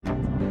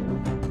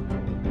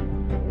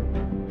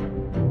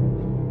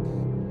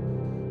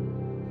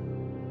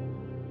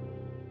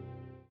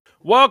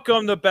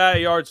Welcome to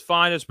Backyard's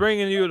Finest,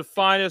 bringing you the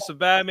finest of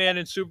Batman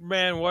and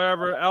Superman,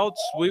 whatever else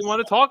we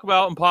want to talk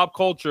about in pop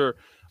culture.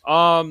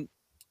 Um,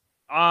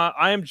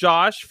 I am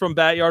Josh from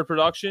Backyard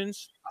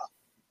Productions.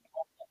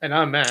 And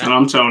I'm Matt. And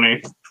I'm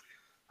Tony.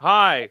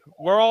 Hi,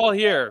 we're all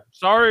here.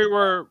 Sorry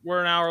we're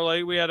an hour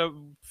late. We had a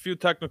few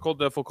technical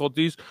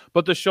difficulties,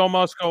 but the show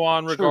must go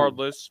on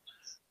regardless.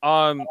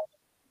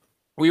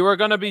 We were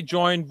going to be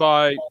joined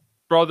by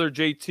brother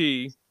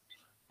JT,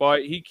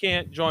 but he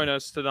can't join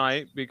us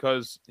tonight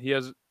because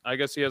I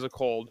guess he has a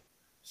cold.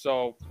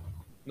 So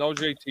no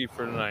JT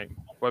for tonight,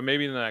 but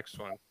maybe the next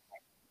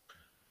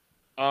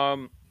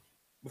one.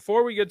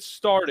 Before we get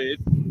started,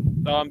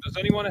 does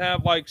anyone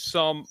have like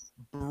some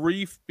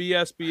brief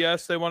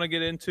BS they want to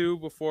get into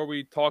before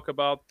we talk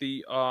about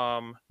the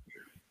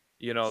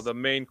the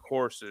main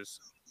courses?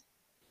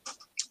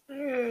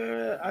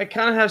 I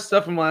kind of have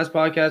stuff from last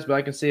podcast, but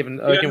I can save it.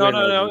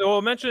 No.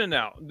 Well, mention it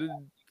now.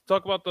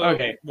 Talk about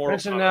the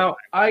mention now.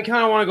 I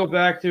kind of want to go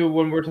back to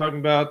when we're talking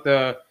about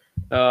the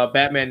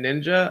Batman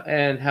Ninja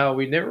and how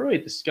we never really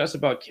discussed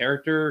about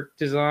character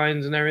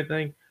designs and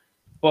everything,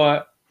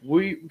 but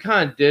we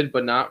kind of did,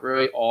 but not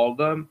really all of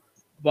them.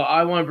 But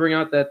I want to bring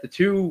out that the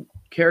two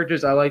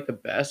characters I like the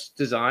best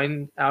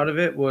design out of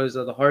it was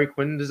the Harley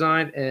Quinn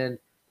design, and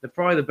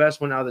probably the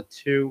best one out of the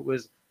two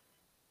was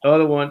the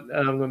other one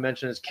I'm going to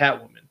mention is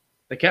Catwoman.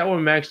 The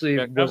Catwoman actually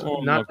was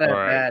not that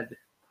bad.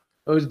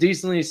 It was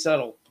decently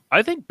subtle.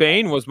 I think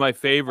Bane was my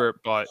favorite,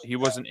 but he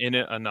wasn't in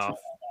it enough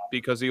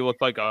because he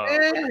looked like a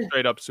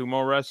straight up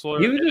sumo wrestler.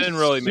 He was didn't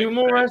really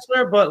sumo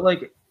wrestler, but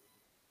like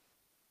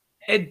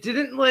it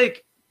didn't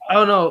like I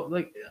don't know.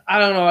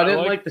 I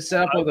didn't like the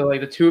setup of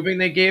the tubing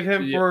they gave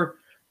him for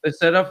the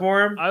setup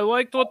for him. I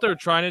liked what they're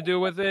trying to do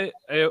with it.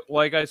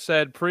 Like I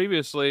said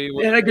previously,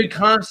 it had a good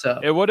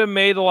concept. It would have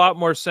made a lot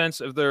more sense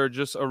if they're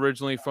just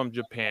originally from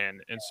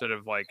Japan instead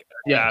of like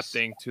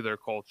adapting to their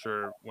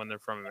culture when they're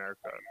from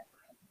America.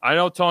 I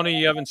know, Tony,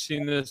 you haven't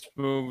seen this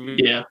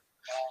movie. Yeah.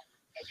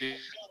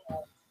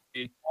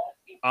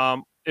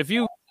 If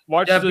you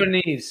watch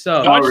Japanese,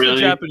 the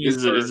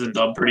Japanese, is the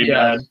dub pretty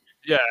bad?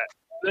 Yeah.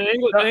 The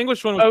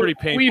English one was pretty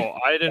painful.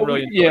 I didn't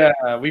really enjoy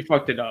it. We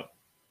fucked it up.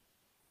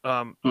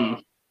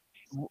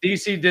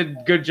 DC did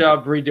a good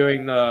job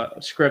redoing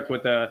the script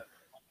with the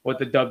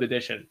dubbed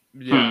edition.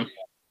 Yeah.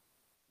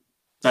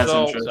 That's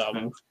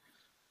interesting.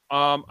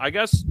 I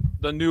guess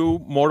the new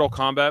Mortal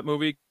Kombat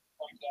movie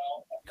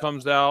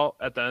comes out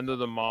at the end of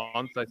the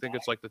month. I think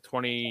it's like the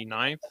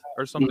 29th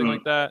or something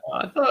like that.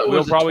 I thought it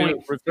was probably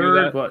the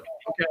 23rd, but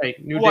okay,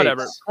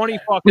 whatever. Dates. 20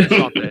 fucking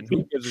something.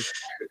 Who gives a shit?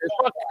 It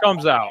fucking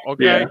comes out,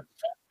 okay? Yeah.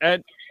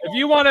 And if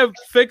you want to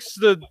fix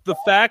the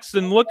facts,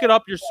 then look it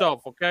up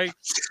yourself, okay?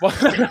 So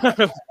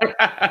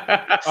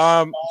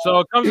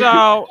it comes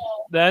out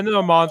the end of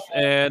the month,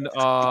 and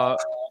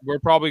we're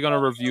probably going to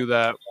review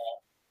that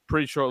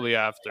pretty shortly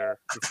after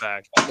the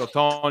fact. So,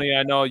 Tony,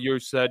 I know you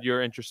said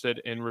you're interested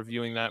in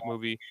reviewing that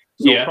movie,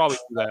 so we'll probably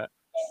do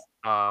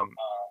that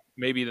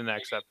maybe the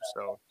next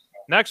episode.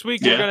 Next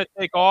week, we're going to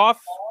take off.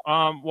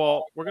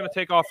 We're going to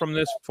take off from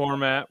this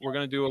format. We're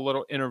going to do a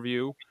little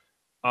interview.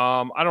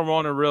 I don't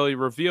want to really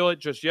reveal it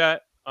just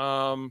yet,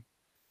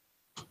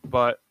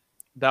 but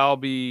that'll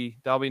be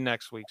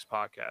next week's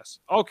podcast.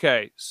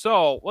 Okay,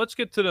 so let's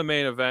get to the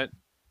main event.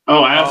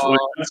 Oh, I have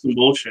some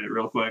bullshit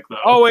real quick though.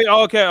 Oh wait,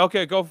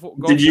 okay, go.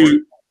 Did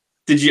you?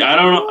 I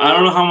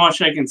don't know how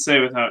much I can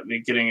say without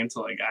getting into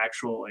like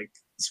actual like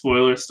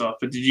spoiler stuff.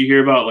 But did you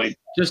hear about like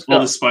just all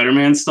the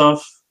Spider-Man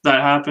stuff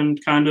that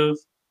happened? Kind of.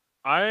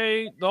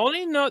 The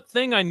only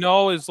thing I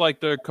know is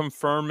like they're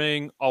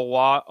confirming a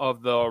lot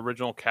of the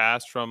original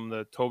cast from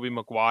the Tobey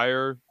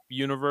Maguire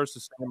universe,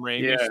 the Sam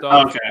Raimi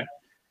stuff. Okay,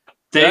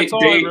 that's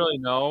all I really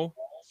know.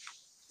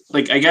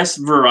 Like, I guess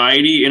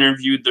Variety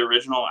interviewed the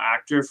original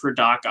actor for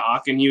Doc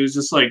Ock, and he was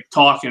just like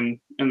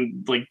talking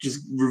and like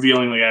just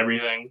revealing like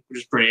everything, which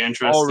is pretty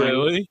interesting. Oh,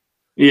 really?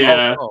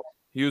 Yeah. Oh.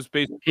 He was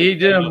basically he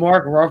did a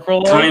Mark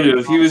Ruffalo. Kind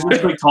of. He was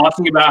just like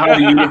talking about how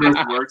the universe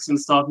works and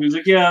stuff. He was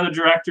like, "Yeah, the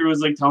director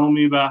was like telling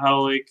me about how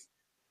like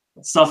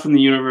stuff in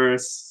the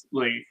universe.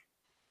 Like,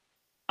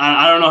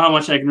 I don't know how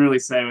much I can really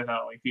say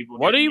without like people."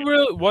 What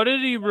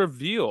did he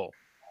reveal?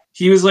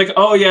 He was like,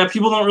 "Oh yeah,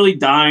 people don't really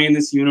die in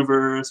this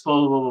universe." Blah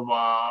blah blah blah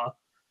blah.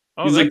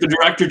 Oh, he's like, "The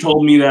director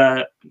told me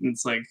that." And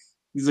it's like,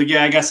 he's like,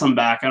 "Yeah, I guess I'm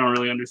back. I don't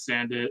really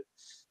understand it."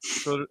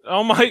 So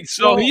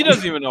he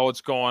doesn't even know what's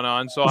going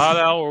on. So how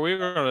the hell are we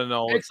going to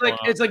know? It's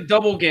like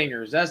double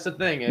gangers. That's the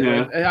thing.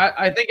 Yeah.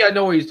 I think I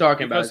know what he's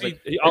talking about.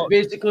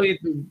 Basically,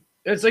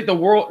 it's like the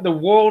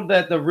world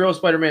that the real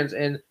Spider-Man's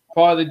in.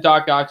 Probably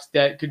Doc Ock's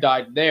that could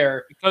die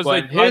there because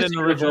they died in the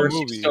original movie.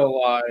 He's still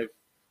alive.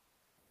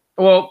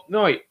 Well,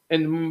 no, wait,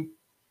 and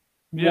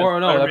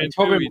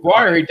Tobey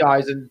Maguire he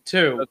dies in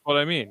 2. That's what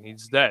I mean.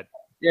 He's dead.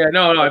 Yeah,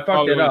 no, I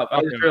fucked it up.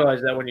 I just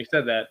realized that when you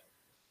said that.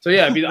 So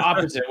yeah, it'd be the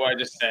opposite of what I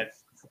just said.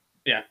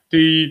 Yeah.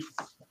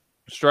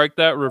 Strike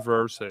that,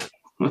 reverse it.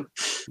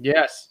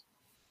 Yes.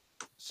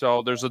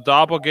 So there's a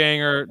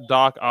doppelganger,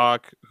 Doc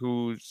Ock,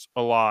 who's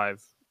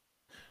alive.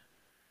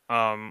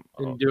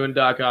 And doing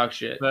Doc Ock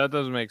shit. That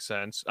doesn't make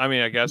sense. I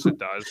mean, I guess it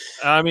does.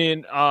 I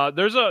mean,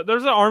 there's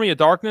an Army of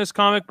Darkness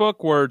comic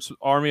book where it's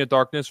Army of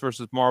Darkness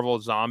versus Marvel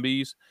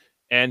Zombies,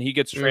 and he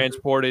gets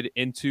transported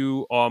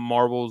into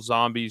Marvel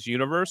Zombies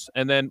universe,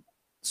 and then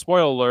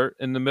spoiler alert,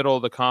 in the middle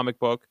of the comic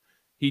book,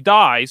 he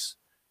dies.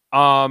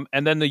 And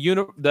then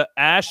the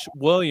Ash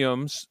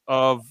Williams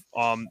of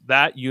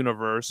that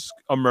universe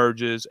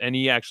emerges, and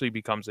he actually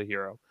becomes a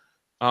hero.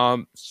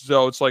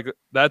 So it's like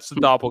that's the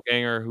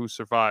doppelganger who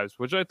survives,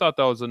 which I thought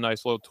that was a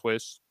nice little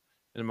twist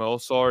in the middle.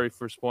 Sorry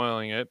for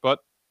spoiling it, but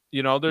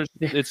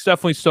it's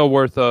definitely still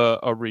worth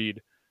a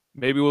read.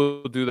 Maybe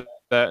we'll do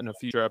that in a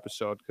future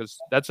episode because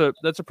that's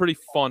a pretty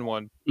fun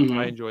one.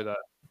 I enjoy that.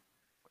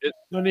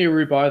 I need to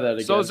rebuy that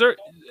again. So is there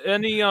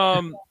any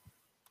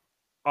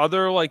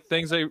other like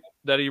things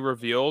that he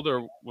revealed,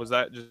 or was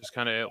that just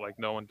kind of it? Like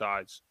no one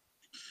dies.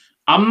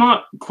 I'm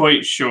not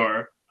quite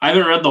sure. I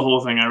haven't read the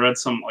whole thing. I read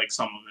some of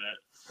it.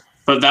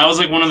 But that was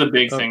like one of the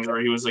big things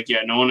where he was like,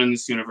 yeah, no one in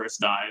this universe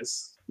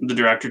dies. The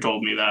director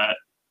told me that.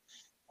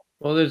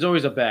 Well, there's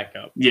always a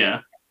backup.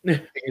 Yeah.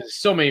 There's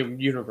so many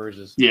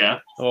universes. Yeah.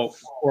 Oh,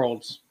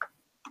 worlds.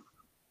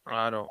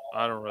 I don't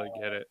really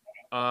get it.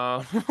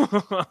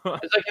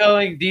 It's like how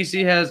like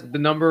DC has the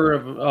number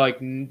of like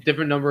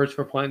different numbers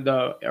for playing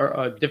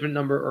the different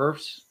number of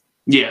Earths.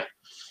 Yeah.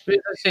 But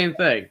it's the same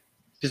thing.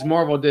 Just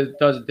Marvel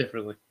does it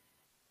differently.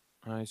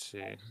 I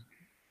see.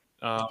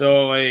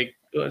 So like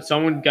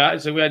some guy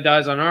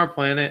dies on our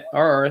planet,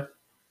 our Earth.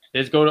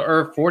 Just go to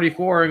Earth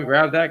 44 and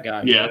grab that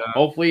guy. Yeah.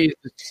 Hopefully he's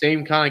the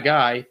same kind of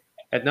guy.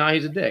 If not,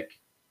 he's a dick.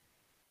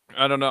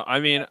 I don't know. I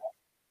mean,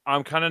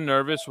 I'm kind of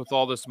nervous with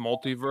all this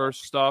multiverse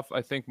stuff.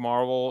 I think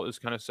Marvel is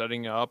kind of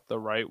setting it up the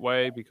right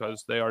way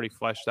because they already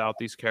fleshed out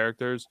these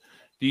characters.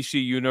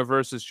 DC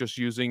Universe is just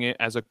using it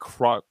as a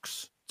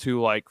crux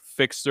to like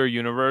fix their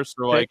universe.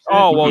 They're like,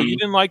 oh, well, you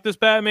didn't like this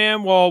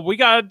Batman? Well, we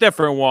got a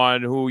different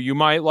one who you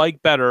might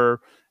like better.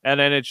 And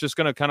then it's just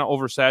going to kind of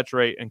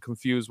oversaturate and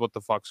confuse what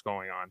the fuck's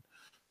going on.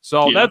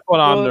 So that's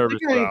what I'm nervous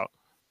about.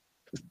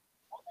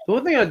 The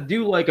one thing I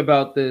do like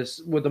about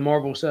this with the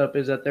Marvel setup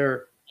is that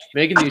they're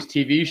making these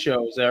TV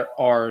shows that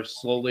are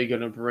slowly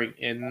going to bring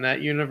in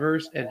that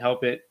universe and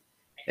help it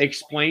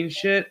explain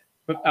shit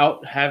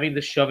without having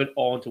to shove it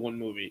all into one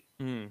movie.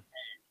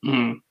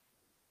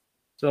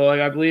 So,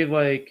 like, I believe,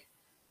 like,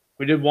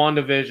 we did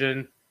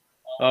WandaVision,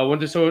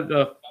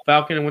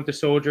 Falcon and Winter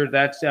Soldier.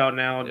 That's out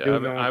now. Yeah,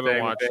 I haven't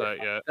watched that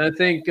yet. And I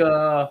think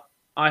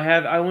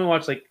I only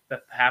watched like the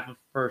half of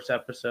the first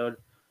episode,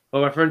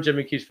 but my friend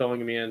Jimmy keeps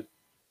filling me in.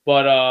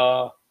 But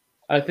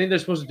I think they're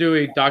supposed to do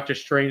a Doctor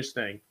Strange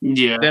thing.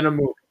 Yeah. Then a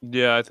movie.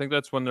 Yeah, I think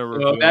that's when they're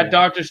so that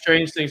Doctor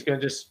Strange thing's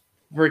gonna just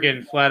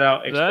freaking flat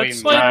out explain.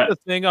 That's like the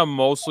thing I'm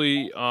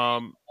mostly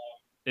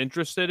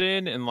interested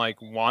in and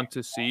like want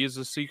to see is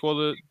a sequel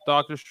to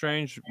Doctor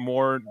Strange.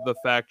 More the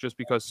fact just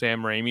because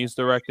Sam Raimi's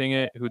directing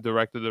it, who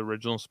directed the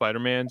original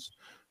Spider-Mans.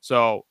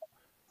 So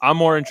I'm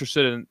more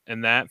interested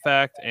in that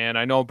fact, and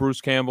I know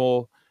Bruce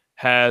Campbell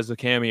has a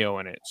cameo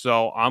in it,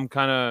 so I'm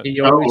kind of he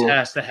always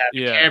has to have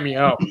a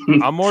cameo.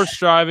 I'm more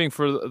striving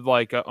for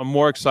like I'm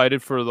more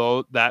excited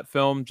for that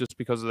film just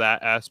because of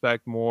that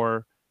aspect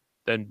more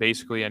than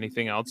basically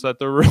anything else that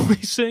they're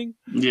releasing.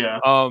 Yeah.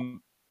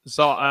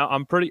 So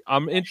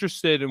I'm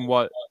interested in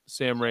what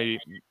Sam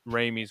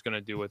Raimi's going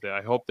to do with it.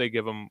 I hope they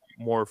give him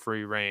more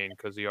free reign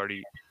because he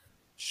already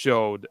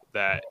showed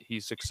that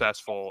he's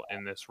successful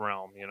in this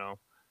realm, you know?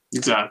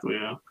 Exactly,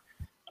 yeah.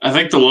 I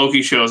think the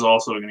Loki show is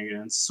also going to get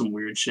into some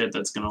weird shit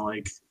that's going to,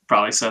 like,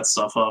 probably set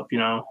stuff up, you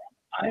know?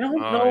 I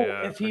don't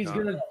know if he's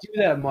going to do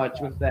that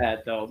much with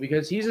that, though,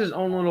 because he's his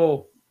own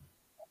little...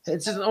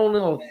 It's his own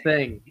little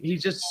thing.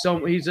 He's just...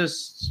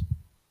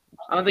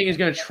 I don't think he's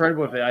going to tread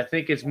with it. I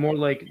think it's more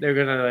like they're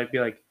going to like be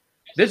like,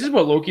 this is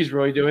what Loki's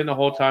really doing the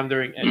whole time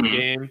during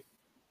Endgame.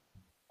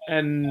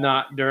 And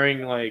not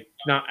during, like,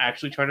 not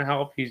actually trying to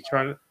help. He's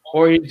trying to...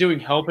 Or he's doing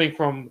helping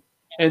from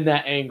in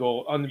that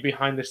angle on the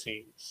behind the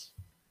scenes.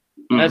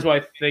 That's why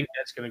I think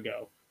that's going to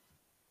go.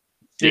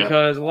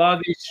 Because a lot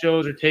of these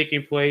shows are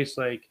taking place,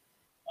 like,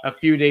 a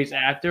few days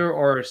after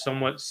or are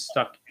somewhat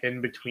stuck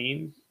in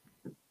between,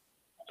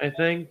 I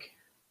think.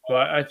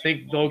 But I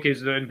think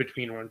Loki's the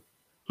in-between one.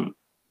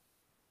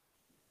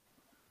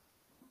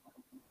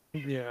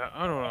 Yeah,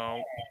 I don't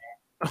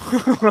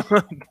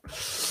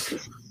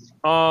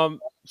know.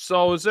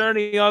 So is there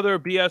any other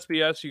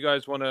BSBS you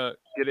guys want to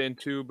get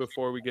into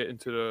before we get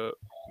into the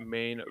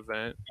main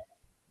event?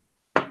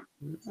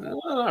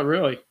 Not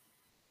really.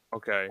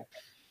 Okay.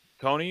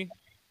 Tony?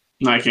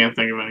 I can't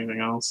think of anything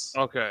else.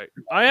 Okay.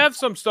 I have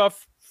some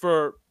stuff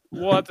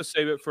we'll have to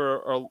save it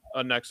for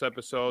a next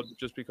episode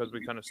just because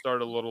we kind of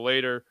started a little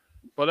later,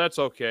 but that's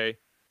okay.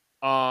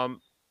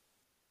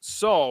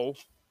 So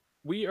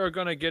we are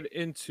going to get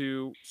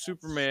into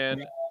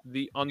Superman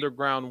The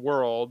Underground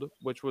World,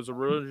 which was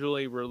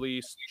originally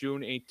released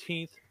June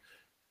 18th,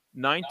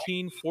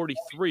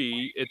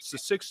 1943. It's the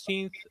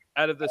 16th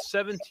out of the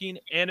 17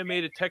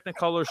 animated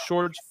Technicolor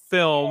short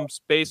films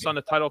based on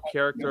the title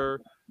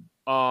character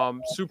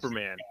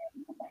Superman,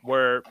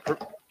 where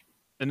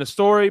In the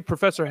story,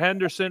 Professor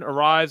Henderson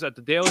arrives at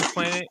the Daily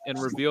Planet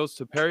and reveals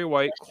to Perry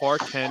White,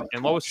 Clark Kent,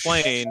 and Lois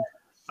Lane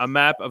a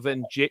map of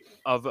an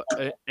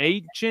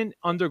ancient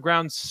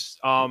underground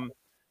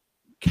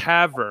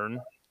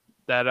cavern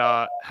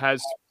that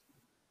has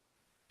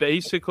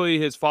basically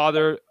his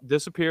father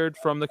disappeared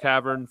from the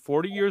cavern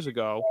 40 years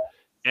ago,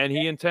 and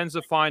he intends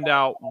to find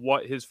out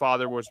what his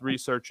father was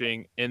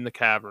researching in the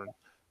cavern.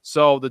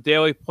 So the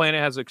Daily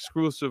Planet has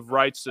exclusive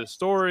rights to the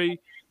story,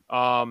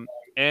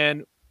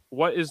 and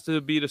what is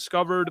to be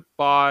discovered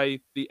by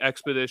the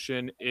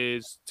expedition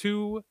is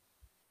too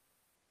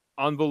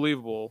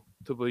unbelievable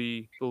to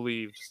be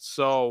believed.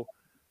 So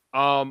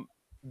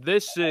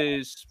this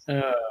is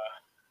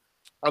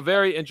a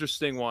very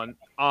interesting one.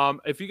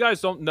 If you guys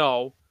don't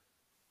know,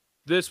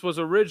 this was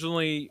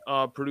originally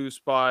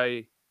produced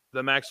by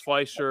the Max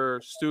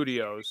Fleischer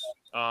Studios.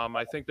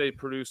 I think they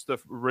produced the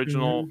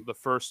original, the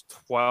first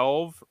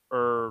 12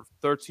 or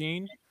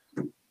 13,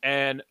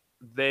 and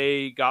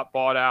they got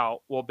bought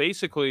out. Well,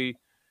 basically,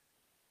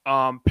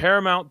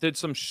 Paramount did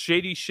some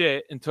shady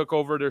shit and took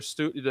over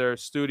their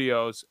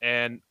studios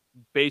and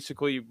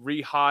basically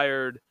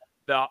rehired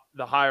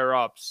the higher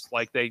ups.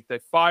 Like they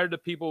fired the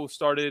people who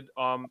started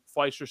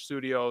Fleischer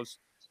Studios.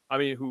 I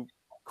mean, who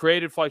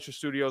created Fleischer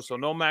Studios. So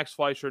no Max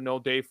Fleischer, no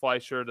Dave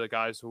Fleischer, the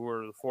guys who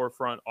were the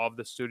forefront of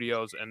the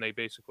studios, and they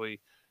basically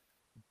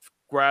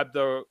grabbed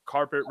the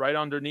carpet right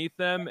underneath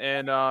them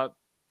and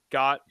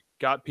got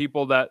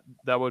people that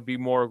would be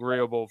more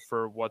agreeable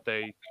for what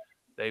they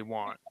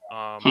want.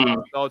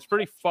 So it's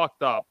pretty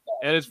fucked up,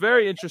 and it's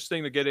very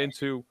interesting to get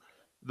into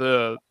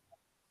the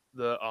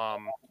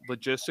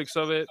logistics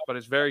of it, but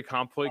it's very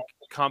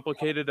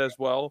complicated as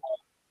well.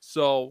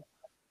 So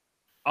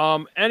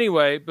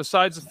anyway,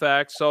 besides the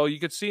fact, so you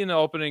could see in the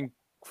opening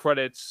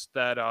credits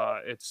that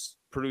it's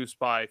produced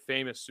by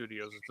Famous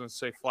Studios. It doesn't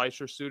say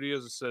Fleischer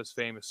Studios, it says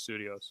Famous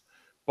Studios.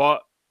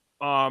 But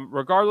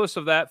regardless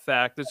of that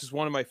fact, this is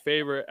one of my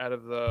favorite out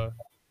of the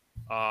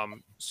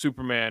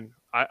Superman.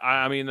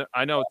 I mean,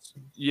 I know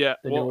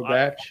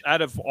it's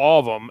out of all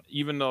of them,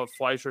 even though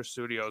Fleischer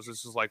Studios,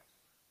 this is like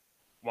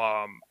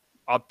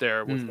up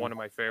there with one of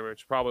my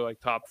favorites, probably like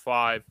top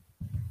 5.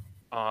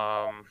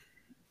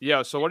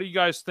 Yeah, so what do you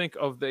guys think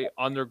of the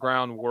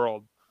underground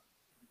world?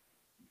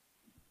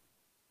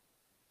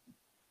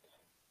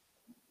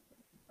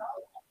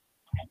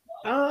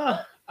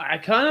 I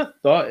kind of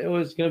thought it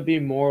was going to be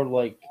more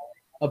like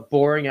a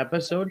boring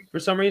episode for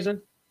some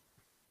reason.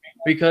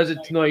 Because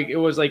it's like it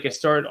was like it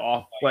started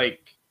off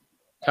like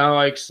kind of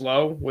like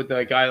slow with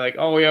the guy like,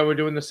 oh yeah, we're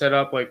doing the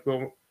setup. Like,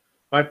 well,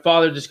 my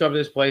father discovered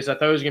this place. I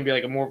thought it was gonna be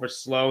like a more of a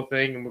slow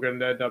thing, and we're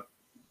gonna end up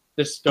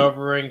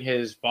discovering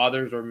his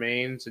father's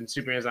remains, and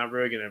Superman's not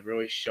really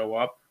gonna show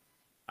up.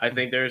 I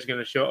think there's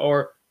gonna show,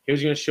 or he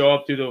was gonna show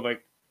up due to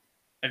like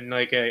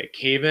a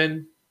cave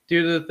in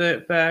due to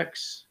the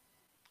facts.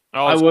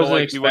 Oh, I wasn't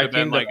like he would have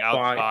been like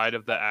outside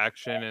of the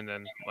action, and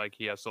then like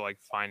he has to like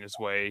find his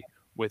way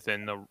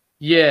within the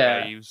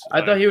waves.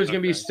 I thought he was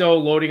gonna be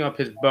still loading up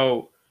his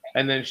boat,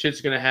 and then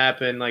shit's gonna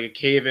happen like a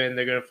cave in.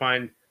 They're gonna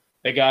find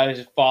the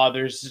guy's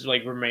father's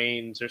like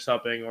remains or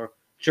something, or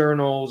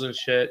journals and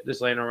shit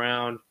just laying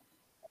around,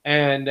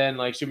 and then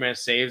like Superman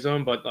saves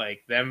them, but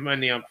like them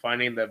ending up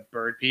finding the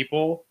bird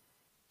people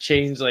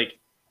changed like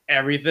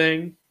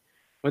everything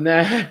when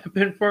that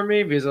happened for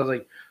me, because I was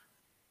like,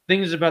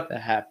 things are about to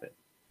happen.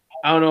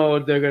 I don't know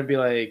if they're gonna be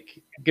like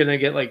gonna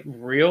get like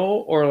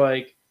real, or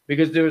like,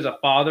 because there was a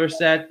father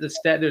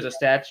there's a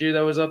statue that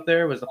was up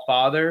there, was the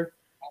father.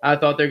 I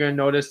thought they're gonna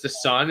notice the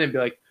son and be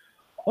like,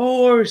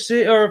 oh, or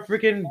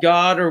freaking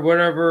God or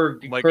whatever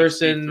like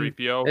person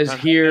is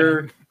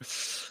here.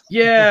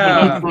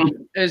 Yeah,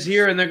 is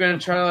here, and they're gonna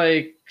try to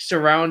like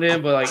surround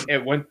him, but like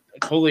it went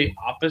totally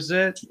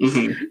opposite.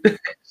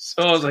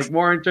 So I was like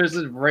more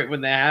interested right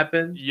when that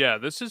happened. Yeah,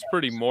 this is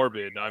pretty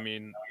morbid. I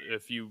mean,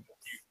 if you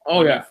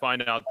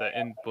find out the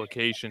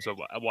implications of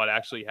what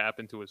actually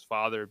happened to his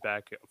father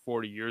back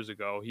 40 years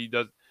ago,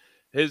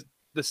 the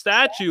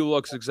statue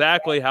looks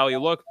exactly how he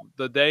looked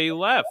the day he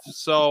left.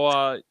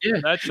 So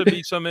that should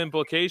be some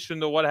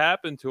implication to what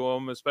happened to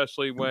him,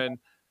 especially when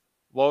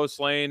Lois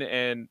Lane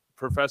and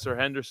Professor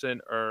Henderson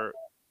are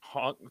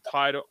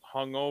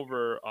hung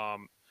over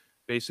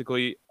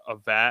basically a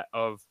vat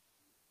of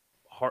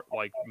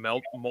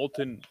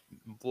molten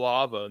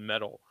lava and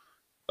metal.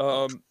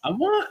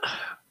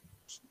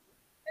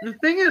 The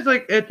thing is,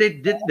 like, if they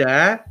did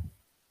that,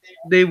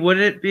 they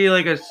wouldn't be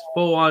like a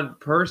full-on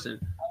person.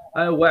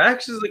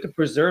 Wax is like a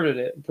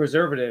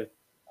preservative.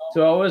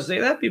 So I would say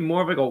that'd be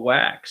more of like a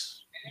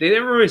wax. They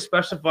didn't really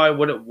specify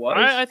what it was.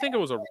 I think it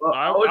was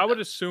I would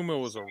assume it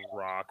was a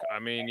rock. I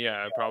mean,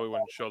 yeah, it probably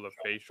wouldn't show the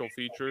facial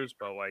features,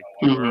 but like,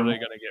 where are they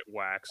gonna get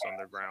wax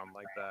underground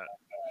like that?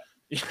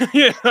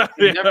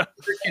 Yeah.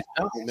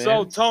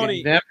 So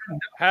Tony,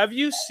 have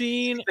you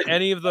seen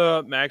any of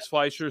the Max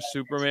Fleischer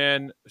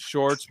Superman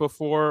shorts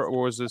before,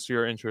 or was this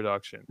your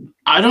introduction?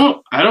 I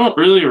don't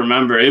really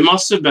remember. It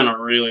must have been a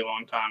really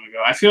long time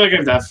ago. I feel like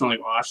I've definitely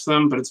watched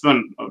them, but it's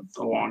been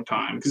a long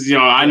time, because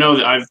I know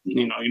that I've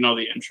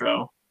the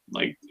intro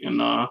like in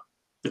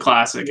the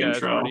classic Yeah, it's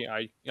intro. pretty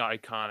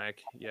iconic.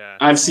 Yeah.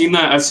 I've seen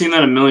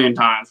that a million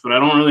times, but I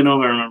don't really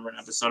know if I remember an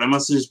episode. I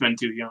must have just been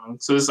too young.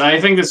 So I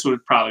think this would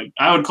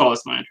I would call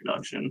this my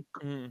introduction.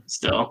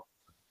 Still.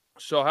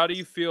 So how do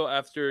you feel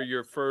after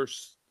your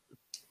first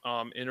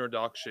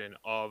introduction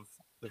of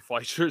the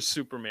Fleischer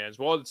Supermans?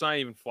 Well, it's not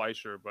even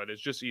Fleischer, but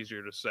it's just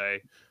easier to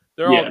say.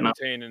 They're all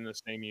contained in the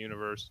same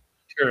universe.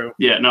 True.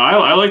 Yeah, no,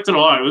 I liked it a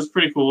lot. It was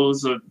pretty cool. It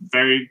was a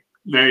very,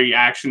 very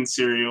action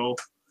serial.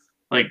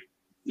 Like,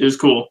 it was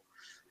cool.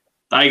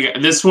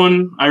 This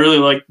one, I really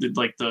liked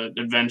the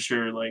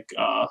adventure,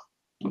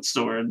 what's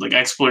the word? Like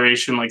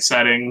exploration, like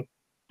setting.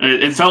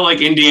 It felt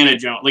like Indiana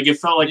Jones. Like it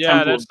felt like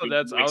Temple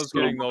I was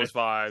getting those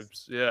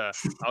vibes. Yeah,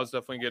 I was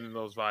definitely getting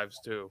those vibes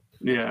too.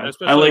 Yeah, and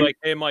especially like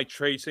him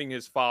tracing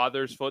his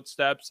father's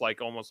footsteps, like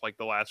almost like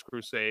the Last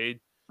Crusade.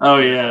 Oh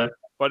yeah,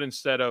 but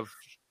instead of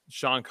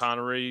Sean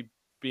Connery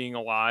being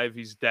alive,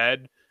 he's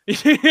dead.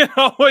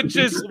 Which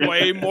is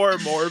way more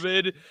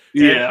morbid.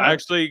 And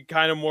actually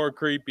kind of more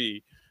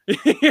creepy.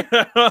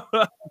 Yeah.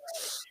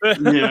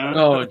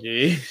 Oh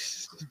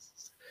geez.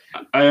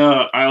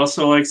 I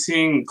also like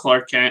seeing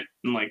Clark Kent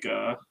in like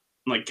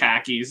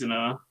khakis and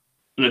a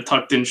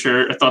tucked in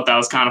shirt. I thought that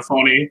was kind of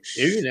funny.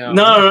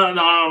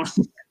 No.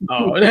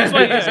 Oh, he's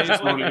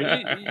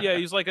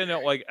like in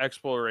like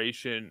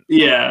exploration.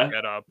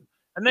 Get up,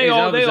 and they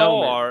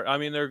all are. I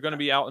mean, they're going to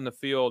be out in the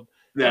field,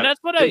 and that's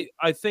what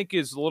I think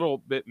is a little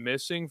bit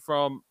missing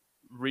from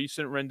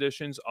recent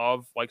renditions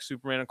of like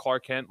Superman and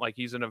Clark Kent. Like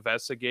he's an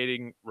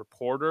investigating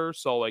reporter,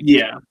 so like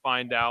you can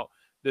find out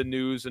the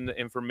news and the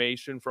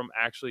information from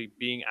actually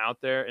being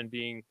out there and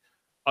being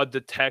a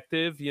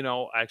detective,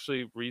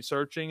 actually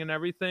researching and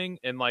everything,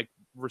 and like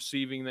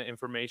receiving the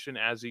information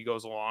as he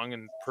goes along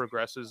and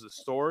progresses the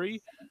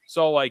story.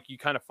 So like you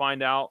kind of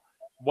find out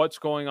what's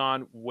going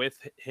on with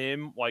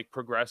him, like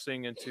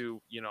progressing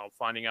into,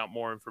 finding out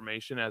more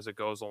information as it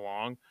goes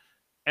along.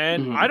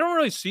 And I don't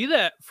really see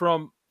that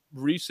from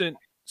recent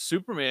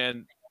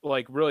Superman,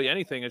 like really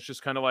anything. It's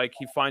just kind of like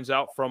he finds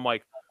out from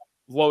like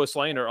Lois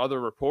Lane or other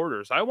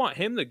reporters. I want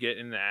him to get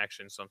into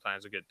action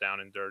sometimes, to get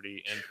down and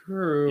dirty. And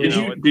true.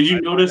 Did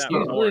you notice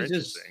that more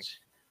interesting?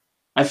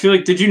 I feel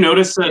like, did you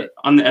notice that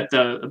at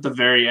the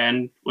very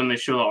end when they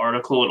show the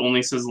article, it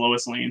only says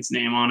Lois Lane's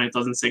name on it. It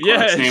doesn't say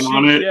Clark's name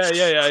on it.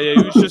 Yeah. He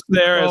was just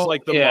there as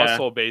like the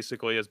muscle,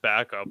 basically, as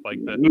backup, like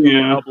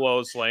the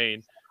Lois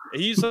Lane.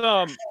 He's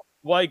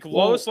like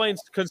Lois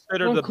Lane's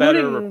considered the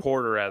better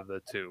reporter out of the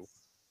two.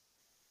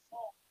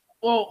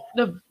 Well,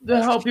 to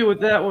help you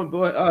with that one,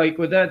 but like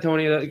with that,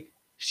 Tony, like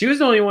she was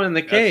the only one in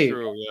the cave.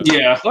 True,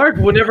 Clark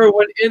would never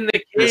went in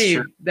the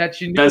cave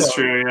that you knew. That's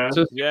true. Yeah.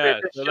 So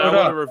that would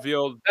have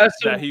revealed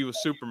that he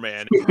was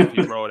Superman if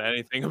he wrote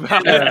anything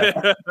about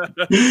it,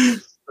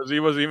 because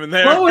he wasn't even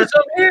there. Lois,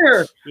 I'm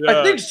here.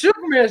 I think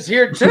Superman's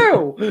here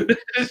too.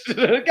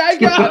 The guy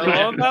got it.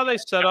 I love how they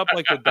set up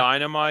like the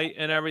dynamite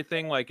and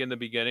everything, like in the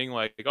beginning,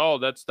 like, oh,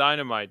 that's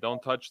dynamite,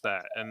 don't touch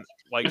that, and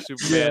like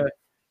Superman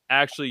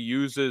actually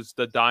uses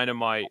the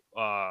dynamite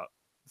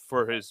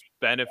for his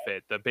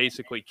benefit to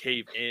basically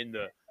cave in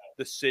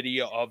the city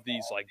of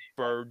these like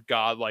bird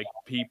god like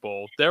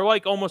people. They're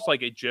like almost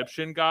like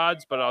Egyptian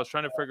gods, but I was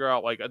trying to figure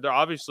out, like, they're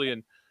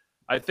obviously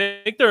I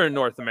think they're in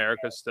North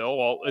America still.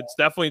 Well, it's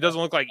definitely doesn't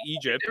look like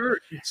Egypt,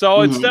 so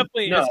it's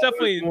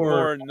definitely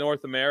more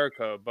North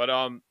America, but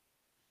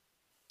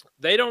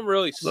they don't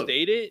really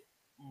state it.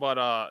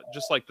 But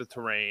just like the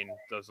terrain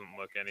doesn't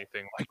look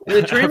anything like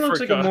the terrain looks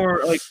like a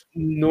more like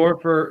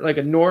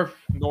north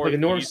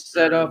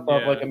setup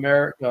of like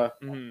America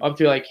up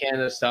to like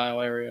Canada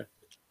style area.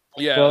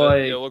 Yeah, so,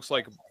 like, it looks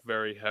like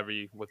very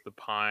heavy with the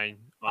pine.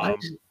 I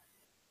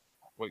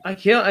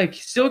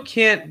still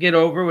can't get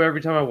over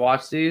every time I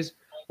watch these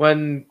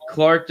when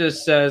Clark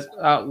just says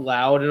out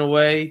loud in a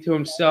way to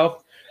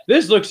himself,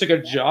 "This looks like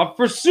a job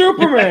for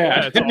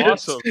Superman." It's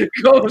awesome.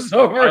 Goes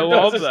over. I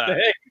love that.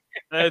 Thing.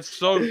 It's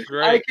so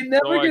great. I can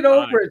never get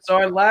over it, so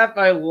I laugh.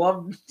 I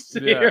love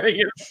hearing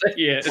him say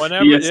it.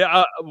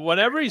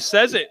 Whenever he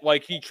says it,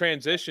 like he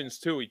transitions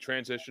too. He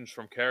transitions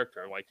from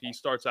character. Like he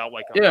starts out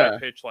like a high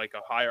pitch, like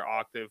a higher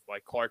octave,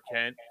 like Clark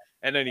Kent,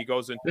 and then he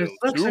goes into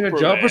Superman. Like a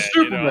job for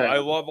Superman. I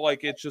love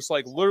like it's just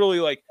like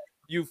literally like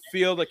you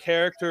feel the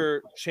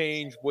character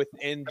change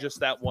within just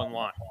that one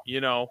line.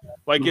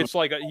 Like it's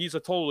like he's a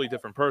totally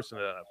different person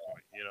at that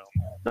point.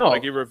 No,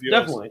 like he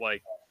reveals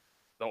like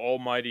the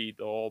almighty,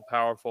 the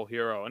all-powerful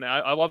hero. And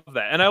I love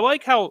that. And I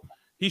like how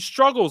he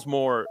struggles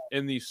more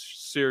in these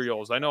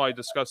serials. I know I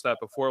discussed that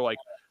before. Like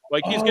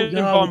he's getting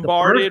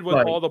bombarded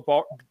with all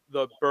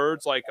the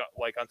birds like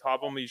on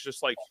top of him. He's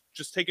just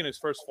taking his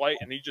first flight,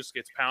 and he just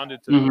gets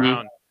pounded to the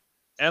ground.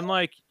 And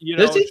like,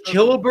 does he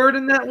kill a bird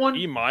in that one?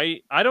 He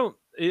might. I don't.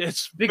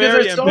 It's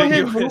because I saw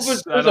ambiguous. him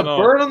move. There's a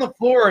bird on the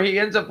floor. He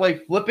ends up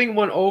like flipping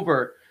one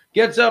over.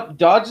 Gets up,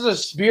 dodges a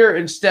spear,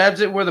 and stabs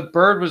it where the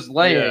bird was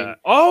laying. Yeah.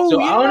 Oh,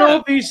 so I don't know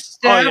if he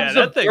stabs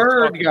the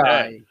bird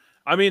guy. Dead.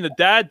 I mean, the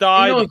dad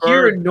died. You don't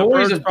hear a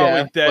noise of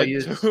death. Dead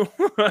too.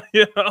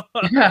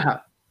 Yeah.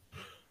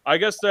 I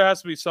guess there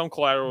has to be some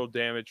collateral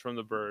damage from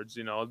the birds.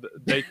 You know,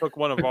 they took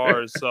one of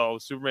ours, so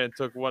Superman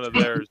took one of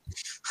theirs.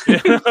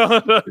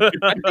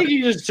 I think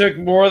he just took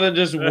more than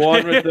just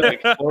one with the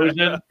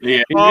explosion.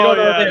 Yeah. We don't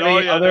know if they have Oh,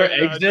 any other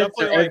exits or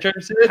definitely, like,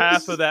 entrances.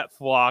 half of that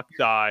flock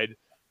died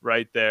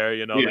right there.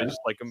 You know, Yeah. they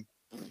just like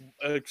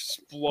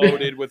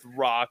exploded with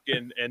rock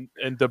and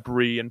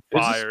debris and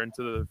fire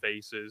into their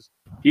faces.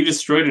 He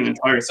destroyed an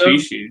entire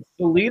species.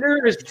 The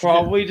leader is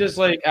probably just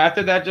like,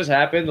 after that just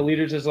happened, the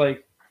leader's just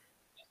like,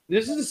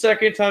 this is the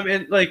second time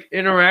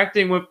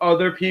interacting with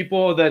other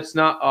people that's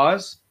not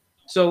us.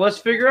 So let's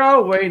figure out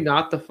a way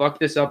not to fuck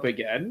this up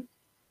again.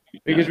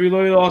 Because we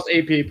literally lost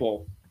 8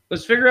 people.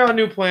 Let's figure out a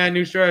new plan,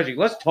 new strategy.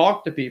 Let's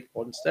talk to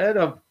people instead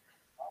of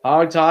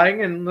hog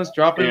tying, and let's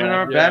drop them in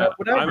our bed up,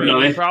 whatever. I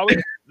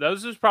mean,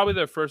 this is probably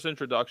their first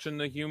introduction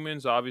to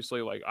humans.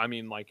 Obviously, like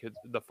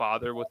the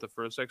father with the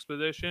first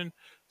expedition.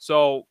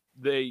 So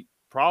they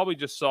probably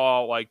just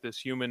saw like this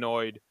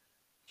humanoid,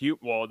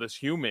 this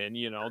human.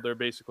 You know, they're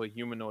basically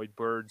humanoid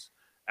birds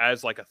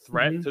as like a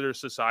threat to their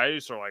society.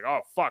 So like,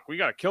 oh fuck, we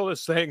gotta kill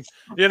this thing.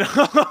 You know,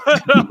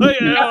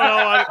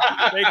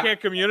 they can't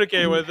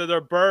communicate with it.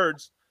 They're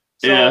birds.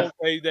 So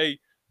they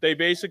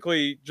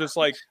basically just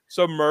like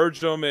submerge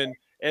them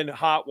in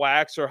hot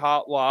wax or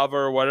hot lava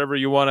or whatever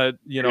you want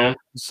to,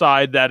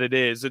 decide that it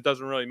is. It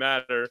doesn't really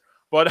matter.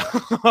 But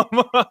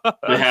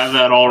they have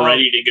that all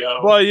ready to go.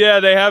 Well, yeah,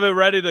 they have it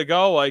ready to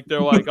go. Like they're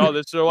like,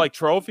 they're like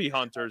trophy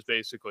hunters,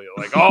 basically.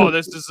 Like,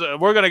 this is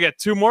we're gonna get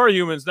 2 more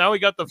humans. Now we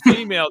got the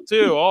female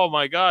too. Oh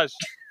my gosh,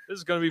 this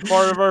is gonna be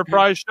part of our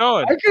prize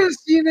showing. I could have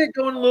seen it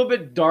going a little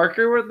bit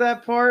darker with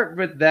that part,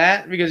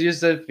 because you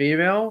said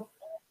female.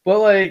 But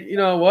like, you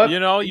know what?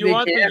 You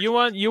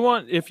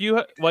want if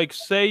you like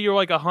say you're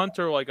like a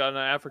hunter like on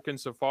an African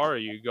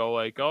safari, you go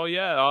like, oh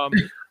yeah,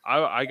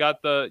 I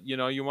got the,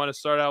 you want to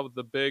start out with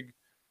the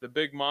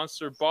big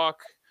monster buck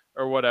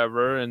or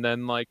whatever, and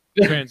then like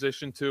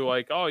transition to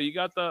like, oh,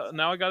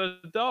 now I got a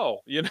doe,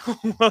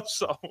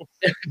 so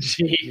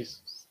jeez,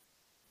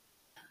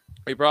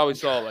 he probably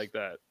saw it like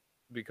that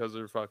because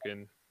they're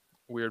fucking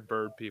weird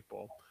bird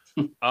people.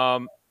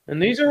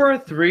 And these are our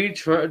 3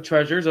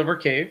 treasures of our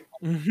cave.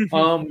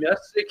 Yes,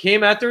 it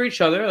came after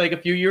each other, like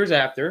a few years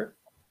after,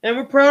 and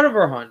we're proud of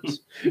our hunts.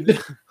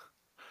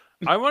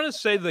 I want to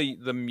say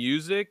the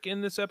music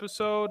in this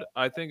episode,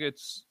 I think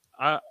it's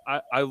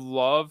I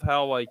love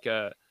how like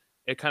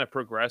it kind of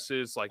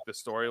progresses, like the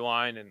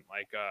storyline, and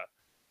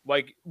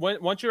like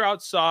once you're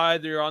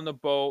outside, you're on the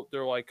boat,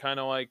 they're like kind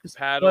of like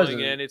paddling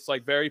in. It's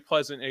like very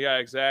pleasant. Yeah,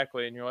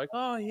 exactly. And you're like,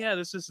 oh yeah,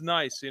 this is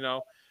nice,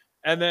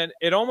 And then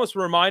it almost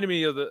reminded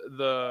me of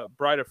the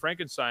Bride of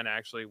Frankenstein,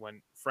 actually,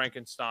 when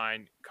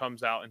Frankenstein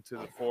comes out into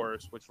the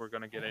forest, which we're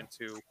going to get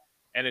into.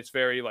 And it's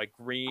very like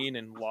green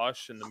and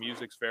lush, and the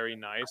music's very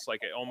nice.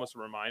 Like it almost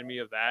reminded me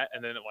of that.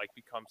 And then it like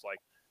becomes like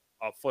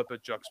a flip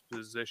of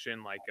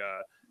juxtaposition. Like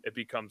it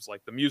becomes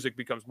like the music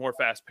becomes more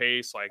fast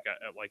paced. Like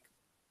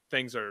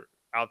things are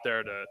out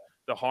there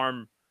to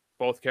harm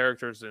both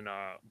characters in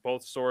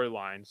both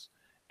storylines.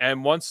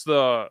 And once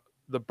the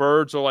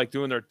birds are like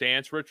doing their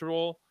dance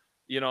ritual,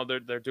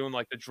 they're doing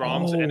like the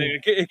drums, and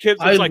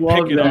it's like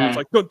picking up. It's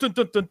like dun, dun,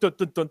 dun, dun, dun,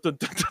 dun,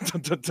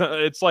 dun, dun, dun.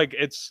 It's like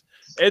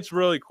it's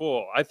really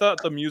cool. I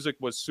thought the music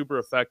was super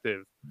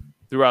effective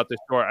throughout the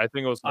story. I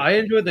think it was. I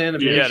enjoyed the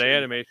animation. Yeah, the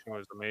animation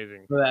was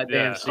amazing for that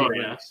dance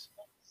sequence.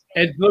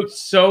 It looked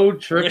so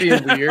trippy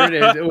and weird,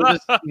 and it was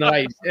just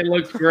nice. It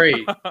looked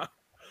great.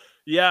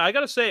 Yeah, I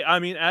gotta say, I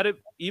mean,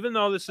 even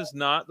though this is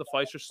not the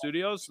Fleischer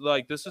Studios,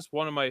 like this is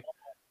one of my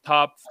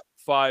top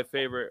 5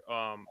 favorite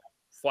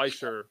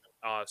Fleischer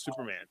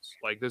Supermans.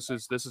 Like this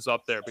is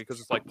up there because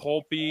it's like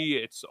pulpy.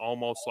 It's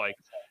almost like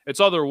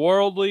it's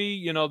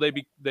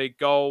otherworldly. They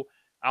go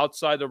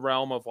outside the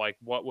realm of like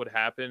what would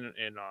happen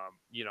in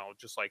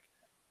just like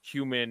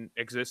human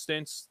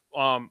existence.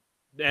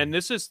 And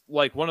this is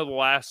like one of the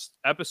last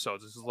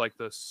episodes. This is like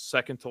the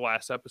second to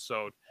last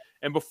episode,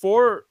 and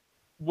before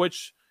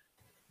which.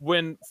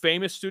 When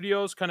Famous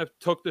Studios kind of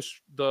took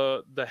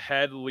the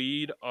head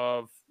lead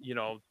of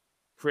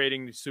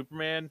creating the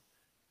Superman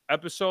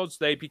episodes,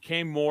 they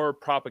became more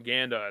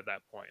propaganda at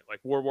that point, like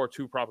World War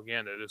II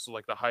propaganda. This is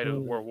like the height of the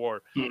World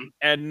War,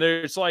 and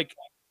there's like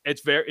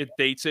it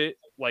dates it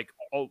like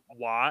a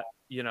lot,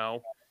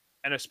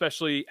 and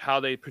especially how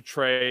they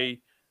portray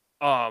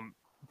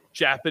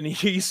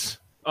Japanese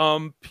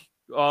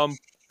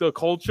the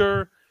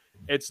culture.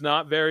 It's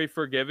not very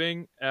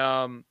forgiving.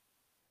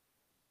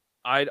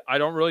 I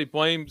don't really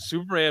blame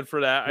Superman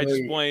for that. I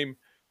just blame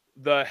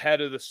the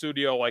head of the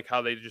studio, like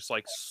how they just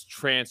like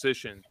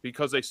transitioned,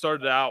 because they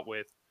started out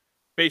with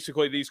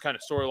basically these kind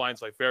of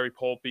storylines, like very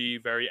pulpy,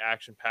 very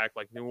action packed,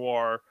 like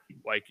noir,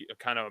 like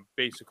kind of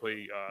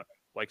basically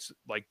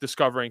like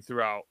discovering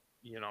throughout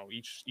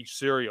each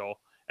serial,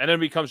 and then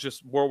it becomes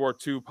just World War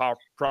II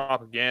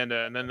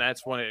propaganda, and then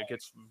that's when it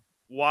gets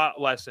a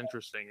lot less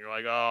interesting. You're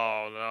like,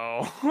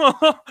 oh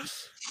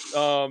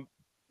no.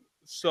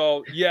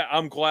 So yeah,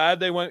 I'm glad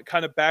they went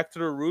kind of back to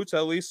their roots.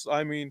 At least,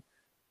 I mean,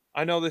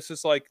 I know this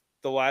is like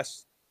the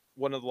last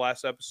one of the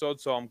last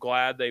episodes, so I'm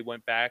glad they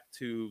went back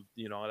to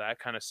that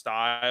kind of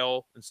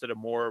style instead of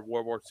more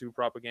World War II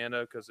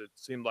propaganda, because it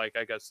seemed like,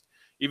 I guess,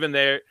 even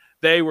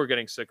they were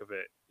getting sick of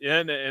it,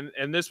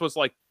 and this was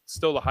like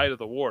still the height of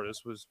the war.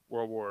 This was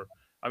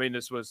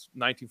this was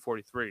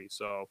 1943,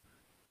 so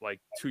like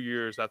 2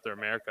 years after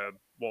America,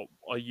 well,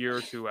 a year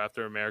or two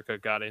after America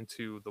got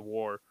into the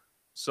war.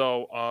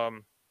 So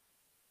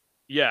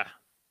yeah,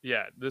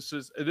 yeah,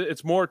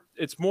 it's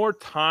more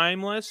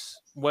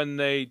timeless when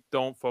they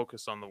don't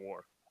focus on the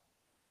war.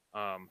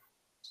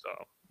 So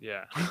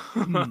yeah.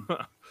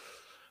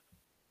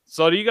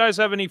 So do you guys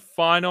have any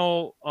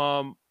final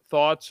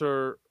thoughts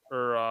or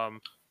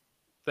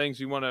things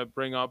you want to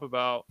bring up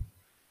about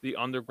the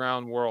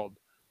underground world?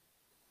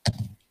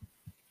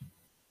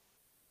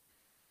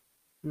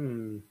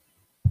 Yeah,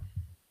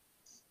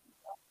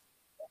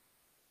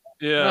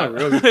 Not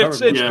really.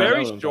 it's Yeah.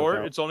 very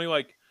short. It's only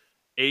like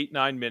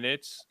 8-9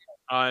 minutes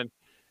on,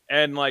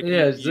 and like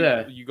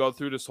you go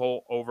through this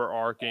whole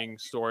overarching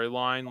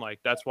storyline. Like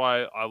that's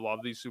why I love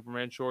these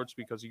Superman shorts,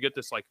 because you get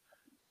this like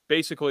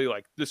basically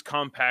like this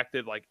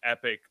compacted like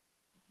epic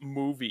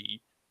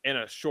movie in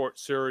a short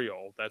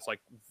serial that's like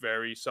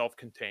very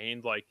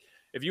self-contained. Like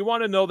if you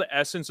want to know the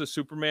essence of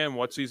Superman,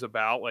 what's he's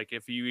about, like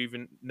if you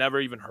even never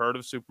even heard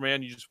of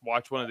Superman, you just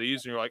watch one of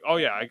these and you're like, oh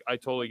yeah, I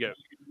totally get it.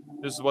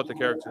 This is what the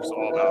character is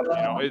all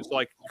about. It's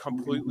like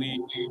completely,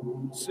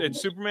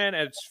 it's Superman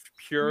at its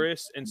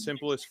purest and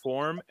simplest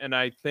form, and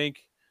I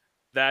think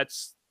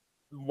that's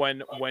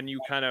when you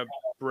kind of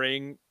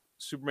bring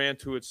Superman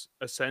to its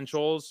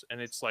essentials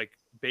and its like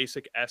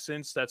basic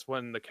essence, that's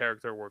when the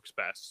character works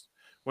best.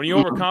 When you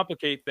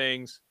overcomplicate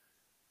things,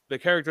 the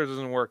character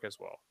doesn't work as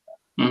well.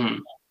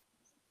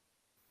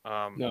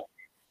 No.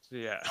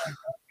 Yeah.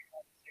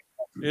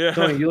 Yeah.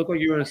 Tony, you look like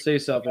you were going to say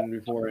something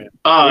beforehand.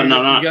 Oh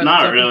no,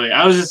 not really.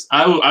 I was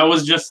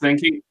just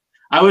thinking.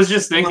 Though,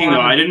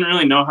 I didn't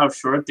really know how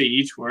short they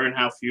each were and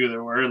how few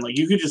there were, and like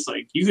you could just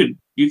like you could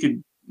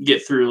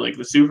get through like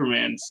the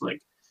Superman's like.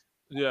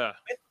 Yeah.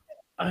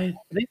 I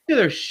think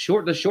they're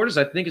short. The shortest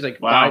I think is like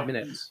 5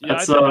 minutes. Yeah,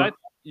 That's, I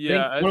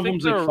one of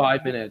them's like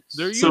 5 minutes.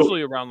 They're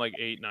usually around like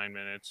 8-9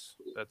 minutes.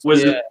 That's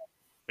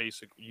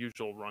basic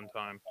usual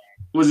runtime.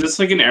 Was this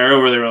like an era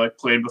where they were like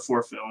played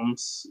before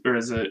films, or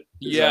is it?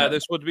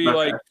 This would be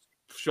like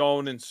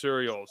shown in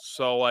serials.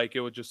 So like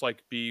it would just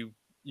like be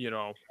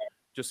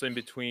just in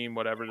between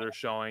whatever they're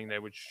showing, they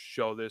would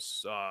show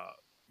this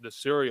the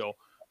serial.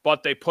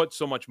 But they put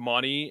so much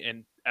money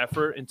and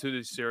effort into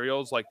these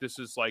serials. Like this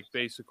is like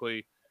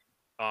basically.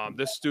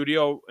 This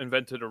studio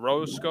invented a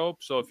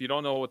rotoscope. So if you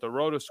don't know what the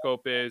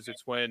rotoscope is,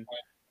 it's when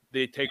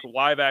they take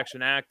live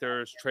action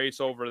actors, trace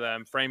over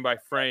them frame by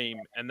frame,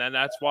 and then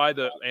that's why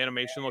the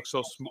animation looks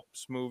so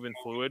smooth and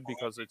fluid,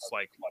 because it's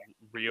like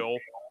real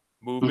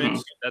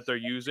movements that they're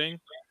using.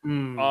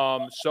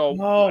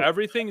 So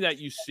everything that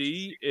you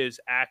see is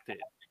acted,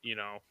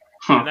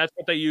 and that's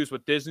what they use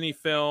with Disney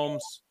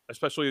films,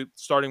 especially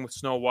starting with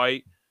Snow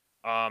White.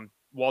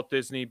 Walt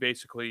Disney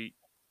basically,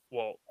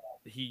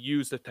 he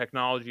used the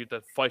technology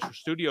that Fleischer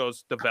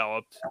Studios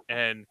developed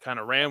and kind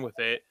of ran with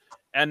it.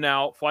 And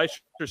now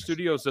Fleischer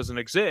Studios doesn't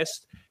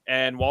exist,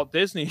 and Walt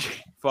Disney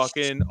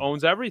fucking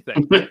owns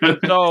everything.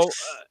 So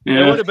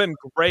it would have been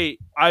great.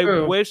 I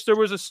wish there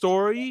was a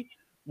story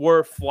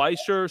where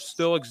Fleischer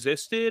still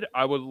existed.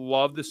 I would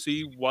love to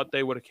see what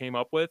they would have came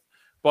up with.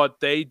 But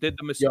they did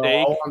the mistake.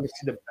 I want to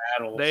see the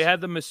battles. They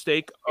had the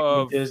mistake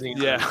of Disney.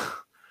 Yeah.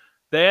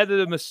 They had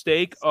the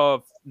mistake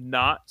of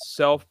not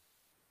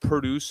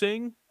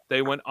self-producing.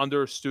 They went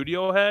under a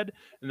studio head,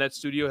 and that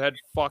studio head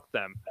fucked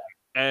them.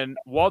 And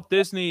Walt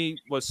Disney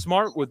was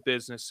smart with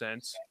business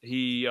sense.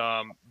 He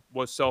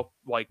was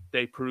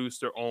they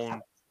produced their own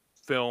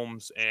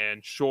films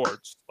and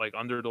shorts, like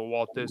under the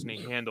Walt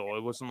Disney handle.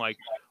 It wasn't like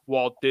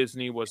Walt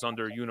Disney was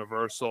under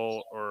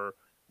Universal or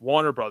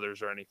Warner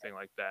Brothers or anything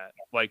like that.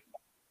 Like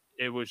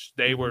it was,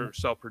 they were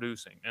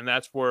self-producing, and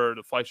that's where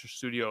the Fleischer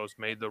Studios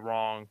made the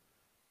wrong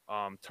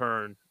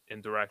turn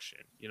in direction.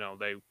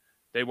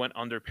 They went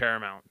under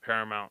Paramount.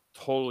 Paramount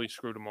totally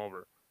screwed them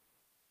over,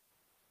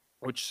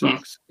 which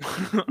sucks.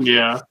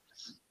 Yeah.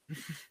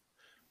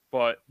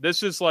 But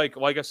this is like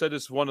I said,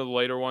 this is one of the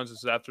later ones. This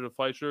is after the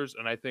Fleischers,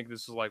 and I think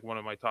this is like one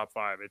of my top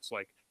 5. It's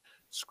like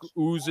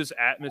oozes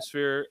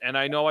atmosphere, and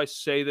I know I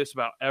say this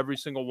about every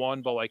single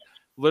one, but like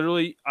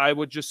literally, I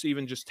would just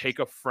take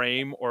a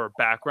frame or a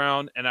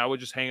background, and I would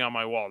just hang on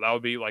my wall. That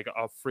would be like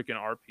a freaking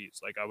art piece.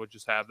 Like I would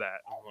just have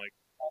that. I'm like,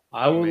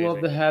 I would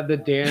love to have the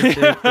dancing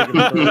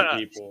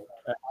people.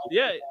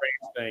 Yeah,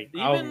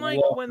 even like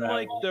when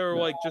like they're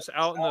like just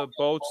out in the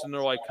boats and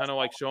they're like kind of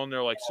like showing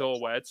their like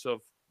silhouettes of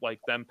like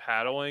them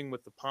paddling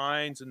with the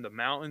pines and the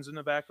mountains in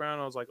the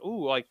background. I was like,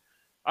 ooh, like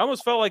I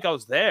almost felt like I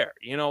was there.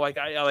 Like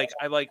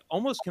I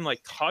almost can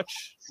like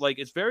touch. Like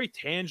it's very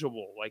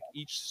tangible. Like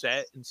each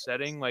set and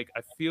setting. Like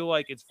I feel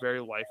like it's very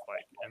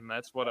lifelike, and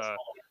that's what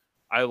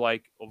I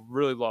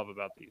really love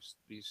about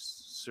these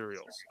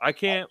serials. I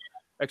can't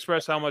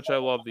express how much I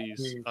love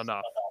these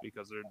enough,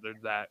 because they're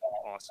that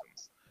awesome.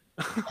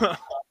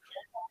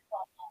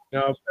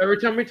 No, every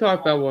time we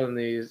talk about one of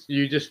these,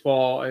 you just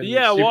fall and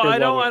Yeah, well, super I love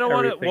don't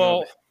want to. everything of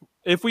Well, it.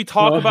 if we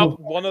talk No. about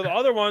one of the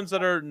other ones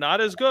that are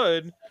not as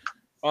good,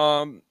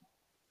 the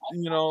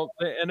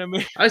anime,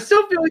 I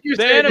still feel like you're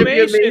the saying it'd be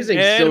animation, amazing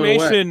still in a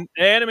way.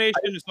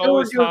 animation is Still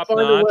always would you top find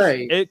a notch.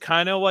 way. It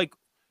kind of like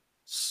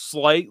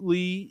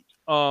slightly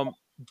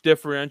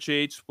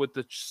differentiates with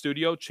the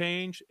studio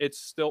change.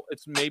 It's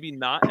maybe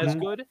not as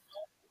good.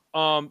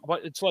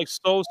 But it's like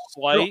so No,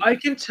 slight. I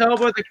can tell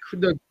by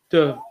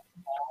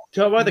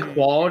the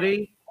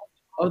quality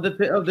of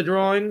the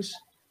drawings.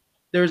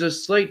 There's a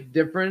slight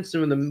difference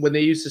when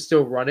they used to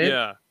still run it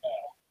Yeah,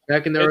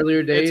 back in the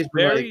earlier days. it's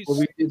Like very what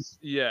we did,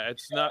 yeah.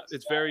 It's not.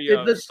 It's very it's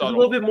a little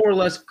subtle. bit more or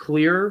less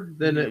clear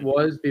than it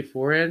was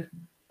beforehand.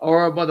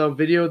 Or about the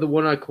video, the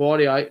one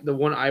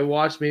I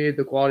watched, maybe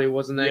the quality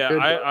wasn't that Yeah, good.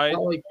 But I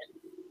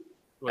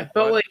I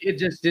felt like it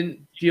just didn't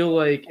feel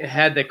like it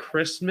had the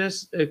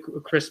Christmas.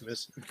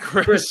 Christmas.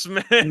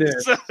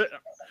 Christmas.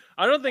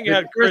 I don't think it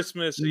had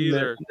Christmas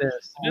either.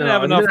 It didn't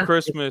have enough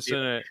Christmas in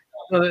it.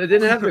 No, it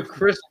didn't have the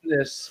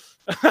crispness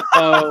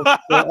of the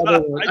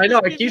other one. I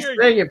know. I keep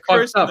saying it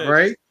fucked up,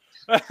 right?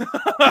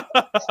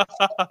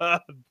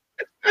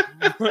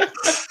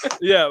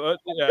 Yeah, but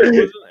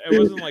it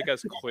wasn't like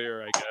as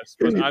clear, I guess.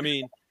 But I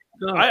mean,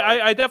 No.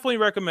 I definitely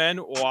recommend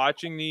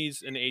watching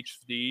these in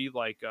HD,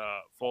 like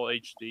full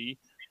HD.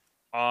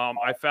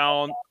 I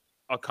found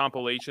a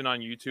compilation on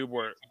YouTube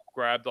where it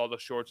grabbed all the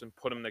shorts and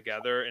put them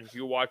together. And if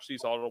you watch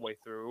these all the way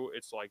through,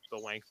 it's like the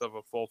length of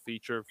a full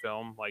feature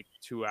film, like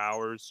 2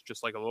 hours,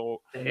 just like a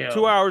little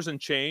 2 hours and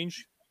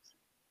change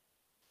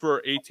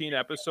for 18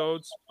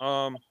 episodes.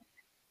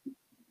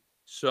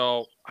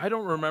 So I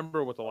don't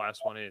remember what the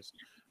last one is,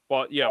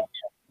 but yeah,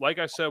 like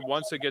I said,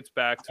 once it gets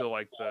back to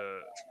like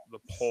the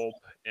pulp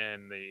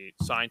and the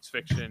science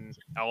fiction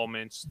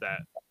elements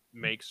that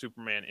make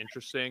Superman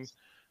interesting,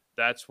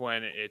 that's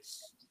when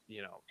its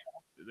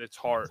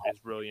heart is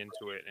really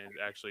into it and it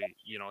actually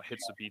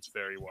hits the beats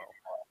very well.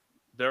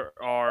 There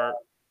are,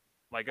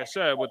 like I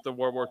said, with the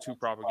World War II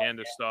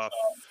propaganda stuff,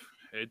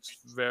 it's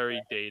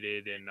very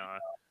dated and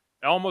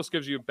it almost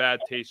gives you a bad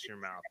taste in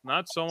your mouth.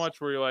 Not so much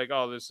where you're like,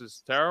 oh, this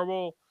is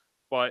terrible,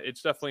 but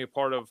it's definitely a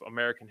part of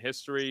American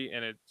history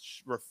and it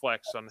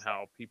reflects on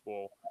how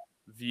people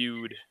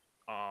viewed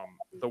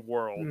the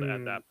world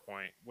at that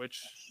point, which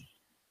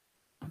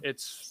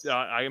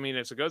I mean,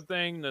 it's a good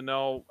thing to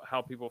know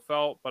how people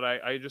felt, but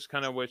I just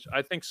kind of wish,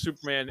 I think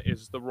Superman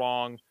is the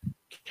wrong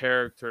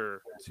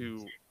character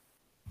to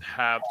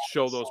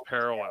show those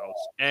parallels.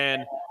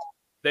 And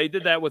they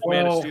did that with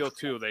Man of Steel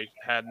too. They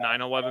had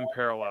 9/11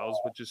 parallels,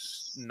 which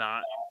is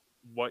not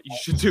what you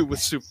should do with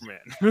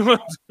Superman.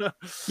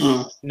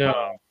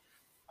 No.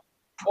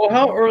 Well,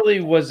 how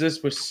early was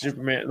this with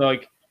Superman?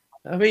 Like,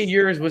 how many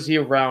years was he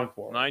around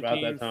for? About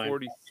that time?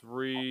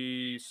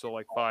 1943, so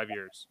like 5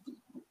 years.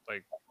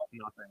 Like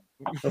nothing.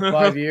 So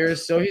 5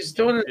 years. So he's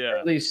still in the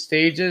early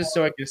stages,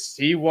 so I can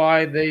see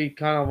why they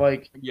kind of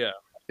like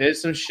did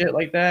some shit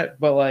like that.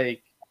 But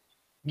like,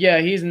 yeah,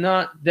 he's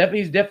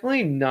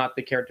definitely not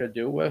the character to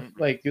do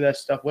that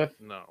stuff with.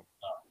 No.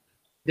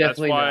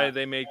 Definitely that's why not.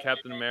 they made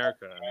Captain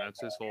America, and that's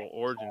his whole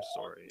origin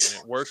story.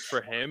 And it worked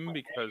for him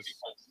because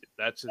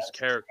that's his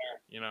character,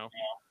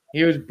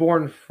 He was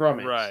born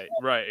from it.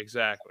 Right,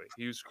 exactly.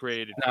 He was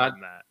created Not,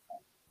 from that.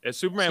 And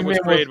Superman was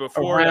created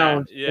before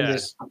that. Yeah.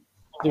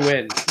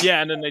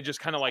 Yeah, and then they just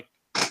kind of like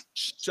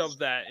shove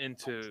that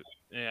into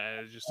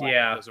it just it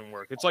doesn't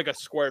work. It's like a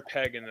square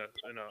peg in a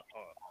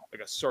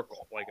like a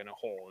circle, like in a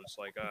hole. It's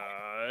like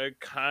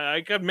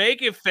I could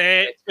make it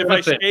fit if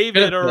I shave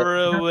it a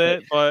little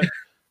bit, but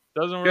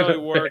doesn't really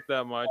work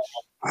that much.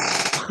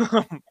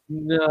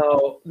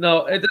 No.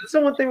 That's the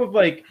one thing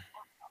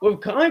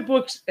with comic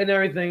books and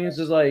everything is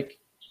just like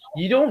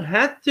you don't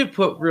have to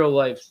put real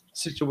life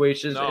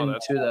situations into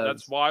them.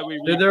 That's why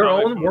we they're their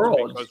own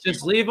world.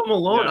 Just leave them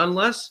alone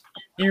unless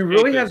you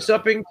really have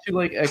something to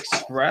like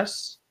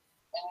express,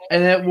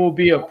 and it will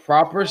be a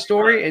proper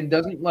story and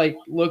doesn't like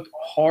look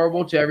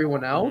horrible to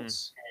everyone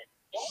else.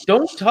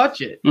 Don't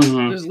touch it.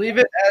 Just leave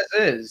it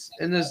as is,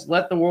 and just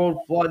let the world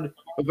flood with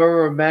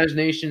whatever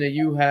imagination that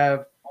you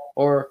have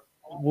or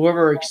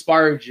whoever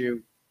inspired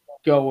you.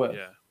 Go with,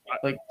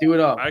 do it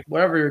up.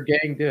 Whatever your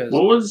gang does.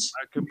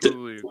 I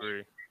completely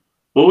agree.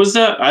 What was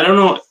that? I don't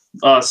know.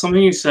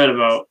 Something you said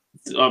about,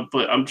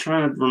 but I'm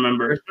trying to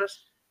remember.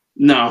 Christmas?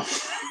 No.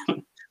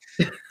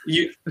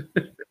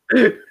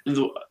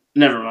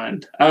 Never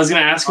mind. I was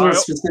gonna ask about a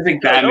specific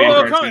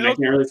Batman cartoon. I can't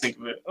really think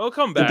of it. It'll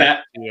come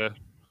back.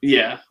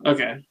 Yeah.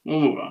 Okay.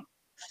 We'll move on.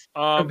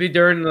 It'll be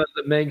during the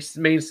main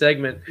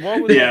segment.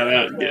 What was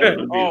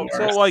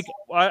so like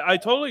I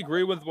totally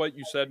agree with what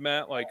you said,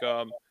 Matt. Like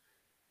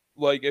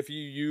if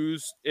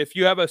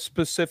you have a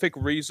specific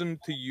reason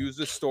to use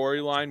the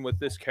storyline with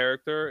this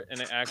character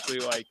and it actually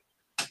like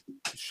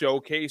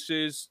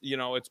showcases,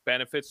 its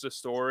benefits to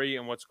story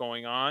and what's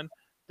going on,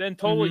 then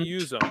totally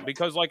use them.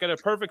 Because like in a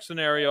perfect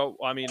scenario,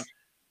 I mean,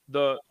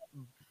 the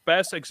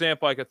best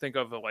example I could think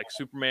of like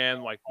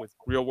Superman, like with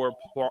real world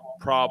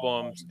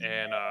problems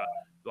and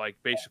like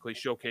basically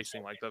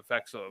showcasing like the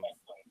effects of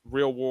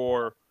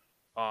real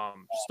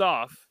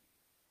stuff,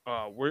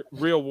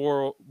 real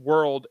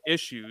world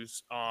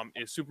issues,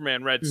 is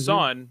Superman Red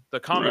Sun, the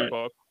comic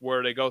book,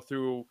 where they go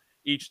through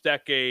each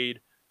decade,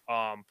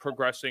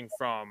 progressing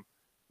from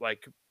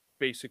like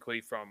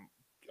basically from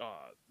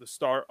the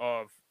start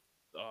of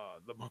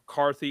the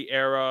McCarthy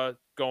era,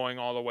 going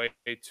all the way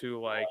to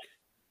like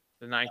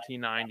the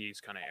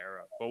 1990s kind of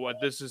era. But what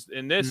this is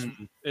in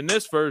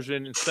this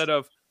version, instead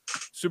of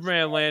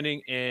Superman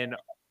landing in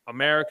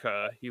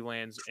America, he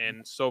lands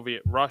in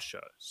Soviet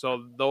Russia.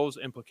 So those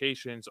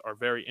implications are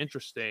very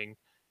interesting,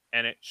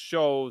 and it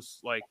shows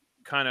like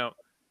kind of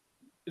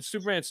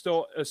Superman's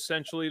still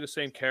essentially the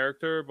same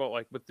character, but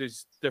like with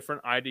these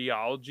different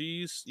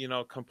ideologies, you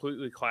know,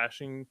 completely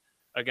clashing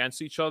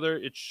against each other.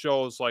 It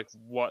shows like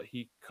what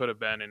he could have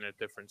been in a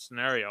different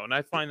scenario, and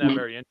I find that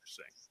very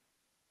interesting.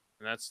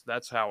 And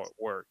that's how it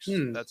works.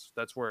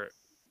 That's where it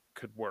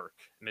could work,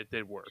 and it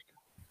did work.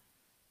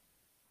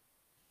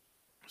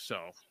 So,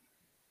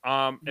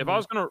 if I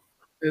was gonna,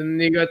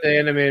 and you got the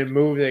animated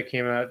movie that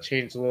came out,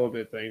 changed a little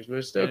bit things, but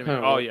it's still kind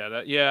of. Oh yeah,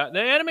 the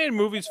animated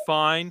movie's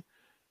fine.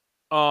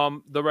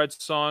 The Red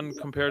Sun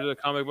compared to the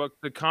comic book,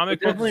 the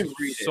comic book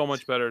is so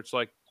much better. It's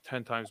like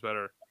 10 times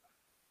better.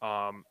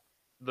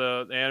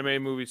 The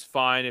animated movie's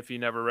fine if you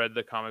never read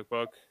the comic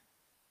book.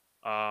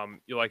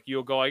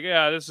 You'll go like,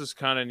 yeah, this is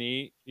kind of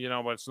neat, you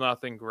know, but it's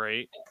nothing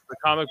great. The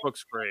comic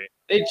book's great.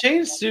 They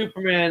changed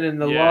Superman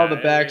and a lot of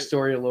the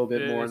backstory a little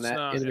bit more in that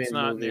animated movie. It's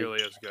not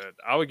nearly as good.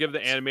 I would give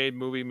the animated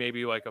movie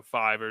maybe like a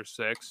 5 or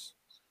 6.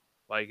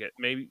 Like it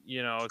maybe,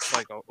 you know, it's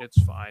like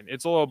it's fine.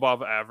 It's a little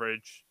above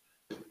average.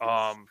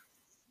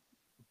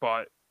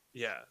 But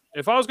yeah,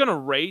 if I was gonna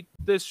rate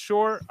this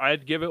short,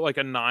 I'd give it like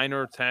a 9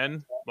 or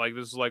 10. Like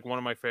this is like one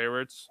of my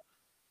favorites.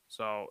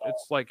 So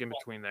it's like in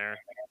between there.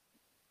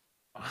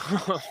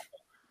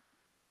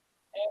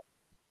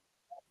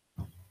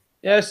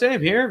 Yeah,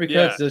 same here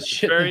because the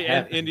shit very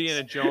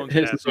Indiana Jones.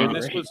 So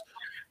this was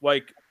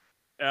like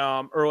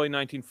early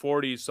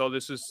 1940s. So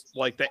this is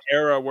like the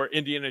era where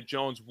Indiana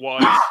Jones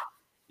was,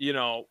 you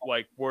know,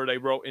 like where they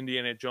wrote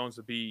Indiana Jones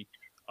to be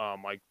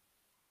like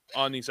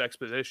on these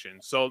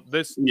expeditions. So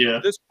this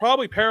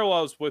probably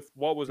parallels with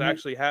what was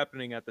actually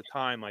happening at the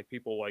time. Like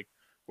people like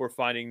were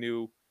finding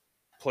new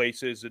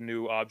places and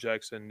new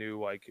objects and new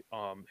like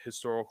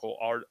historical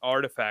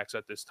artifacts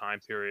at this time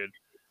period.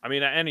 I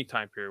mean, at any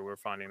time period we're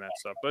finding that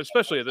stuff, but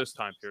especially at this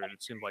time period,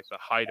 it seemed like the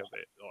height of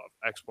it, of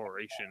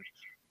exploration,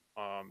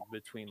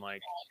 between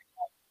like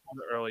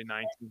the early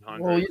 1900s.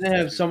 Well, you didn't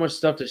have so much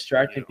stuff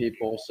distracting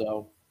people,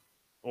 so.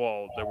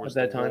 Well, there was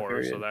that the time war,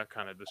 period. so that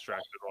kind of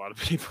distracted a lot of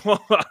people.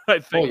 I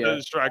think it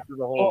distracted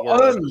the whole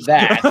world. Other than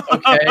that,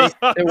 okay,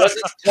 there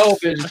wasn't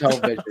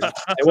television.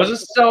 There wasn't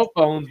cell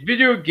phones,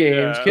 video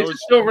games. Kids are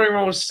still running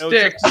around with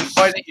sticks and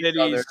fighting each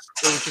other. It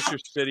was just your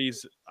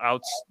cities out,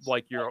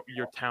 like your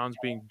towns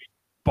being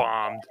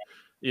bombed.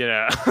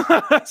 Yeah.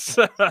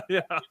 So,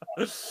 yeah.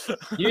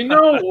 You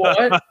know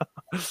what?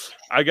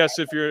 I guess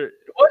if you're, it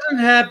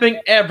wasn't happening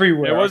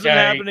everywhere. It wasn't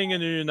happening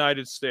in the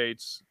United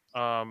States.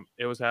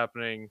 It was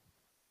happening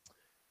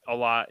a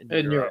lot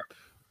in Europe.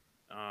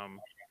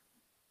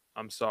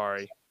 I'm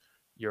sorry,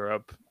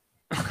 Europe.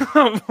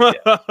 All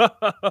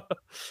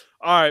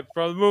right,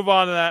 move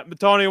on to that. But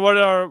Tony, what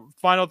are our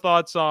final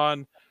thoughts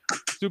on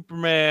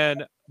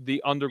Superman: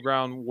 The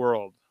Underground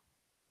World?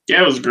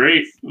 Yeah, it was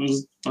great.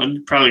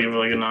 I'd probably give it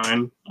like a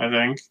 9. I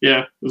think.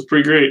 Yeah, it was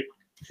pretty great.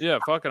 Yeah,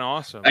 fucking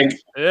awesome.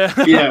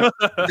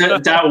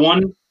 That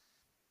one.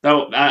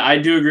 I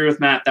do agree with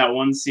Matt. That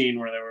one scene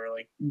where they were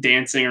like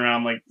dancing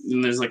around, like,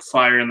 and there's like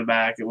fire in the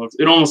back.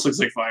 It almost looks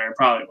like fire. It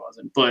probably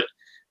wasn't, but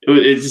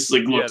it just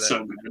like looked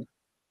so good.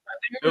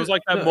 It was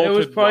like that. It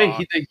was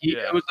probably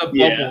it was a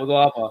bubble,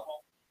 lava,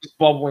 just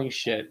bubbling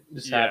shit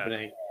just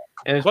happening.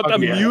 And but the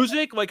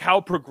music, like how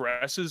it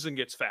progresses and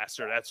gets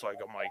faster, that's like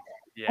I'm like,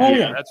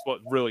 that's what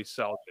really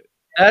sells it.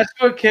 That's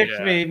what kicks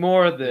me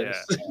more of this.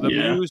 The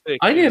music.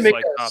 I need to make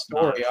like that a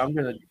story. I'm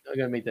gonna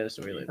make that a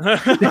story later.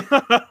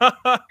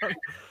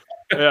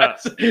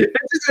 It's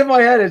just in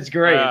my head. It's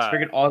great. It's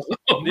freaking awesome.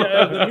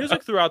 The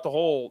music throughout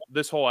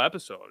this whole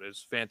episode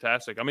is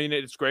fantastic. I mean,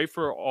 it's great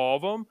for all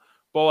of them,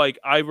 but like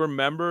I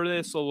remember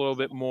this a little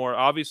bit more.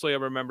 Obviously, I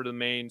remember the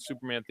main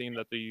Superman theme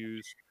that they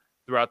use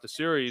throughout the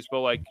series, but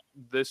like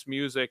this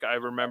music, I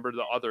remember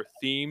the other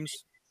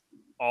themes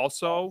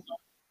also.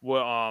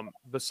 Well,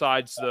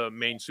 besides the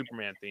main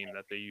Superman theme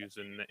that they use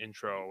in the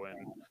intro,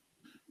 and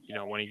you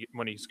know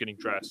when he's getting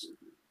dressed.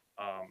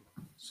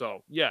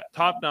 So yeah,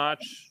 top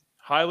notch.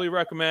 Highly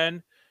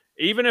recommend.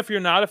 Even if you're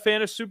not a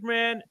fan of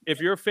Superman,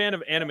 if you're a fan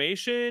of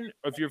animation,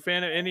 if you're a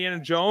fan of Indiana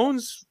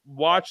Jones,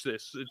 watch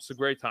this. It's a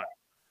great time.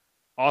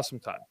 Awesome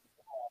time.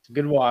 It's a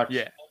good watch.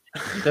 Yeah.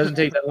 It doesn't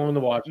take that long to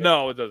watch it.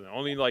 No, it doesn't.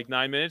 Only like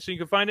 9 minutes. You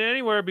can find it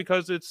anywhere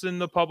because it's in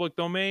the public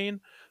domain.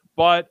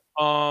 But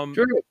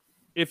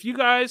if you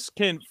guys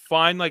can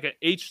find like an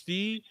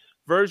HD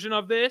version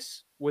of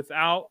this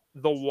without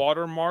the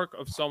watermark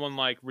of someone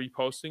like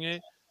reposting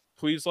it,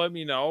 please let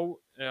me know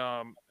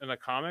in the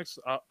comments.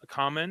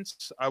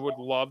 I would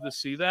love to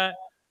see that.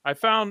 I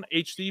found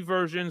HD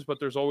versions, but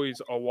there's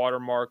always a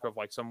watermark of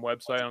like some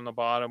website on the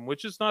bottom,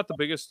 which is not the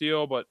biggest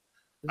deal, but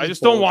I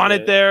just don't want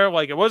it there.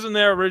 Like it wasn't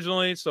there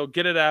originally, so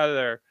get it out of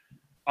there.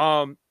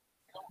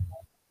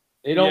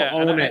 They don't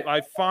own it.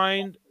 I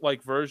find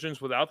like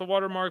versions without the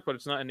watermark, but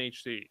it's not in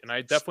HD, and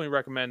I definitely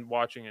recommend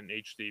watching in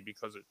HD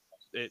because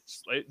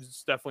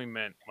it's definitely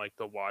meant like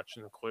to watch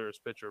in the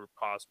clearest picture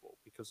possible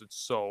because it's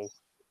so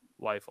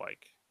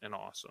lifelike and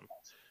awesome.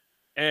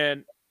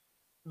 And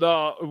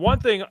the one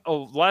thing,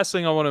 last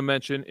thing I want to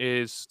mention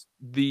is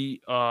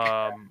the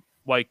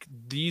like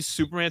these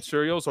Superman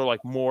serials are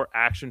like more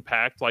action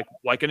packed,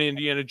 like an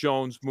Indiana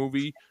Jones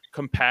movie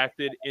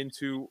compacted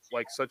into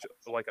like such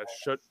like a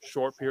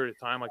short period of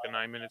time, like a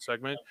 9-minute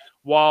segment,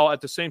 while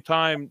at the same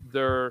time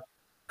their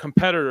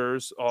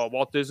competitors,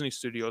 Walt Disney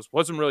Studios,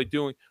 was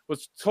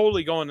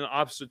totally going in the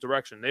opposite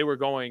direction. They were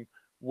going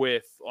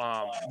with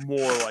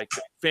more like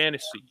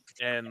fantasy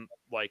and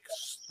like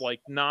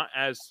not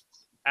as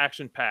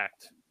action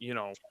packed,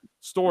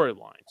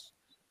 storylines.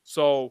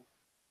 So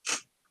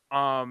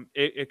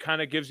it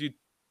kind of gives you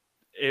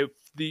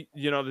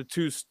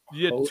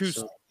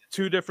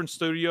two different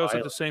studios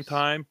at the same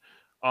time,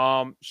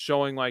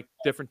 showing like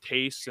different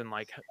tastes and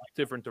like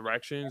different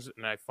directions,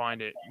 and I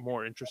find it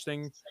more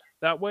interesting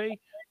that way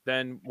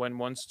than when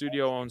one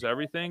studio owns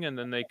everything and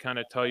then they kind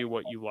of tell you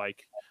what you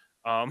like.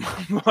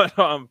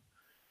 But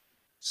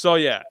so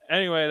yeah,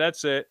 anyway,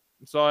 that's it.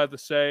 That's all I have to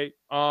say.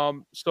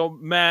 So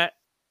Matt,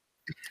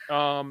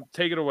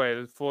 take it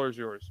away. The floor is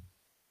yours.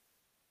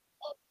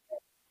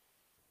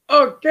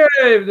 Okay,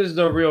 this is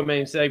the real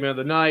main segment of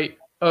the night.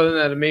 Other than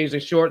that amazing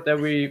short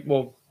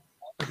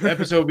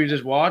episode we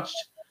just watched,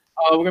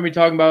 we're gonna be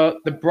talking about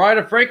The Bride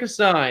of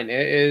Frankenstein.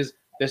 It is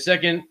the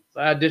second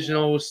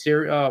additional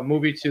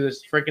movie to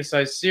this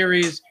Frankenstein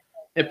series.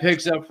 It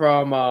picks up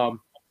from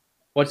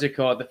what's it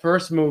called? The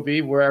first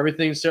movie where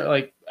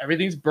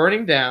everything's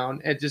burning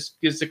down. It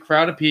just gets a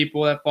crowd of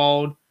people that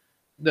followed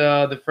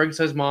the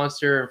Frankenstein's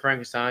monster and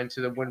Frankenstein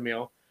to the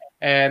windmill,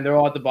 and they're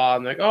all at the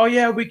bottom like, oh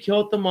yeah, we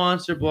killed the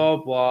monster, blah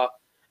blah.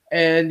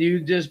 And you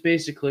just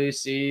basically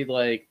see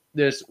like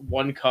this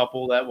one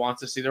couple that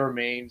wants to see the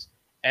remains,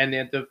 and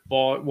then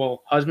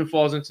husband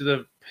falls into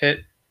the pit,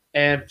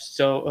 and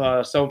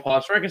so someone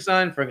follows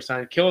Frankenstein.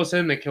 Frankenstein kills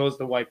him, then kills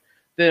the wife.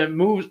 Then it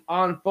moves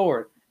on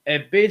forward,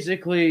 and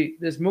basically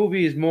this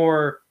movie is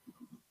more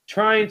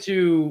trying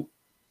to.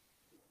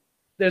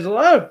 There's a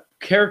lot of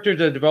character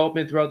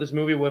development throughout this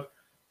movie with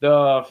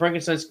the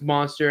Frankenstein's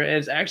monster, and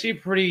it's actually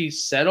pretty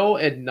subtle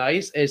and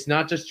nice. It's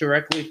not just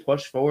directly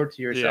pushed forward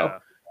to yourself.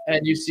 Yeah.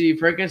 And you see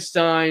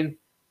Frankenstein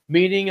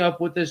meeting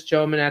up with this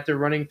gentleman after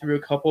running through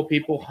a couple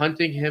people,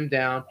 hunting him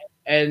down,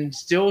 and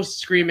still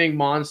screaming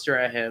monster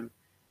at him.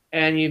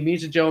 And he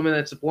meets a gentleman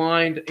that's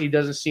blind. He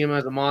doesn't see him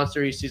as a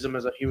monster. He sees him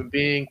as a human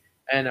being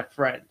and a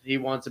friend. He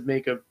wants to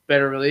make a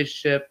better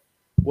relationship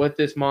with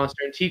this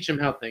monster and teach him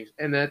how things.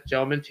 And that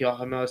gentleman, taught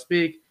him how to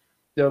speak.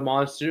 The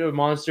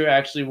monster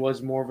actually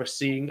was more of a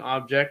seeing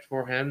object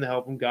for him to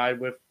help him guide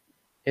with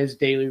his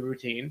daily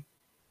routine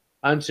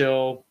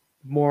until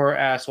more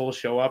assholes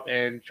show up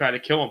and try to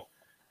kill him.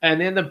 And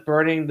then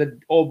burning the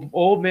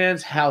old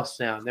man's house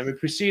down. Then we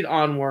proceed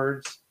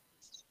onwards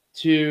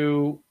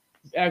to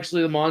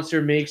actually the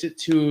monster makes it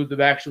to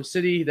the actual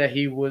city that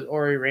he was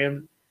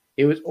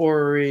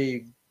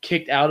already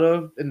kicked out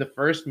of in the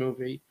first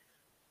movie.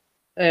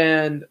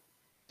 And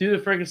due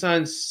to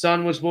Frankenstein's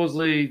son was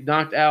supposedly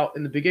knocked out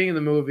in the beginning of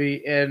the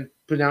movie and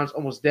pronounced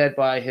almost dead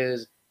by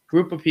his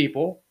group of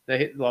people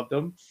that loved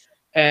him.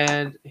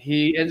 And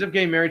he ends up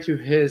getting married to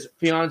his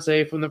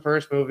fiancée from the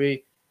first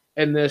movie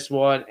in this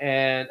one.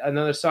 And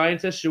another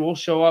scientist who will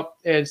show up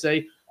and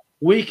say,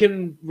 we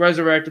can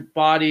resurrect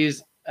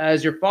bodies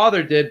as your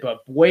father did, but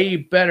way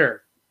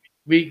better.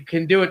 We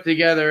can do it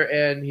together.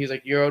 And he's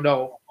like,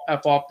 no,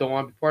 F off, don't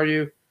want to be part of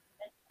you.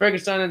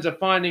 Frankenstein ends up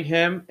finding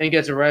him and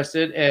gets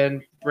arrested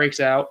and breaks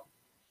out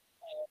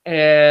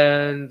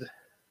and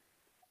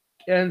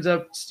ends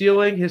up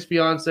stealing his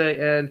fiance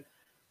and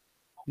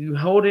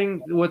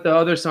holding with the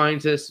other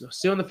scientists,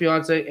 stealing the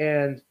fiance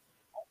and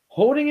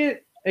holding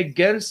it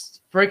against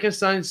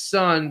Frankenstein's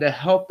son to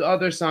help the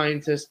other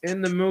scientists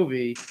in the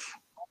movie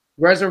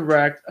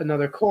resurrect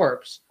another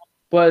corpse.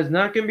 But it's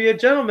not going to be a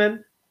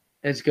gentleman.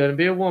 It's going to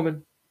be a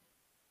woman.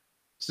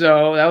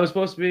 So that was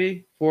supposed to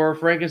be for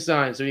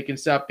Frankenstein so he can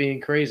stop being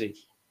crazy,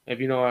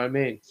 if you know what I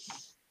mean.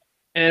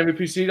 And we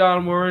proceed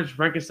onwards.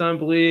 Frankenstein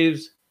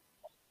believes,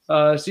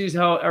 sees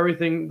how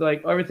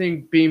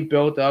everything being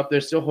built up.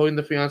 They're still holding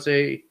the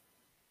fiance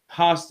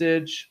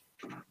hostage.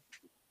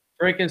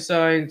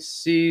 Frankenstein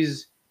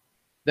sees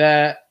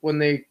that when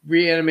they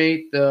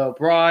reanimate the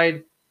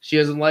bride, she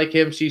doesn't like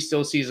him. She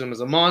still sees him as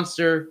a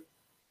monster.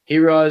 He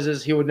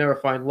realizes he would never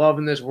find love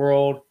in this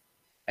world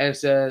and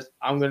says,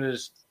 I'm going to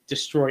just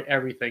destroy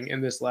everything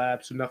in this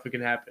lab so nothing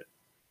can happen.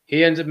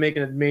 He ends up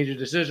making a major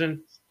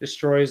decision,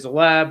 destroys the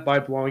lab by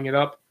blowing it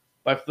up,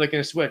 by flicking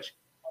a switch.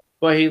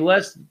 But he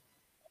lets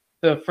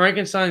the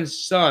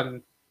Frankenstein's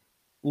son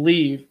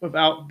leave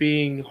without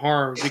being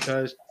harmed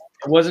because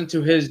it wasn't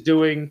to his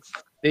doing.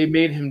 They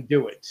made him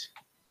do it.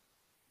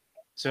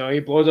 So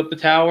he blows up the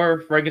tower,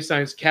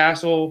 Frankenstein's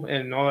castle,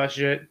 and all that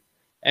shit,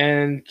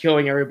 and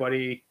killing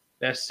everybody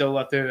that's still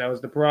left in it. That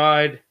was the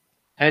bride,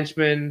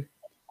 henchmen,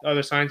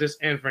 other scientists,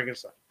 and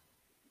Frankenstein.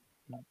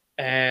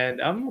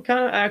 And I'm kind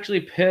of actually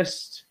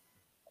pissed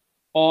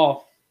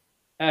off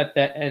at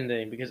that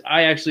ending because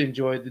I actually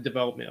enjoyed the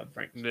development of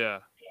Frankenstein. Yeah.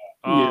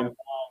 Yeah.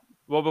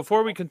 Well,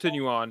 before we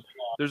continue on,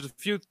 there's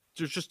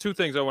just two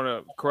things I want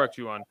to correct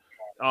you on.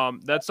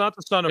 That's not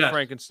the son of Yes.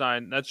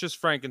 Frankenstein. That's just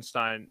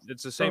Frankenstein.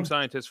 It's the same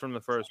scientist from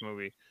the first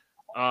movie.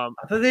 I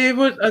thought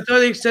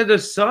they said the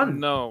son.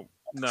 No,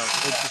 it's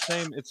the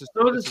same. It's the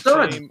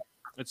son.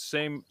 It's the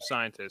same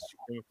scientist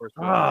from the first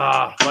movie.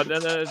 Ah, But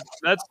that's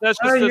just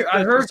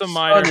I heard just a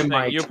minor son in thing.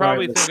 my You're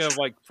probably trailer. thinking of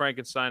like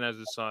Frankenstein as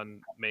his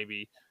son,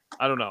 maybe.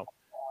 I don't know.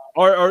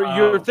 Or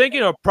you're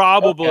thinking of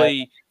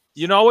probably.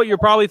 You know what you're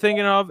probably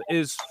thinking of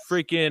is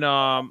freaking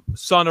not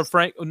Son of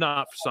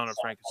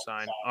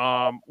Frankenstein.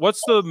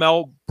 What's the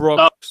Mel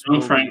Brooks Young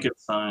movie?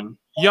 Frankenstein.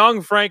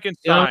 Young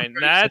Frankenstein.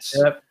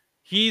 Yep.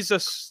 He's the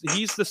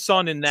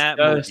son in that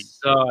The movie.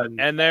 son.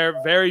 And they're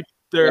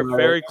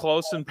very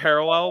close and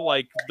parallel.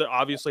 Like they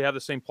obviously have the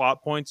same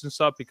plot points and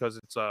stuff because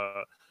it's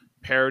a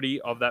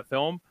parody of that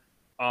film.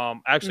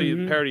 Actually,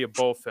 a parody of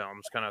both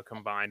films, kind of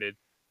combined.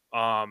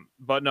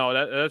 But no,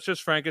 that's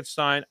just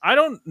Frankenstein. I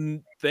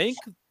don't think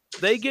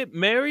they get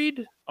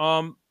married.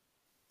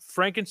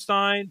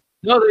 Frankenstein.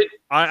 No,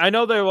 I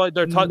know they're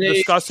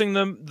discussing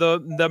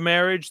the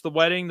marriage, the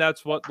wedding.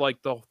 That's what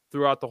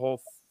throughout the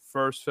whole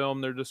first film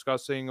they're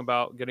discussing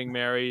about getting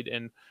married.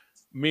 And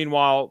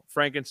meanwhile,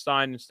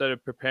 Frankenstein, instead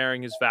of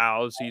preparing his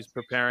vows, he's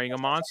preparing a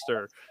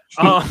monster.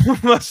 So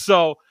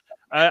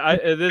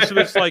this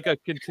was like a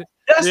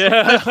that's the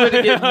best way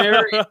to get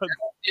married.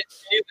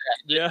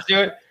 Yeah.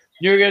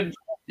 You're gonna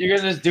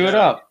just do it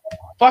up.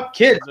 Fuck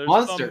kids, There's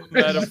monster. some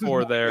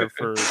metaphor there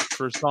for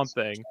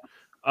something.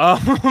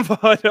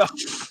 But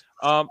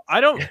I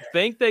don't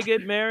think they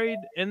get married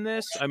in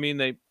this. I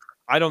mean,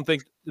 I don't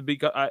think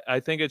because I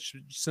think it's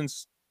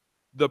since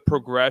the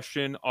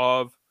progression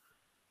of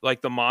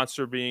like the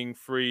monster being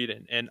freed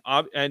and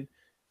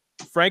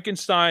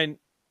Frankenstein,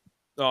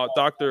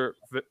 Dr.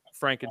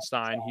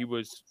 Frankenstein, he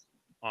was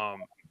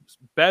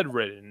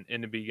bedridden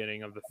in the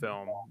beginning of the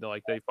film.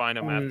 Like they find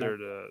him after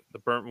the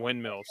burnt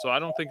windmill. So I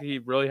don't think he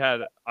really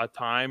had a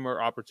time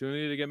or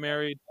opportunity to get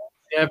married.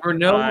 Never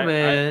know,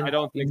 man. I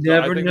don't think you so.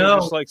 never I think know.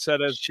 they just like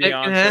set as Shit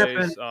can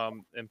happen. fiancés,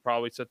 and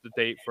probably set the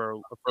date for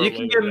You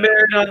can get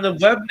married on the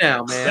web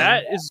now, man.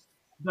 That is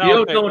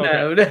you don't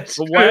know. That's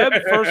the web,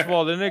 first of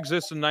all, didn't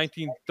exist in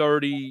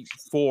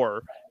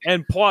 1934,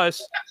 and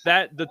plus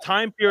that the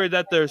time period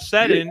that they're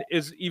set in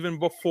is even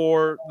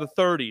before the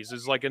 30s,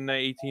 is like in the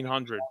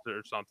 1800s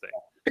or something.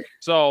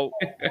 So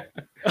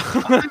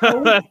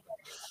that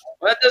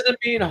doesn't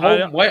mean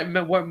home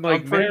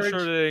I'm pretty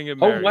sure they didn't get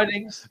married. Home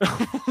weddings.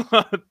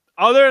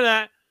 Other than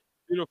that,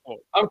 beautiful.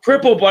 I'm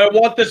crippled, but I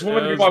want this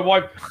woman to be my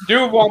wife.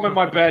 Do while I'm in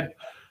my bed.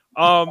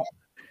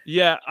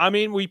 Yeah, I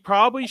mean, we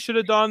probably should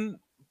have done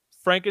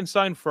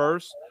Frankenstein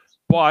first,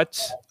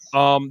 but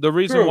the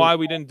reason why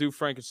we didn't do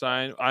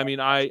Frankenstein, I mean,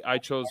 I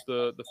chose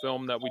the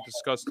film that we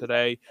discussed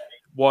today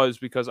was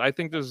because I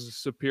think this is a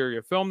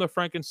superior film to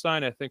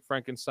Frankenstein. I think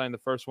Frankenstein, the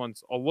first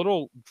one's a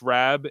little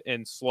drab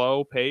and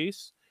slow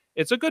pace.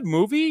 It's a good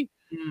movie.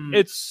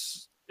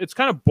 It's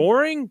kind of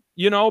boring,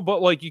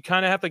 but like you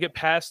kind of have to get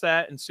past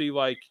that and see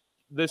like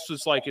this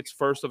is like its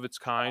first of its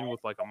kind with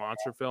like a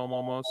monster film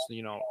almost,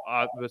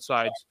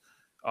 besides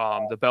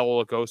the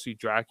Bela Lugosi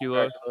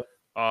Dracula.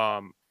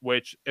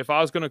 Which if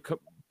I was going to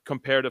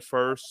compare the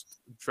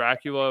first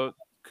Dracula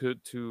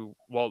to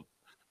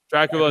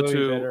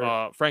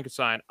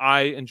Frankenstein,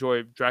 I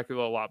enjoy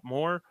Dracula a lot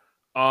more.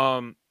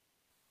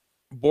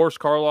 Boris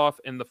Karloff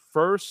in the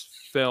first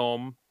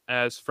film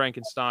as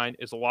Frankenstein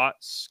is a lot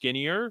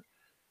skinnier.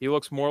 He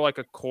looks more like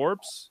a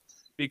corpse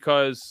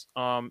because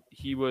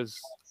he was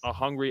a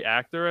hungry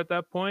actor at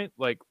that point.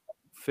 Like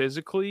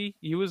physically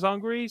he was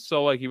hungry,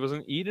 so like he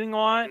wasn't eating a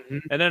lot.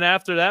 And then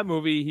after that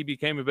movie he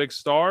became a big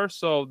star,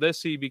 so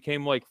he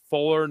became like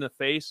fuller in the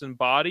face and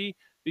body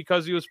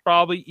because he was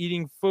probably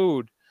eating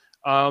food.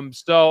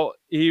 So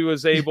he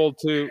was able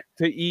to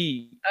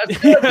eat. That's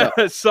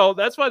good, so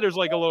that's why there's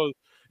like a little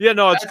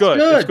it's good.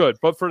 It's good,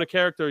 but for the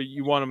character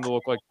you want him to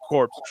look like a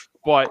corpse,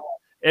 but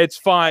it's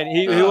fine.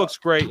 He looks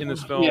great in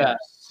this film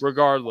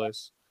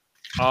regardless.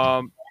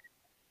 Well,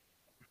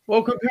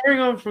 comparing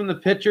them from the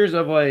pictures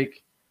of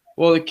like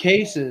the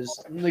cases,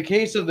 in the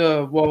case of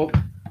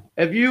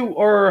if you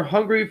are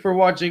hungry for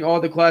watching all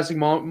the classic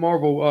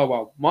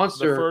Marvel,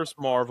 monster, the first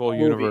Marvel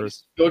movies,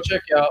 universe, go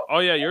check out. Oh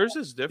yeah, yours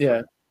is different.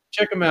 Yeah,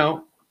 check them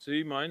out.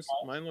 See, mine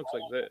looks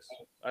like this.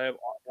 I have.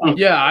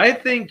 Yeah, I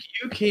think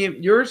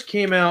yours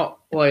came out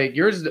like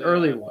yours is the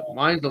early one.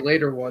 Mine's the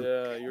later one.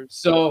 Yeah, yours.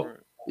 So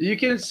different. you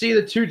can see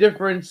the two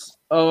difference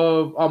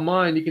on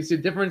mine. You can see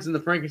the difference in the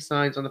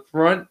Frankensteins on the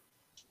front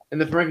and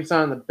the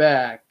Frankenstein on the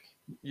back.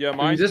 Yeah,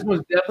 mine. This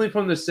one's definitely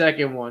from the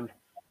second one,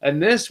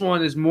 and this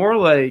one is more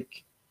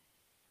like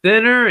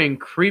thinner and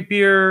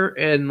creepier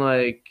and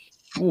like.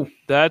 Oof.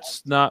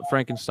 That's not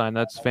Frankenstein.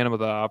 That's Phantom of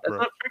the Opera.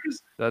 That's not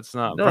That's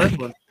not. No, that's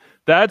one.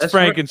 That's That's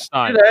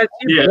Frankenstein. Dude, I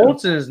see Yeah.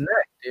 bolts in his neck,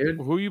 dude.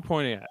 Who are you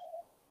pointing at?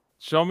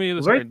 Show me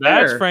the Right screen.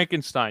 That's there.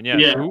 Frankenstein. Yes.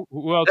 Yeah.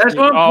 Who else? That's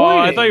what I'm Oh, I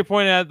pointing. thought you were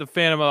pointing at the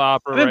Phantom of the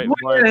Opera. I've been Right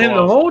pointing at him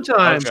the below. whole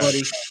time, Okay.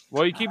 buddy.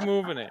 Well, you keep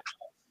moving it.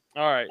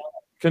 All right.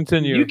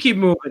 Continue. You keep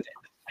moving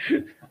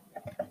it.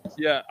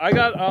 Yeah, I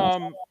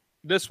got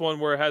this one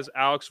where it has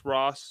Alex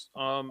Ross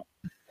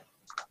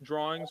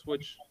drawings,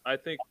 which I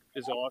think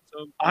is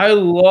awesome. I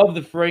love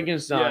the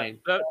Frankenstein.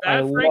 Yeah, I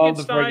that love the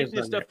Frankenstein Frankenstein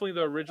is there. definitely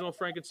the original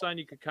Frankenstein.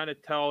 You could kind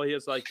of tell he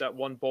has like that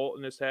one bolt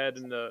in his head,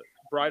 and the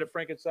Bride of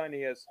Frankenstein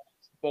he has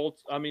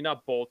bolts. I mean,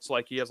 not bolts.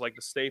 Like he has like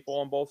the staple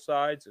on both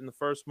sides. In the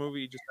first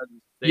movie, he just had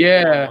the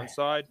staple on one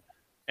side,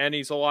 and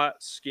he's a lot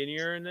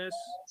skinnier in this.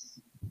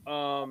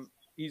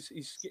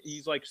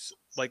 He's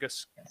like a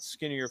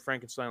skinnier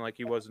Frankenstein like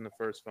he was in the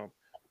first film.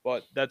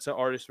 But that's an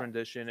artist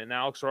rendition, and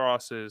Alex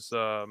Ross is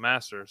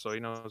master, so he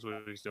knows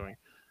what he's doing.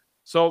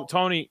 So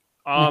Tony,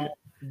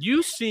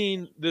 you've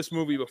seen this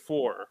movie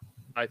before,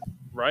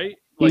 right?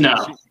 Like, No.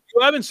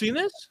 You haven't seen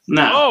this?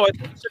 No. Oh, I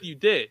thought you said you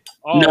did.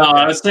 Oh, no,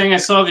 okay. I was saying I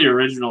saw the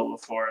original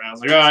before, and I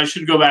was like, oh, I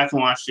should go back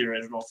and watch the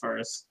original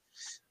first.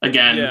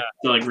 Again, to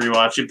like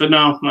rewatch it. But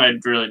no, I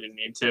really didn't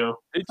need to.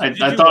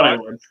 I thought I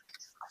would.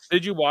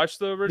 Did you watch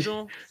the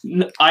original?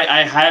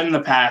 I had in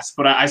the past,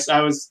 but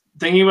I was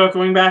thinking about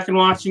going back and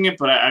watching it,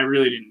 but I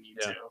really didn't need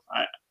to.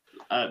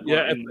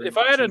 If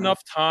I had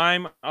enough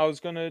time, I was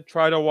gonna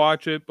try to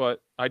watch it,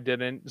 but I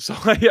didn't. So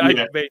I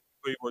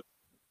basically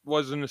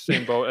was in the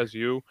same boat as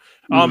you.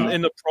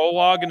 In the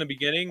prologue in the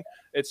beginning,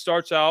 it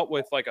starts out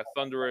with like a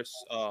thunderous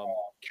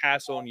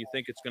castle, and you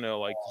think it's gonna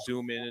like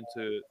zoom in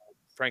into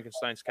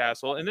Frankenstein's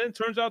castle, and then it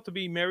turns out to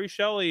be Mary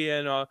Shelley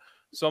and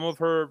some of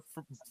her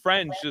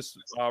friends just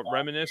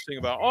reminiscing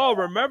about, oh,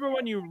 remember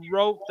when you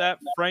wrote that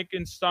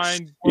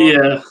Frankenstein book?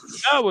 Yeah,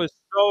 that was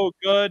so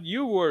good.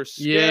 You were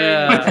scary.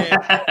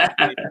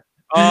 Yeah.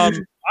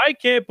 I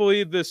can't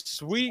believe this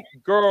sweet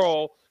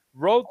girl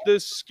wrote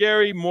this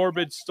scary,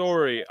 morbid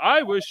story.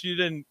 I wish you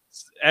didn't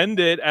end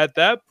it at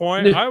that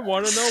point. I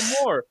want to know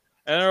more.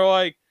 And they're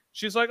like,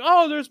 she's like,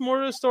 oh, there's more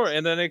to the story.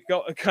 And then it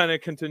kind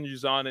of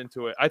continues on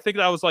into it. I think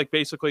that was like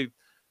basically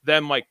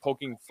them like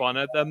poking fun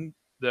at them.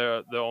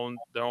 Their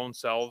own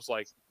selves,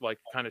 like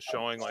kind of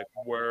showing like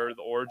where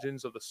the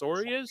origins of the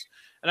story is,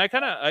 and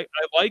I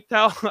liked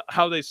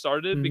how they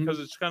started because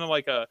it's kind of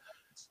like a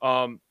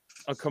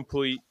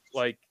complete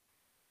like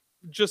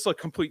just a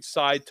complete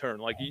side turn.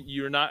 Like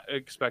you're not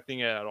expecting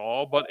it at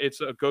all, but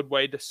it's a good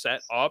way to set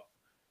up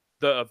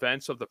the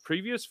events of the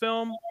previous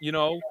film,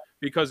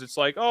 because it's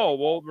like, oh,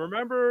 well,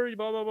 remember,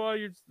 blah, blah, blah,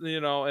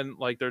 and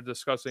like they're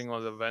discussing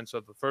the events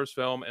of the first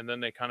film, and then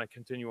they kind of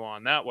continue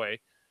on that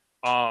way.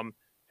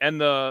 And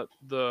the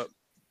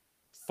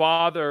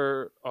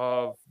father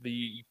of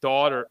the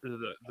daughter,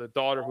 the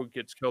daughter who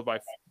gets killed by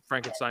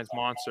Frankenstein's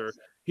monster,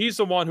 he's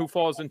the one who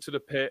falls into the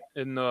pit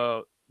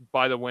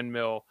by the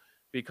windmill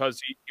because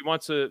he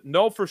wants to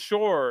know for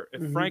sure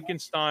if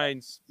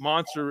Frankenstein's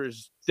monster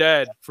is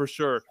dead for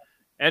sure.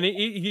 And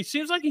he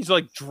seems like he's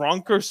like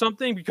drunk or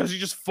something because he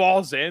just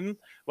falls in.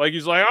 Like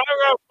he's like, I'm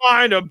gonna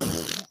find him,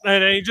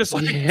 and then he just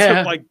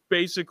like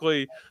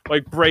basically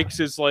like breaks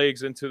his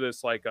legs into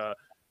this like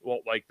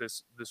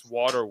this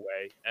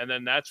waterway, and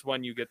then that's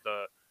when you get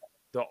the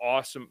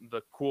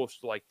cool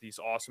like these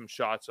awesome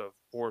shots of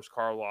Boris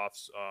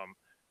Karloff's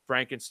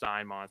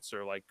Frankenstein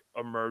monster like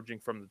emerging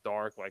from the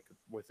dark like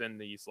within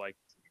these like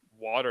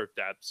water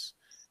depths,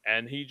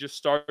 and he just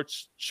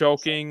starts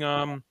choking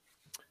the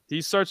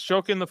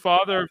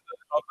father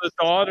of the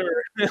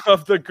daughter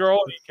of the girl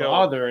he killed.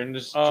 Father and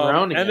just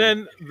drowning and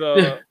him.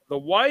 then the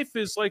wife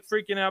is like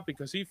freaking out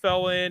because he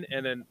fell in,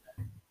 and then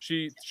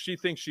she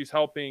thinks she's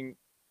helping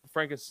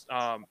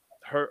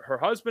her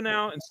husband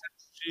out, and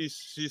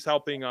she's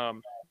helping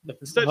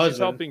she's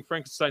helping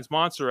Frankenstein's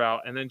monster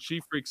out, and then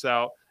she freaks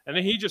out, and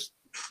then he just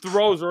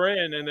throws her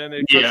in, and then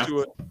it cuts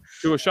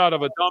to a shot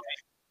of a dummy.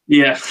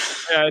 Yeah,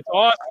 it's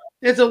awesome.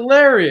 It's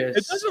hilarious.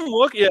 It doesn't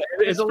look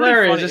it's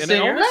hilarious. Funny, and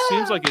it almost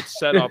seems like it's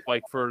set up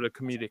like for the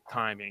comedic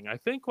timing. I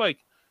think like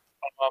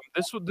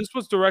this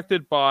was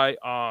directed by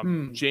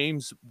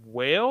James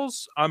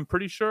Wales. I'm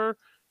pretty sure.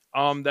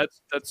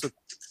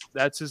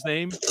 That's his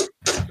name.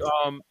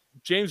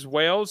 James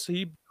Wales.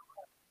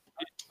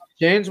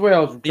 James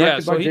Wales.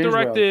 So he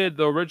directed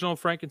the original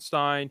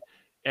Frankenstein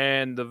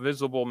and The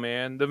Invisible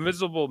Man. The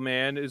Invisible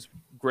Man is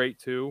great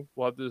too.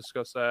 We'll have to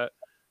discuss that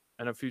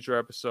in a future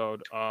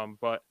episode.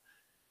 But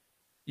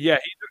yeah,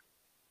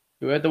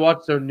 we had to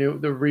watch the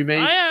remake.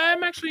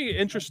 I'm actually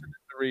interested in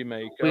the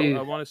remake.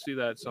 I want to see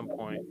that at some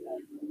point.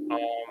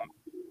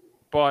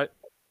 But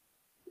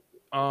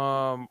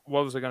what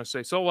was I going to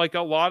say? So like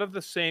a lot of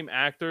the same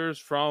actors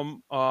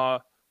from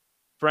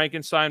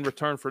Frankenstein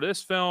return for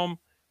this film.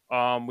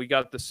 We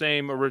got the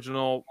same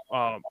original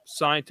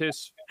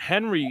scientist,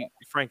 Henry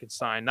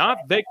Frankenstein, not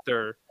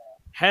Victor,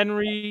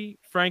 Henry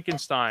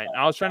Frankenstein.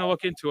 I was trying to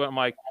look into it. I'm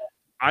like,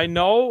 I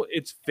know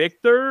it's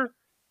Victor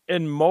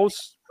in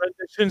most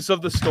renditions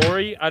of the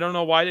story. I don't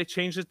know why they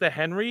changed it to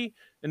Henry.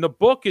 In the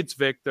book, it's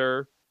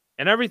Victor,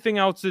 and everything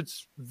else,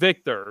 it's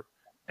Victor.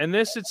 and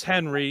this it's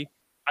Henry.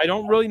 I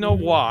don't really know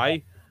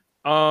why,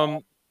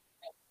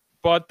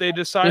 but they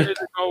decided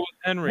to go with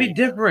Henry. Be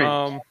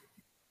different.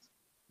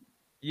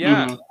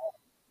 Yeah, Mhm.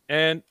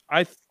 and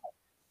I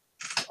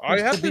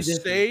Has have to be to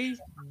different. say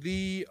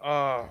the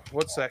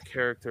what's that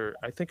character?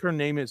 I think her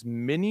name is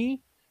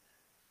Minnie.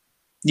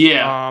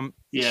 Yeah.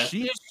 Yeah.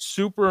 She is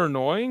super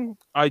annoying.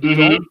 I Mhm.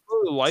 don't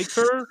really like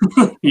her.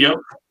 Yep.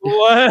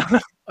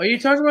 What? Are you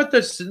talking about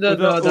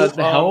the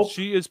help?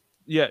 She is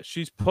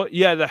she's put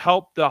the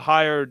help, the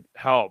hired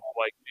help.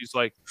 Like she's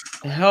like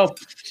The help.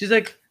 She's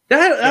like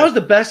that. That yeah, was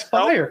the best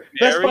help fire.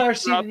 Best Mary fire I've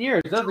seen throughout in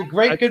years. That was a I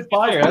great, think good she's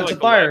supposed fire. to be That's a like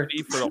a fire.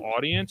 levity for the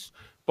audience,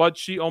 but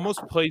she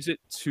almost plays it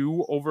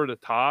too over the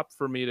top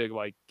for me to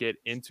like get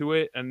into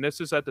it. And this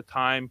is at the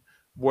time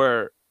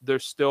where they're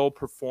still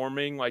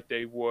performing like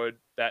they would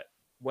that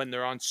when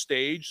they're on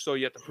stage. So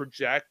you have to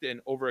project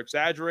and over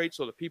exaggerate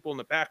so the people in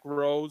the back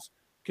rows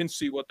can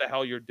see what the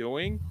hell you're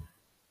doing.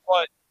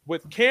 But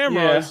with Yeah.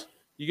 cameras,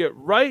 you get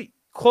right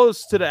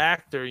close to the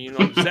actor. You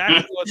know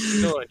exactly what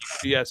they're doing. You can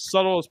be as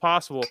subtle as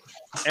possible.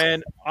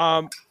 And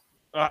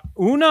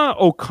Una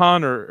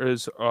O'Connor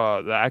is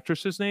the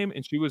actress's name,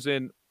 and she was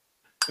in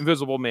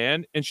Invisible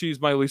Man, and she's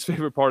my least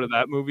favorite part of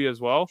that movie as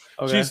well.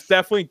 Okay. She's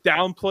definitely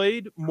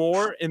downplayed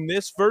more in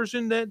this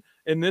version than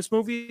in this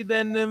movie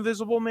than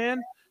Invisible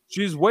Man.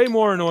 She's way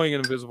more annoying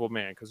in Invisible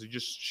Man because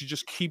she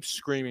just keeps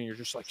screaming. You're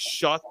just like,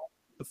 shut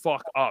the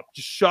fuck up,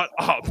 just shut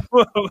up,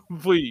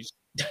 please.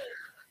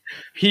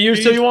 So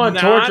you want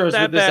to torture us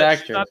with this bad.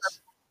 actress?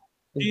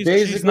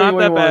 She's not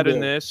that bad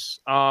in this.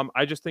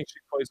 I just think she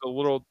plays a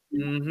little.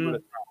 Mm-hmm.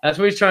 That's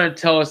what he's trying to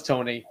tell us,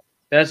 Tony.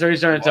 That's what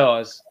he's trying to tell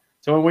us.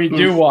 So when we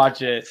do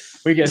watch it,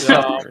 we get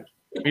suffered.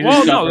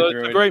 Well, no,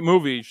 it's a great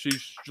movie.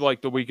 She's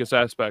like the weakest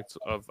aspect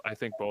of I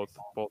think both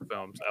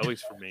films, at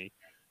least for me.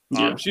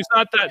 Yeah. She's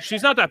not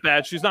that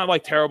bad. She's not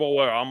like terrible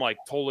where I'm like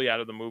totally out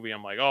of the movie.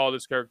 I'm like, oh,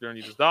 this character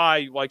needs to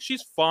die. Like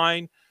she's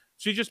fine.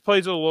 She just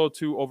plays it a little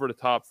too over the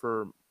top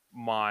for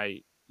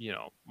my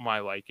my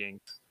liking.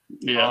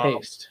 Yeah.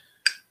 Taste.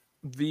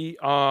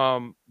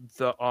 What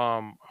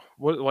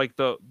like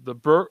the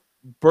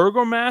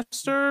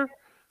burgomaster,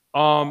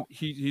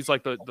 he's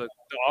like the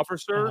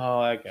officer.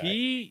 Oh, that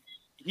guy.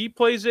 He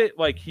plays it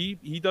like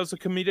he does the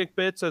comedic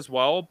bits as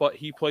well, but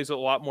he plays it a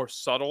lot more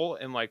subtle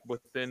and like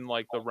within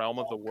like the realm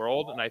of the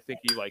world, and I think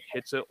he like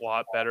hits it a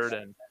lot better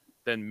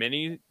than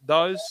Minnie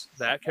does,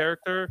 that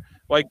character.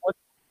 Like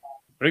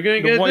we're gonna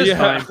get this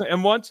time.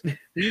 And once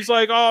he's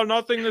like, "Oh,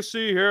 nothing to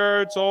see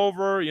here. It's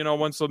over."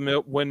 Once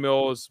the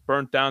windmill is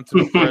burnt down to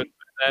the crisp,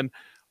 and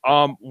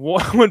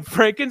when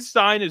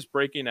Frankenstein is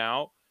breaking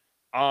out,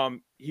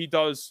 he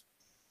does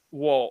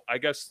well. I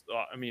guess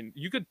I mean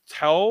you could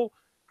tell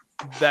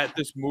that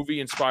this movie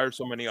inspired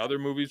so many other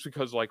movies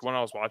because like when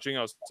I was watching,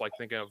 I was like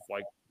thinking of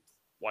like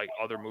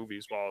other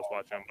movies while I was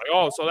watching. I'm like,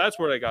 oh, so that's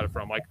where they got it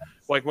from.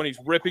 Like when he's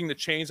ripping the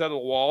chains out of the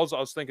walls, I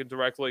was thinking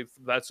directly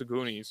that's the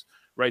Goonies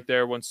right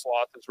there when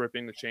Sloth is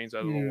ripping the chains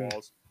out of the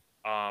walls.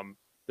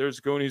 There's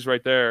Goonies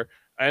right there,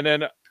 and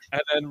then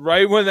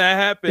right when that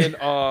happened,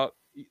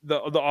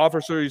 the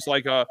officer he's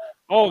like,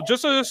 oh,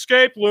 just an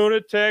escaped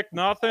lunatic,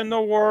 nothing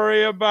to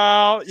worry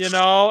about, and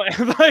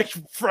like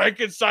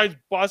Frankenstein's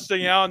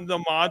busting out, and the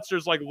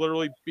monster's like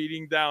literally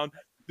beating down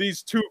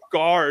these two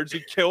guards.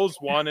 He kills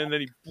one, and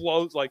then he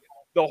blows like.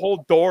 The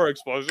whole door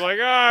explodes. Like,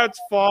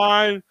 it's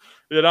fine.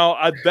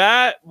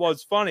 That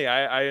was funny.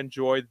 I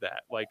enjoyed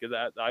that. Like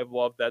that, I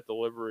loved that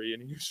delivery.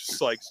 And he was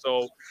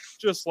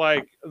just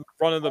like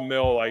run of the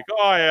mill. Like,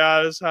 oh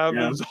yeah, this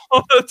happens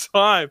all the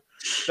time.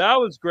 That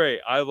was great.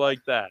 I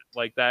like that.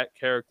 Like that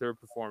character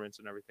performance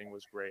and everything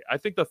was great. I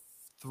think the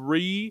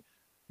three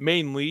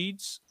main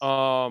leads,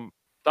 Dr.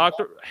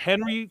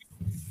 Henry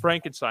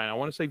Frankenstein. I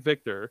want to say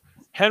Victor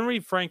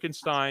Henry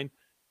Frankenstein.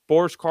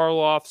 Boris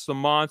Karloff's the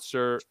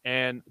monster,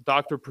 and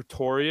Dr.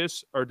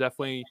 Pretorius are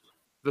definitely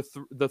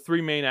the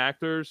three main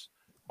actors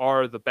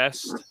are the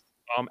best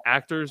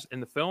actors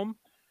in the film.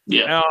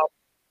 Yeah.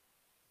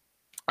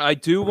 I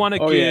do want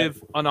to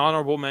give an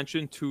honorable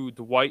mention to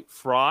Dwight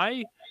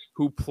Fry,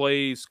 who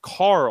plays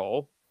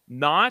Carl,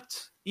 not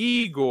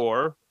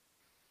Igor.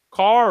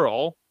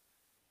 Carl.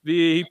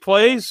 He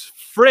plays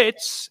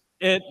Fritz,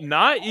 and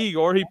not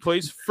Igor. He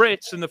plays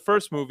Fritz in the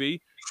first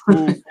movie.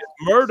 Who is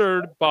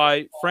murdered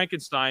by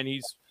Frankenstein.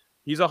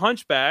 He's a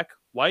hunchback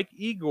like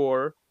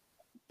Igor,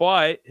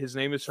 but his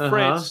name is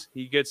Fritz.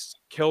 He gets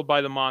killed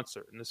by the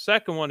monster. In the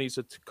second one, he's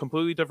a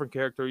completely different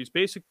character. He's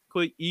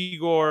basically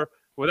Igor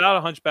without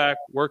a hunchback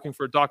working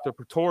for Dr.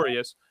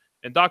 Pretorius.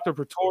 And Dr.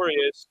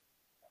 Pretorius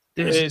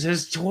is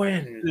his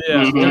twin.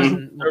 Yeah,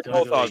 they're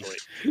both ugly.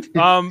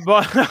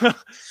 But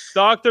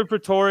Dr.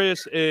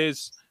 Pretorius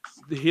is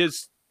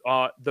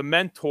the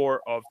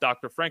mentor of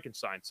Dr.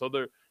 Frankenstein. So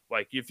they're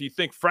like, if you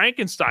think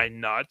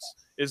Frankenstein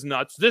is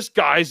nuts, this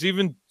guy's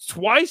even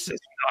twice as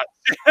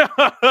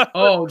nuts.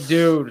 Oh,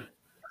 dude,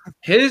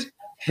 his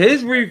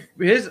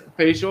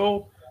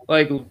facial,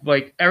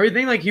 like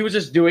everything, like he was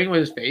just doing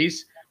with his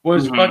face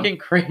was fucking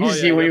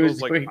crazy when he was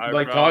doing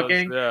like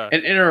talking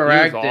and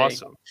interacting.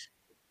 Awesome.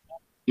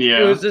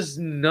 Yeah, it was just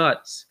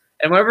nuts.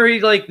 And whenever he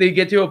like they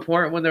get to a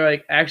point when they're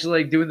like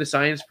actually like doing the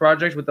science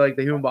project with like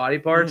the human body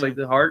parts, like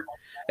the heart,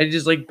 and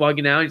just like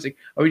bugging out. He's like,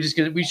 "Are we just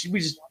gonna?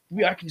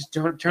 I can just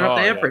turn up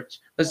the amperage.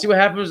 Let's see what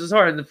happens with his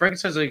heart." And the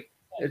Frankenstein's like,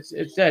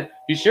 "It's dead.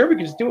 You sure we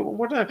can just do it one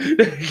more time?"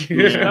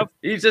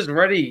 He's just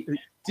ready.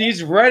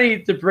 He's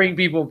ready to bring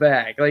people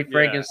back, like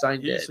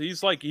Frankenstein did.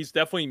 He's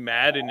definitely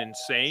mad and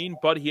insane,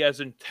 but he has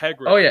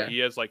integrity. Oh yeah, he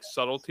has like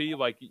subtlety.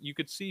 Like you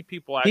could see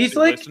people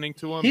actually listening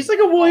to him. He's like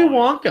a Willy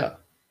Wonka.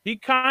 He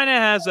kind of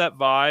has that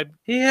vibe.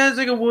 He has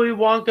like a Willy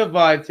Wonka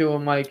vibe to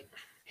him. Like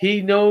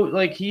he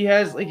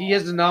has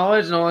the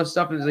knowledge and all that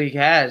stuff that he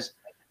has,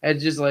 and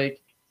just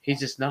like he's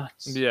just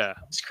nuts. Yeah,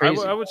 it's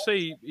crazy. I would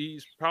say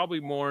he's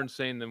probably more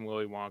insane than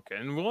Willy Wonka,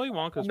 and Willy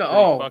Wonka's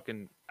pretty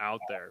fucking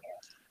out there.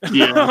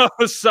 Yeah.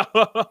 So,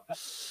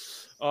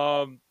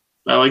 I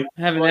like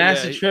have an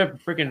acid trip,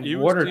 freaking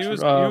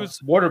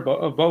water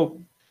boat.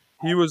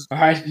 He was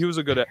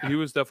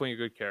definitely a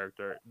good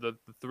character. The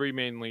three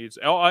main leads.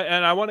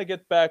 And I want to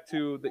get back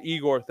to the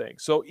Igor thing.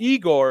 So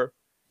Igor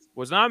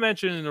was not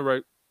mentioned in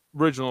the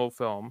original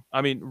film.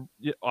 I mean,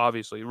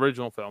 obviously,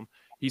 original film.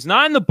 He's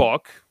not in the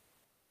book.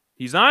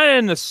 He's not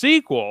in the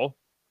sequel.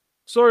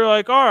 So you're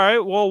like, all right,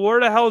 well, where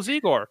the hell is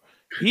Igor?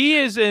 He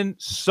is in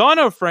Son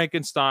of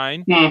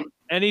Frankenstein.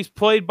 And he's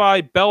played by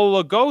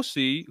Bela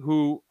Lugosi,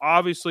 who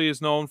obviously is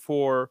known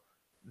for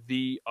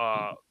the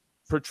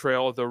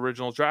portrayal of the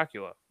original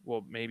Dracula.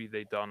 Well, maybe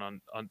they done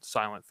on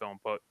silent film,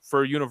 but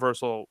for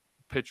Universal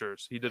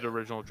Pictures, he did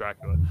original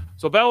Dracula.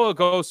 So Bela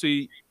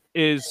Lugosi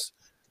is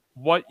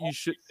what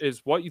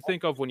you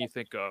think of when you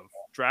think of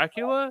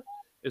Dracula,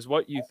 is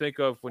what you think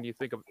of when you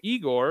think of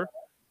Igor,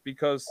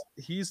 because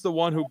he's the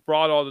one who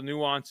brought all the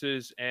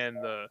nuances and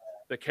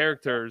the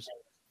characters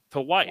to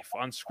life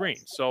on screen.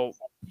 So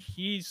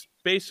he's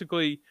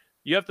basically,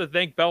 you have to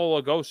thank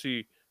Bela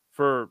Lugosi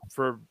for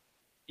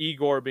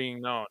Igor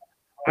being known.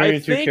 I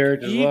think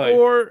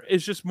Igor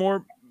is just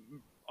more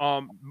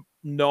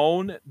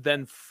known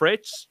than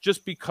Fritz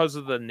just because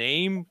of the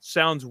name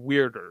sounds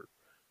weirder.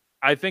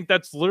 I think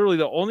that's literally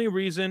the only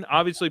reason.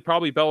 Obviously,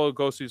 probably Bela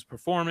Lugosi's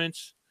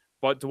performance,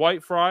 but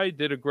Dwight Fry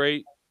did a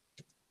great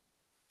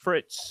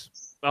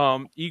Fritz,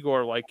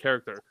 Igor-like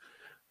character.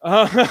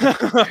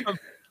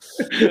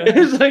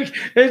 It's like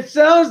it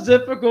sounds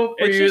difficult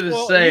for you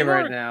to say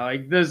right now.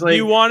 Like there's like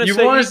you want to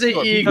say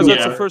Igor because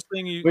that's the first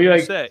thing you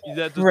say.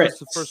 That's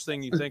the first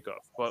thing you think of.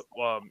 But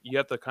you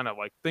have to kind of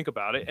like think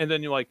about it, and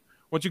then you're like,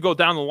 once you go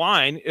down the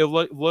line, it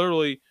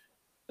literally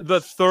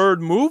the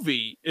third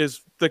movie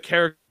is the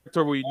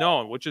character we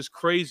know, which is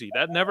crazy.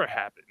 That never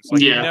happens.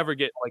 Like you never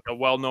get like a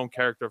well-known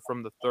character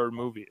from the third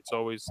movie. It's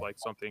always like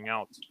something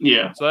else.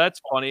 Yeah. So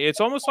that's funny. It's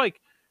almost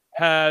like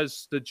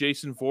has the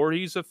Jason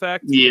Voorhees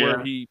effect,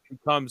 where he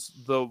becomes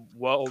the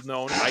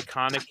well-known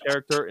iconic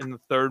character in the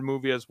third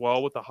movie as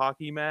well with the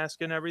hockey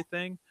mask and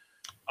everything.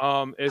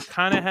 It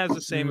kind of has the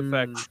same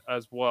effect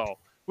as well,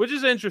 which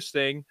is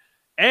interesting.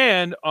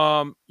 And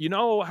you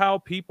know how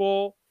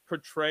people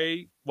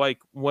portray like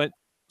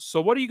so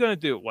what are you going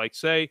to do? Like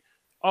say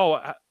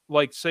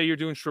you're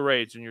doing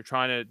charades and you're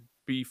trying to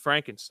be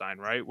Frankenstein,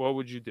 right? What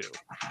would you do?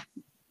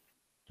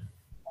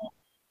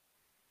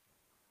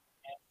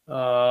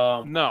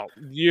 No,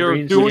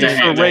 you're doing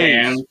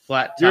charades.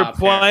 You're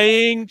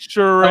playing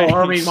charades. Oh,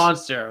 Army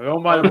Monster.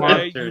 Owned by the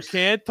monsters. You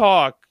can't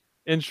talk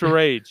in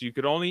charades. You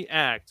could only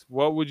act.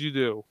 What would you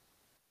do?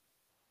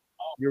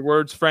 Your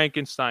word's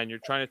Frankenstein. You're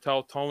trying to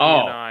tell Tony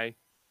and I.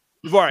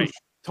 Right.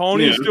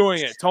 Tony's doing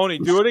it. Tony,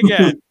 do it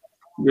again.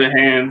 The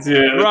hands,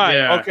 Right.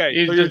 Yeah. Okay.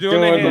 He's so you're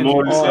doing the hands.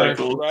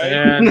 motorcycle, right?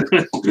 And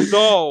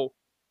So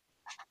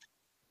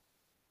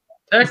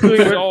technically,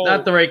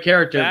 not the right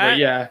character, but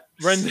yeah.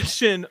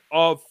 Rendition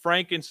of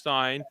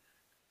Frankenstein.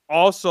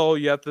 Also,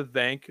 you have to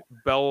thank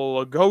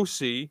Bela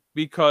Lugosi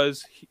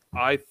because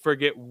I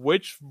forget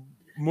which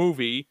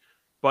movie,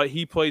 but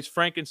he plays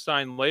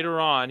Frankenstein later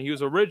on. He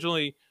was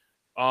originally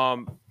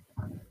going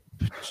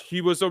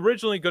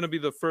to be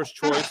the first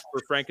choice for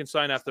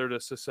Frankenstein after the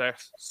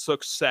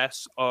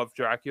success of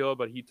Dracula,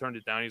 but he turned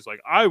it down. He's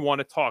like, I want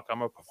to talk.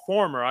 I'm a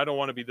performer. I don't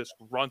want to be this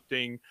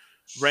grunting,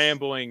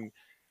 rambling,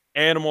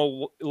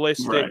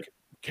 animalistic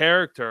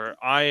character.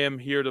 I am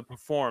here to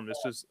perform. This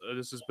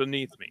is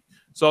beneath me.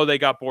 So they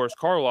got Boris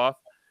Karloff,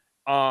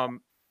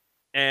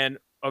 and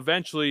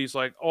eventually he's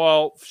like, oh,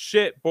 well,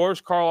 shit,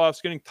 Boris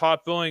Karloff's getting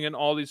top billing in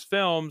all these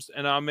films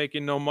and I'm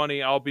making no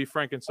money. I'll be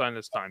Frankenstein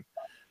this time.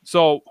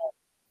 So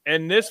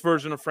in this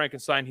version of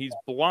Frankenstein, he's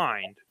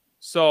blind,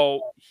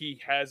 so he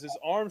has his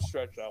arms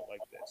stretched out like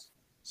this.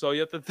 So you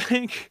have to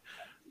thank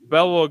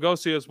Bela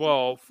Lugosi as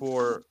well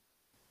for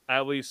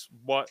at least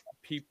what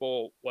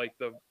people like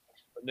the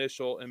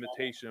initial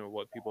imitation of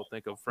what people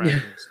think of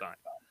Frankenstein.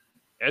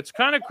 It's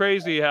kind of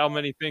crazy how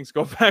many things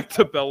go back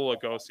to Bela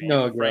Lugosi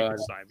in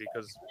Frankenstein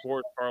because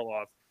Boris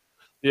Karloff.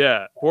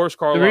 Yeah, Boris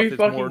Karloff is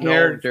more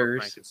known for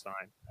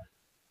Frankenstein.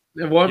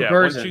 One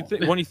person.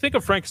 When you think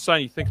of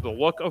Frankenstein, you think of the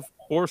look of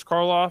Boris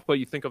Karloff, but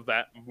you think of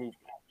that movement.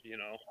 You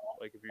know,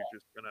 like if you're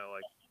just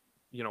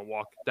gonna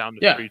walk down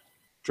the street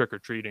trick or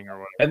treating or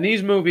whatever. In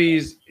these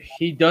movies,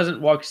 he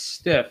doesn't walk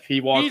stiff.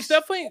 He walks. He's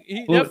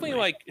definitely fluently.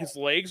 like his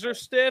legs are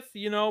stiff,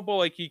 you know, but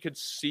like he could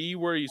see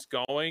where he's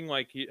going,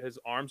 like his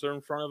arms are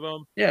in front of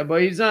him. Yeah,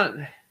 but he's not.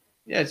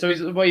 Yeah, so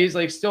he's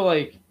like still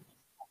like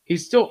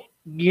he's still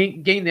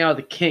getting out of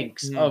the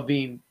kinks of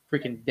being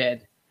freaking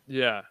dead.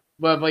 Yeah,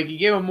 but like you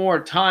give him more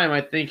time,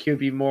 I think he would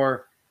be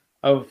more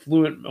of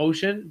fluent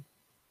motion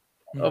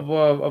of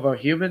a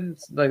human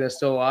like that's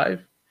still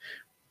alive.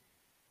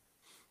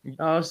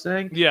 I was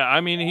saying. Yeah,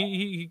 I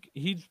mean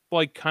he's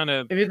like kind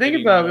of. If you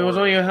think about it, it was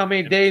only how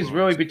many days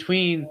really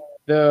between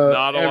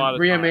the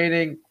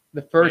reanimating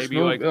the first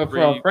movie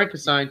like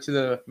Frankenstein to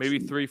the maybe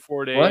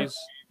 3-4 days,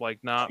 like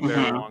not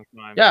very long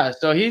time. Yeah,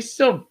 so he's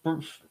still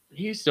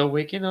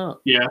waking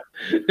up. Yeah,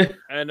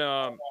 and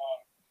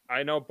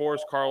I know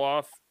Boris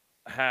Karloff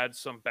had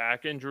some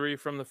back injury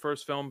from the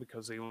first film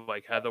because he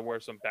like had to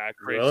wear some back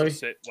braces to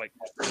sit like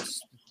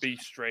be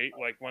straight,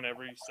 like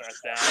whenever he sat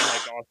down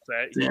like off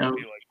set he would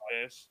be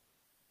like this,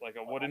 like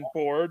a wooden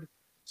board.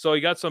 So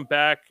he got some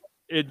back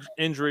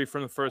injury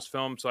from the first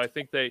film. So I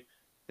think they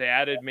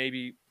added,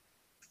 maybe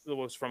it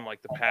was from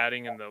like the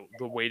padding and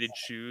the weighted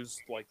shoes.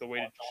 Like the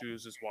weighted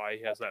shoes is why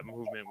he has that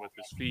movement with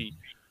his feet.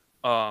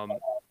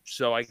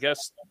 So I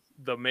guess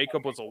the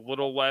makeup was a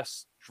little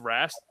less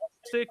drastic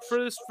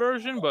for this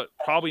version, but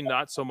probably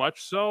not so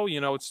much so.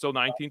 You know, it's still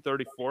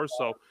 1934,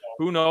 so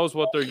who knows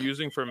what they're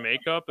using for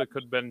makeup. It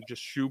could have been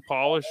just shoe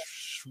polish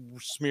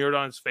smeared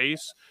on his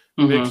face,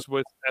 mixed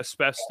with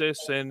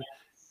asbestos and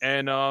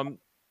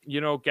you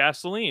know,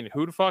 gasoline.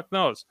 Who the fuck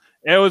knows?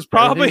 It was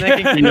probably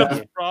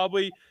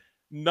probably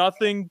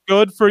nothing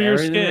good for your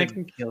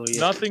skin.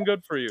 Nothing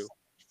good for you.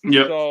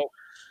 Yeah. So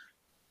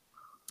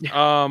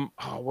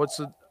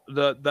what's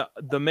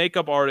the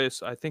makeup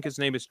artist? I think his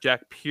name is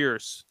Jack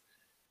Pierce.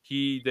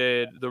 He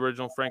did the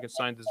original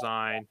Frankenstein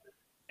design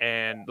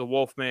and the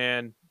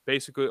Wolfman,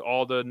 basically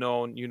all the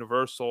known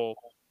Universal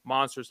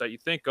monsters that you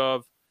think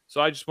of.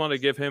 So I just want to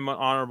give him an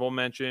honorable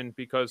mention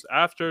because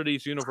after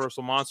these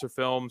Universal monster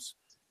films,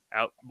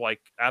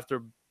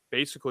 after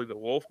basically the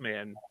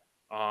Wolfman,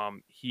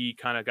 he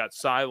kind of got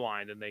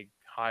sidelined and they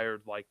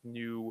hired like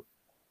new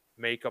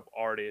makeup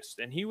artists,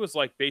 and he was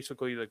like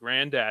basically the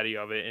granddaddy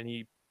of it, and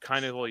he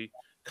kind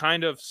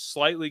of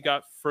slightly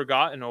got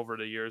forgotten over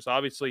the years.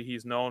 Obviously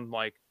he's known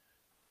like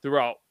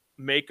throughout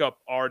makeup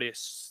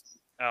artists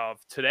of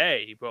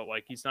today, but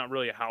like he's not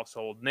really a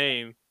household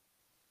name.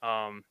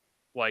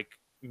 Like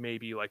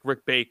maybe like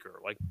Rick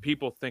Baker, like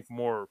people think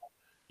more,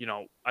 you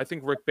know, I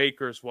think Rick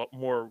Baker's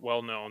more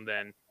well known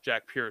than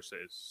Jack Pierce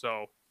is.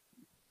 So,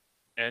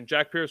 and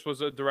Jack Pierce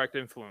was a direct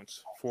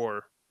influence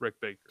for Rick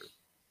Baker.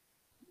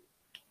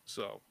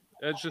 So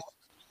it's just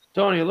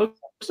Tony. It looks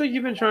like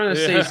you've been trying to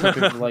say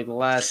something for like the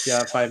last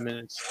 5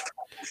 minutes.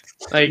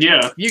 Like you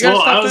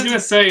got I was gonna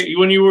say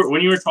when you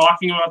were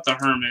talking about the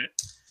Hermit,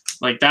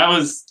 like that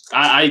was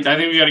I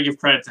think we got to give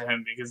credit to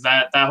him because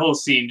that whole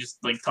scene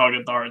just like tugged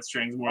at the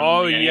heartstrings more.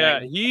 Oh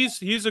yeah,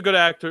 he's a good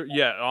actor.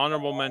 Yeah,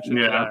 honorable mention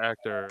to that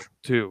actor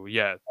too.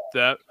 Yeah,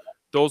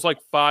 those like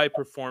 5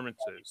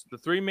 performances. The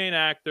 3 main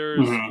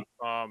actors,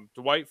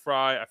 Dwight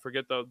Fry, I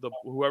forget the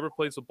whoever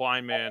plays the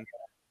blind man,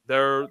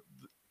 they're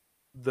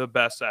the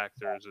best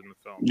actors in the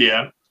film.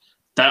 Yeah,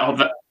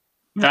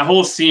 that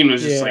whole scene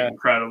was just like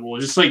incredible.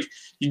 Just like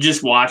you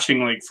just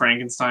watching like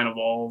Frankenstein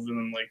evolve and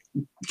then like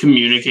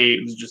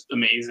communicate was just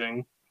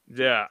amazing.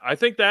 Yeah, I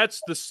think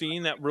that's the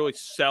scene that really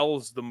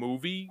sells the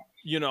movie.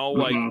 You know,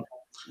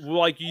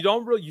 like you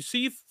don't really you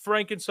see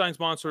Frankenstein's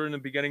monster in the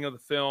beginning of the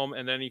film,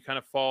 and then you kind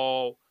of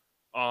fall,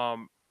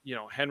 you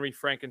know, Henry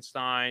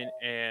Frankenstein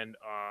and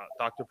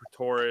Dr.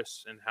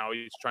 Pretorius, and how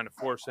he's trying to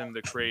force him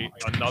to create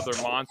another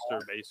monster,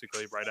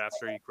 basically right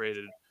after he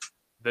created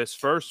this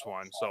first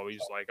one. So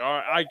he's like, all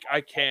right,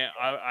 I can't,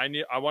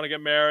 I want to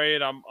get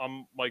married.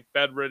 I'm like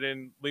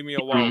bedridden. Leave me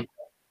alone.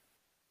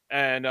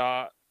 And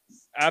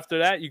after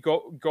that, you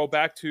go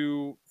back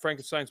to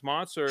Frankenstein's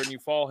monster and you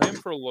follow him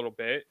for a little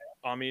bit.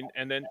 I mean,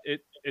 and then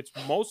it's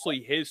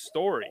mostly his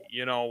story,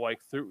 you know, like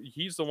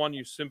he's the one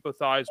you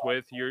sympathize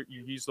with.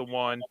 He's the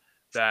one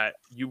that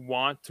you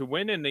want to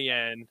win in the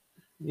end.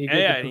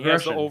 And he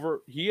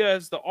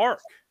has the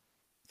arc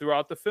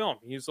throughout the film.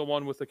 He's the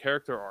one with the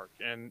character arc,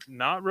 and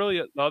not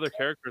really the other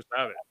characters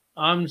have it.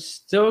 I'm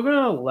still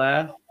gonna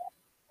laugh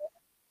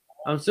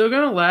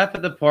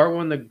at the part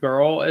when the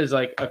girl is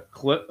like a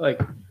clip,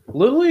 like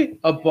literally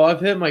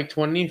above him, like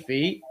 20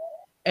 feet,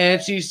 and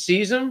she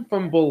sees him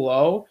from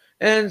below,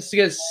 and she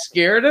gets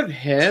scared of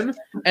him,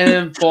 and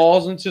then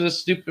falls into the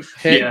stupid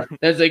pit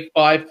that's like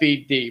 5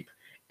 feet deep.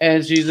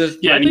 And she's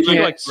just I think she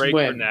like break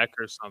her neck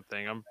or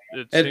something.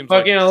 It seems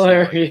fucking like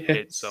hilarious. She, like,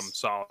 hit some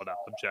solid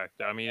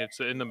object. I mean,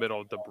 it's in the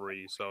middle of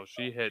debris, so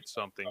she hit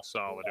something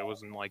solid. It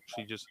wasn't like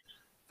she just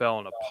fell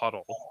in a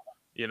puddle,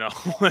 you know.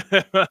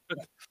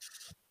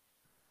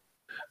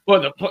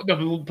 But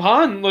the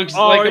pond looks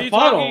like a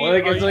puddle.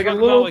 Like it's like a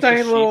little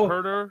tiny little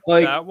herder,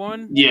 like that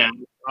one. Yeah.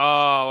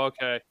 Oh,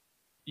 okay.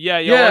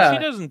 Yeah. Well, she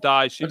doesn't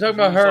die. I'm talking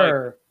about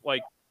her.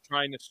 Like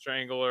trying to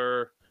strangle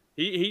her.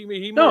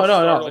 He No, more no,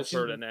 no. startles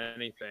her than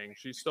anything.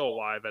 She's still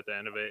alive at the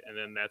end of it, and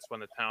then that's when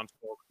the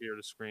townsfolk hear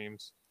the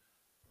screams.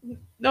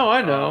 No,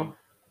 I know.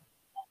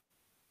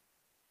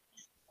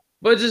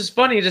 But it's just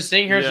funny just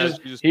seeing her. Yeah,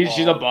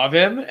 She's above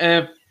him,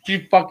 and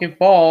she fucking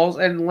falls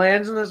and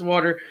lands in this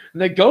water.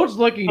 And the goat's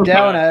looking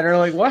down at her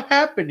like, "What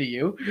happened to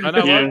you?" And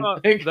I Yeah.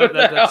 love Like, what the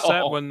that set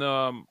hell? when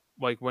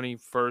like when he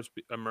first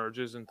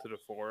emerges into the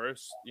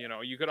forest. You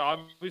know, you could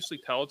obviously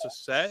tell it's a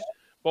set,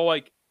 but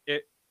like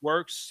it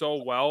works so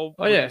well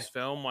Oh with yeah, this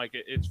film. Like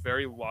it's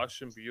very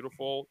lush and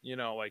beautiful. You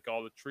know, like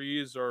all the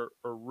trees are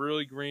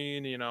really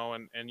green. You know,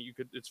 and you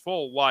could it's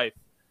full of life,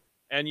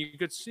 and you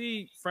could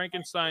see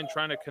Frankenstein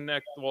trying to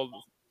connect. Well,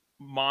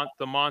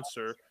 the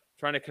monster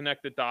trying to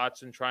connect the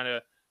dots and trying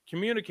to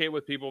communicate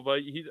with people,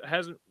 but he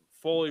hasn't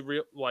fully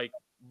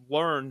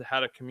learned how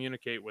to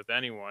communicate with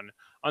anyone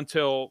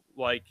until,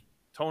 like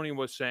Tony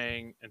was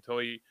saying, until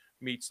he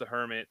meets the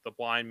hermit, the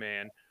blind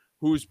man,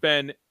 who's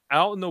been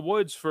out in the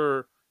woods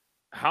for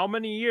how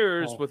many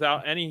years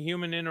without any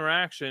human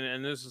interaction,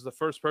 and this is the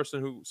first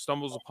person who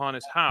stumbles upon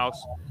his house.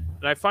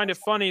 And I find it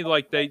funny,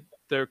 like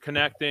they're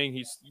connecting.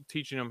 He's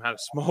teaching him how to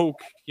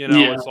smoke. You know,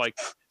 Yeah. it's like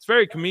it's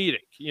very comedic.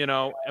 You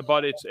know,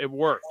 but it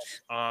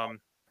works. And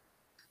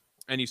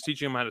he's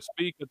teaching him how to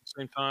speak at the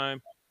same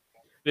time.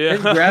 Yeah,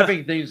 his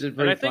grabbing things is and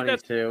pretty I think funny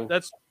too.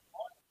 that's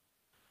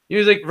He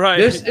was like, right.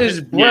 "This is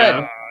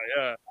bread.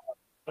 Yeah.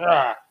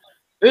 Ah,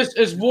 this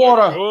is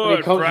water." And Good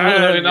he comes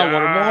friend, in, "Not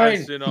water, mine."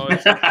 yes. You know,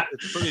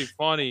 it's pretty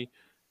funny.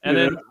 And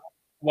Yeah. then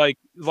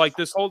like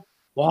this whole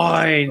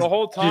Wine. the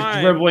whole Just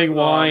time dribbling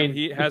wine.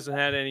 he hasn't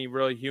had any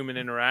really human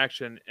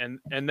interaction, and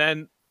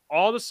then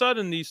all of a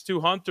sudden these two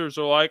hunters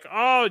are like,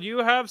 oh, do you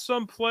have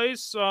some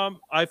place,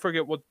 I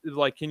forget what,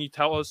 like, can you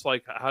tell us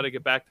like how to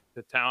get back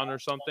to town or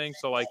something?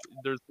 So like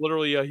there's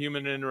literally a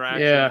human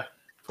interaction Yeah.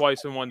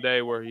 twice in one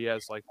day where he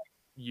has like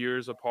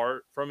years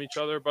apart from each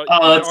other, but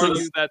Oh, you can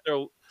argue that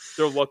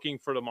they're looking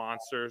for the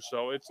monster,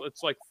 so it's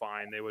like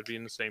fine, they would be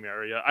in the same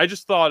area. I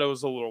just thought it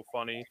was a little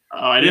funny.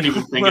 Oh, I didn't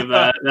even think of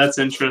that. That's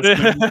interesting.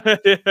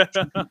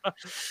 Yeah.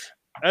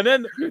 And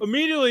then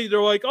immediately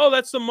they're like, "Oh,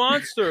 that's the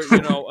monster,"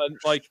 you know, and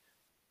like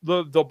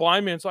the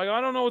blind man's like,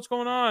 "I don't know what's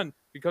going on,"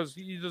 because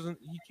he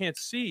can't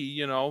see,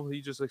 you know,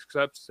 he just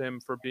accepts him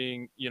for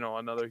being, you know,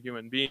 another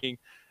human being.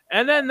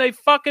 And then they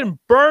fucking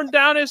burn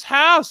down his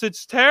house.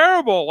 It's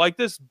terrible. Like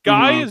this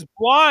guy is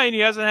blind.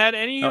 He hasn't had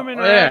any human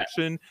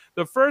interaction.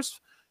 The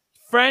first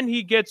friend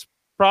he gets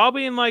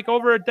probably in like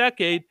over a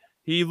decade,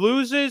 he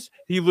loses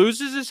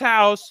his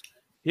house,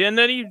 and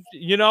then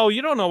you know,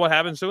 you don't know what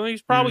happens to him.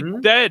 He's probably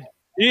dead.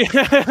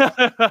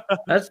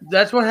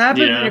 That's what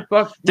happens when you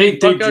fuck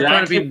out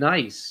trying to be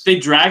nice. They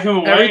drag him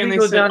away Everything and they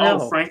goes said,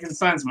 downhill. "Oh,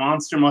 Frankenstein's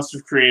monster must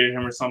have created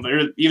him or something."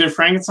 Or either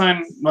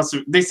Frankenstein must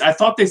have. I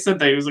thought they said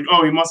that he was like,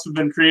 "Oh, he must have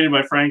been created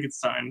by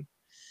Frankenstein."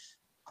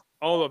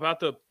 Oh, about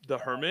the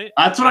hermit?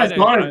 That's what I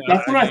thought.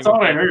 That's what I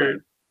thought I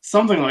heard.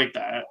 Something like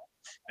that.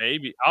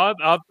 Maybe I'll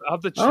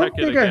have to check I don't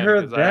think I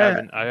heard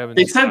that. I haven't.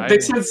 They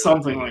said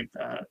something like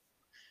that.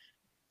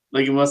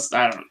 Like it must.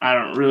 I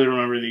don't really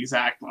remember the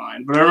exact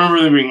line, but I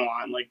remember there being a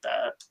line like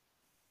that.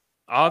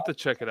 I'll have to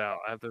check it out.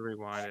 I have to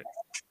rewind it.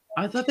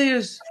 I thought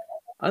they said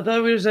I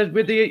thought they said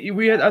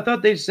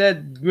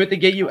we have to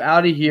get you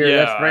out of here.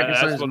 Yeah, that's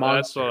Frankenstein's that's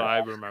monster. what I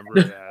remember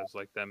it as,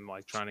 like them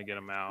like trying to get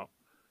him out,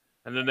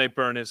 and then they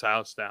burn his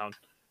house down.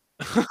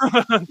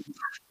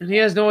 And he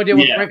has no idea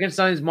what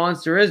Frankenstein's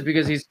monster is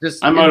because he's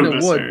just in the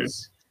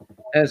woods.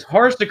 And it's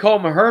harsh to call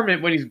him a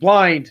hermit when he's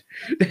blind.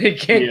 He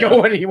can't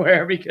go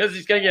anywhere because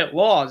he's gonna get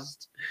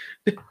lost.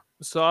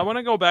 So I want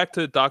to go back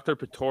to Dr.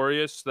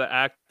 Pretorius. The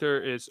actor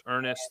is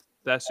Ernest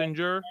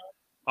Thesiger.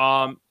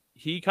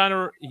 He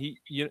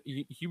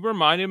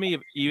reminded me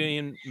of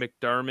Ian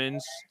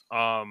McDiarmid's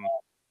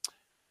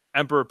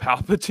Emperor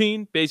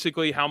Palpatine.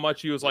 Basically, how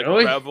much he was like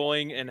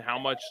reveling and how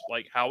much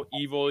like how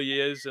evil he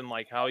is and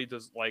like how he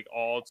does like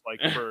all it's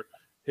like for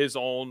his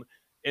own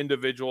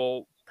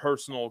individual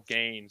personal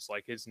gains,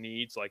 like his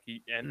needs, like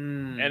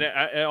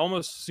it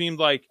almost seemed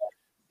like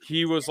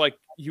he was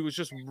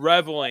just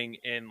reveling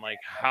in like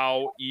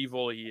how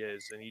evil he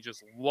is, and he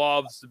just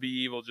loves to be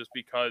evil just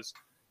because,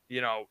 you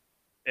know,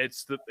 it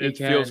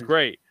feels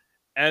great.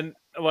 And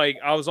like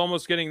I was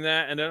almost getting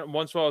that, and then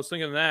once while I was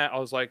thinking of that, I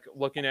was like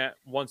looking at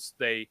once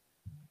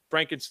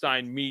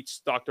Frankenstein meets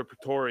Dr.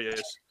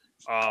 Pretorius,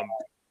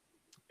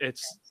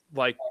 it's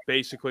like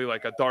basically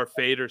like a Darth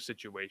Vader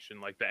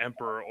situation, like the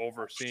Emperor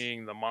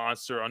overseeing the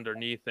monster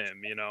underneath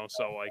him, you know.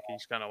 So like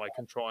he's kind of like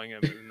controlling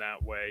him in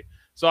that way.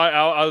 So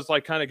I was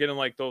like kind of getting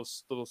like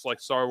those like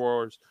Star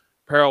Wars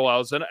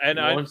parallels, and you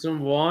want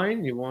some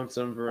wine, you want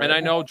some bread. And I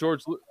know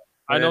George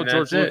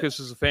Lucas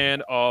is a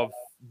fan of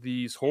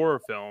these horror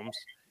films,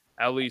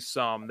 at least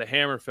the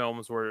Hammer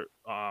films where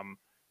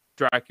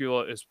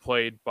Dracula is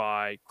played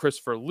by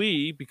Christopher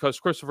Lee, because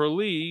Christopher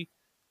Lee,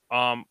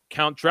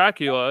 Count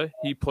Dracula,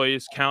 he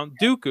plays Count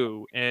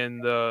Dooku in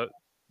the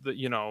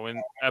you know,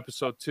 in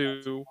episode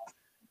 2,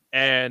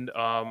 and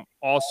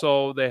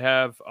also they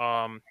have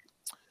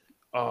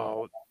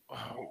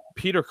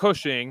Peter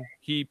Cushing,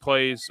 he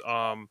plays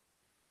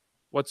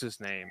what's his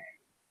name?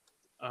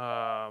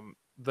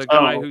 The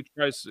guy who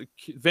tries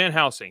Van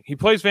Helsing. He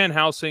plays Van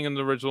Helsing in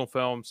the original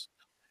films,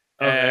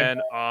 and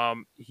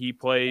he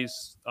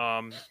plays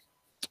what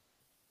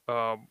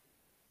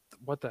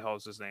the hell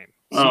is his name?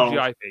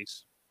 CGI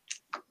face.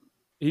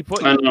 He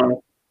put. I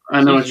know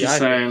what you're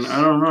saying.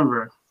 I don't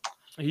remember.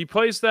 He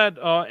plays that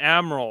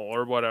admiral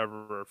or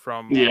whatever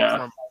from.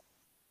 From...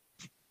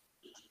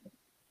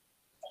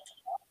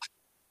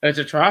 It's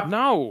a trap.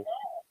 No,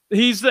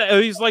 he's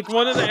like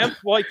one of the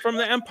like from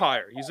the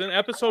Empire. He's in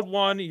episode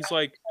 1. He's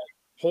like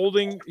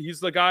holding. He's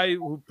the guy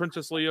who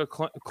Princess Leia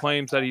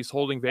claims that he's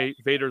holding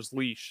Vader's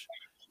leash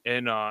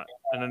in A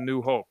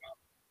New Hope.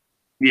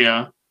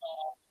 Yeah.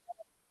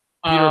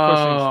 Peter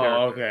Cushing's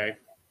character. Okay.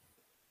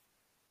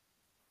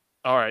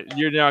 All right,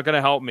 you're not gonna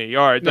help me.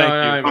 All right, thank you.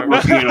 I'm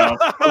looking it up.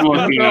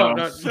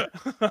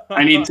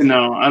 I need to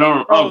know. I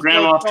don't.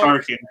 Grand Moff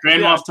Tarkin.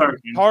 Grand Moff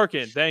Tarkin.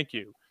 Tarkin.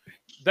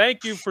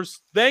 Thank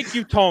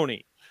you,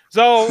 Tony.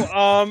 So,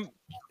 my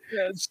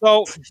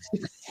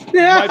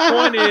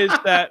point is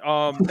that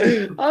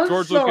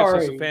George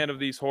Lucas is a fan of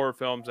these horror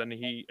films, and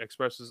he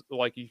expresses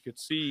like you could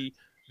see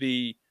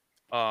the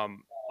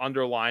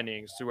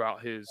underlinings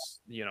throughout his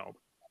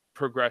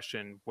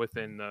progression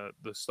within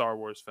the Star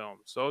Wars film.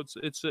 So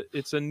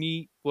it's a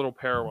neat little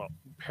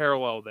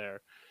parallel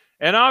there.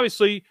 And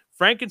obviously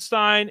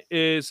Frankenstein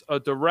is a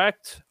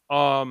direct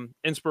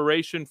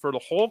inspiration for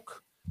the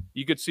Hulk.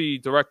 You could see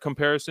direct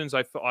comparisons.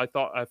 I felt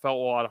a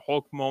lot of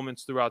Hulk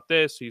moments throughout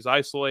this. He's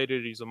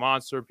isolated, he's a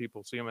monster,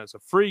 people see him as a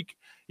freak,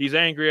 he's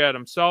angry at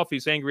himself,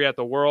 he's angry at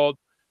the world.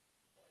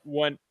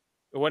 When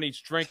he's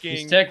drinking,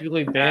 he's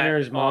technically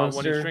Banner's monster.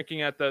 When he's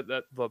drinking at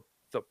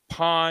the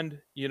pond,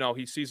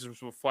 he sees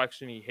his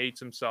reflection, he hates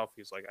himself,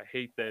 he's like, I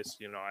hate this,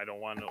 I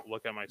don't want to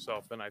look at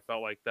myself. And I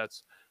felt like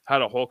that's how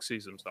the Hulk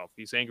sees himself.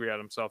 He's angry at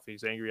himself,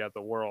 he's angry at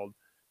the world,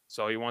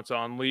 so he wants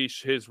to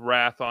unleash his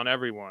wrath on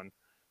everyone.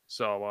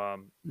 So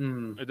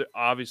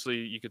obviously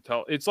you could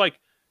tell it's like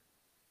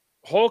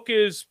Hulk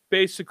is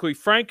basically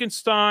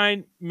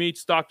Frankenstein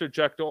meets Dr.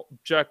 Jekyll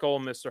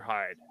and Mr.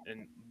 Hyde,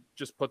 and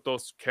just put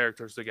those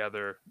characters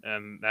together,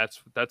 and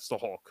that's the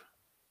Hulk.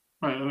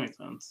 Right, that makes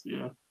sense.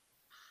 Yeah.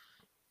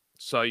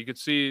 So you could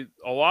see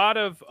a lot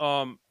of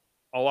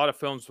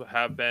films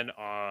have been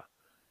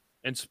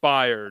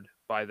inspired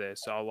by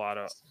this. A lot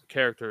of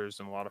characters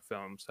and a lot of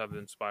films have been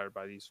inspired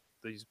by these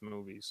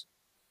movies.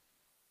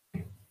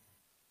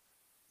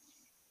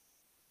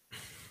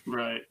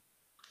 Right.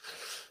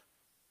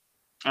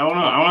 I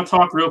want to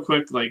talk real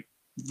quick, like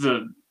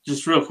the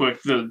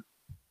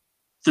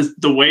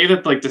way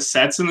that like the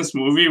sets in this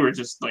movie were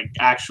just like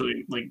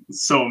actually like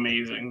so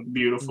amazing,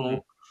 beautiful. Mm-hmm.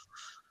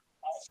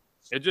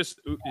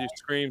 It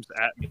screams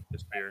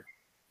atmosphere.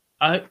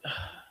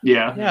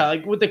 Yeah,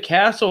 like with the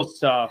castle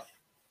stuff.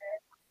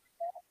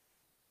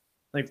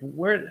 Like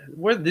where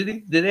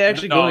did they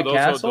actually go to the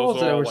castles?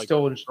 That were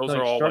still those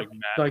are all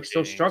like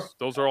still struck.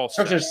 Those are all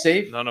structures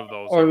safe. None of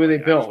those, or were they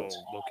built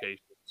locations?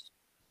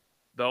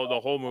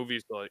 The whole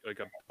movie's like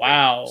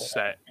a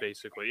set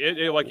basically.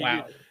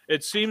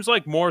 It seems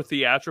like more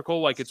theatrical.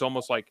 Like it's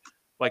almost like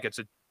it's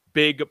a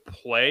big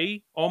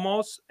play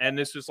almost, and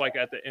this is like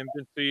at the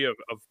infancy of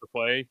the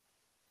play.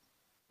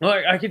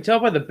 Well, I can tell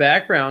by the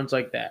backgrounds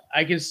like that.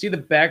 I can see the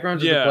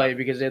backgrounds of the play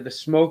because they had the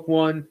smoke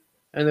one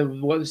and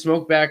the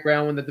smoke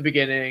background one at the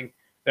beginning,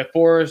 the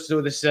forest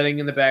with the setting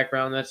in the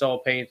background. That's all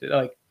painted.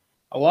 Like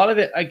a lot of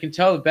it, I can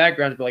tell the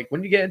backgrounds. But like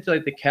when you get into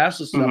like the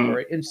castle stuff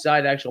or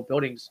inside actual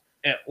buildings,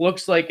 it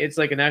looks like it's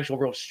like an actual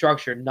real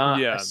structure,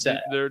 not a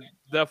set. They're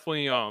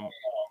definitely all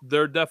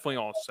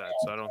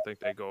sets. I don't think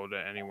they go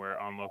to anywhere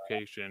on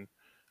location.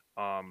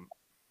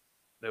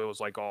 It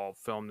was like all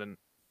filmed in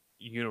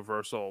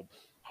Universal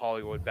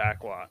Hollywood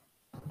backlot.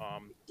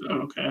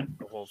 Okay.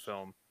 The whole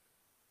film.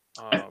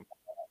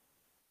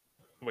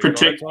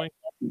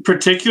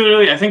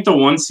 Particularly, I think the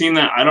one scene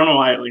that I don't know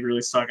why it like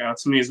really stuck out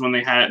to me is when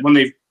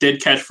they did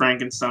catch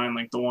Frankenstein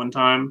like the one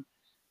time,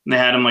 and they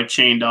had him like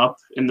chained up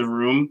in the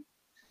room.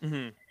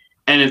 Mm-hmm.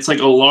 And it's like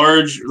a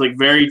large, like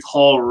very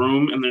tall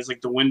room, and there's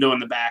like the window in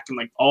the back, and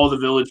like all the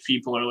village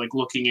people are like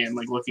looking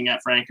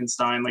at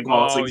Frankenstein, like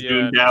while it's like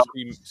zoomed out.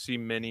 See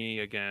Minnie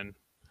again.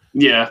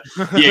 Yeah,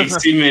 you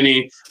see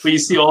Minnie, but you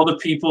see all the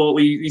people.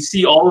 You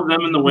see all of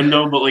them in the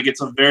window, but like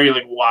it's a very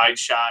like wide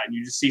shot, and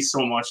you just see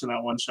so much in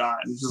that one shot,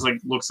 and it just like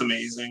looks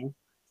amazing.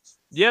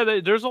 Yeah,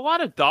 there's a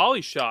lot of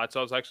dolly shots.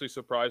 I was actually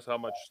surprised how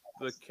much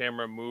the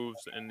camera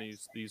moves in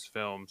these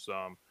films.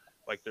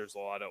 Like there's a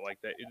lot of like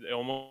that. It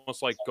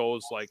almost like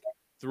goes like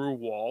through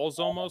walls,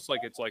 almost like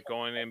it's like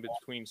going in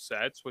between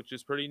sets, which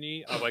is pretty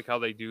neat. I like how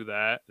they do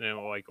that, and it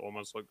like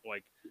almost look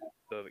like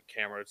the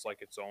camera. It's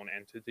like its own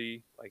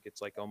entity. Like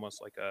it's like almost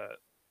like a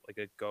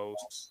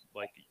ghost,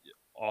 like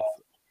off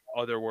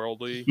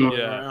otherworldly.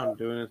 Yeah,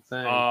 doing its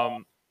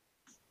thing.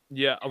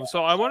 Yeah.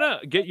 So I want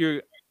to get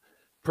your.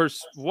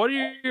 What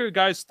are your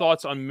guys'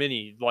 thoughts on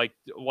Minnie? Like,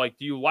 do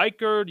you like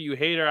her? Do you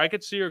hate her? I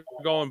could see her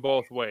going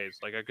both ways.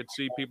 Like, I could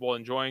see people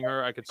enjoying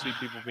her. I could see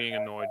people being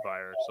annoyed by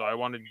her. So I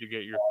wanted to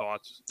get your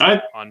thoughts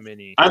on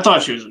Minnie. I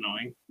thought she was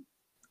annoying.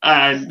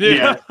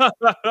 Yeah.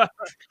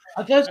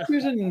 I thought she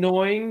was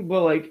annoying,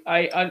 but like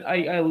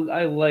I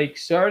like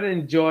started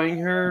enjoying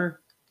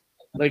her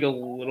like a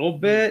little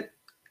bit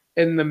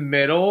in the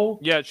middle.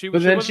 Yeah,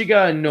 but then she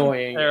got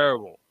annoying.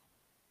 terrible.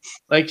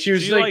 Like she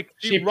was like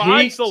she she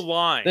rides peaked, the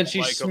line, then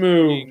she like, of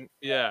smooth, being,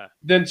 yeah,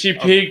 then she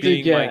of peaked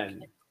being, like,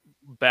 again.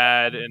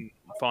 bad and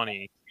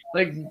funny.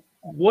 Like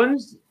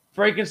once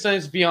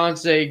Frankenstein's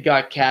Beyonce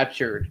got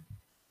captured,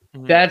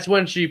 Mhm. that's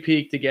when she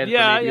peaked again for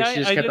Yeah, me because yeah, she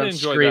just I kept did on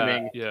enjoy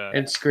screaming that. Yeah,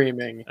 and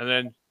screaming. and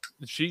then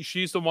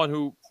she's the one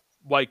who,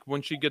 like,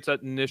 when she gets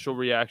that initial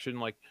reaction,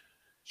 like,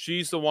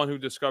 she's the one who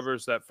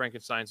discovers that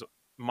Frankenstein's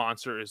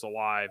monster is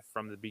alive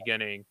from the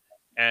beginning,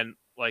 and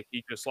like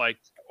he just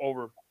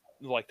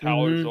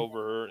towers Mhm. over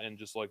her and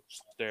just like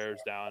stares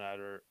down at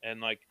her,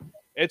 and like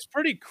it's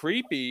pretty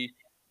creepy.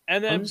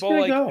 And I'm then, just but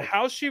gonna like go.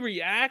 how she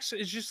reacts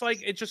is just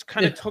like it just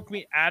kind of took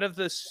me out of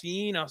the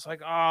scene. I was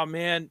like, oh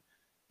man,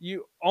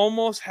 you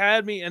almost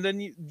had me, and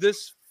then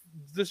this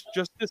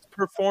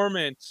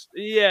performance,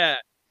 yeah.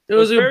 It It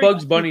was was a very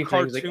Bugs too Bunny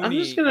thing. It's like I'm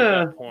just cartoony at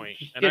that gonna point,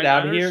 and get I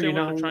out of here. You understand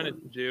what they're know.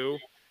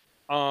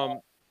 trying to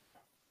do.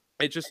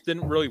 It just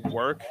didn't really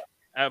work,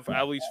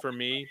 at least for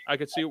me. I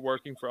could see it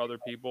working for other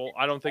people.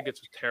 I don't think it's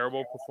a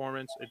terrible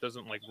performance. It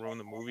doesn't like ruin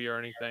the movie or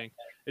anything.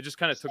 It just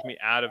kind of took me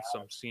out of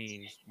some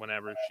scenes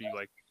whenever she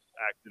like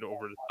acted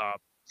over the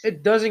top.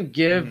 It doesn't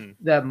give Mhm.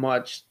 that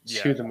much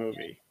Yeah. to the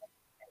movie.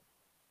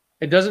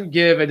 It doesn't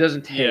give. It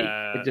doesn't take.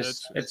 Yeah, It's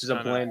it's just a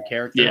kinda, bland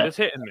character. Yeah. it's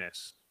hit and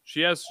miss.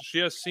 She has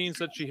scenes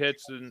that she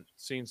hits and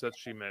scenes that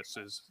she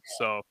misses.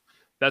 So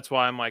that's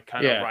why I'm like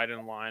kind of Yeah. right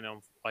in line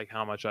of like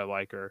how much I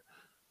like her.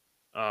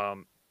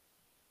 Um,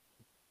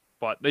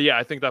 but yeah,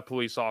 I think that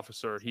police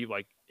officer, he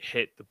like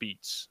hit the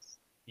beats.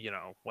 You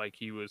know, like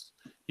he was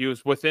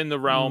within the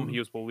realm. He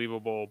was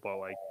believable, but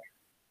like,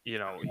 you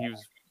know, he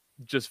was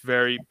just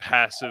very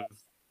passive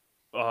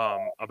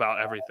about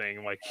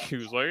everything. Like he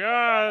was like,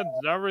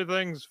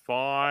 everything's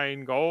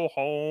fine, go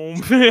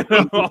home. You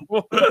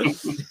know?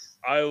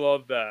 I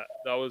love that.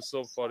 That was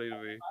so funny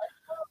to me.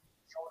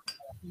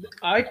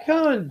 I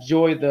kind of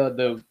enjoy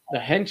the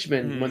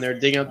henchmen when they're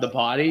digging up the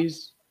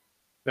bodies.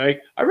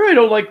 Like I really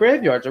don't like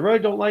graveyards. I really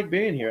don't like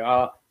being here.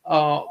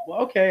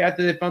 Okay.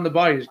 After they found the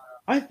bodies,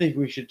 I think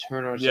we should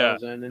turn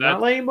ourselves in and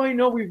not let anybody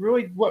know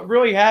what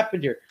really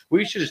happened here.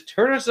 We should just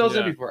turn ourselves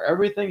in before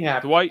everything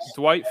happens.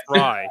 Dwight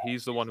Fry,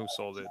 he's the one who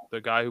sold it. The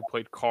guy who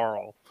played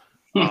Carl.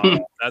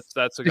 That's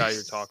the guy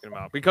you're talking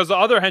about. Because the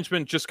other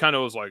henchman just kind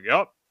of was like,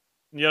 "Yep,"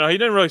 you know, he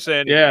didn't really say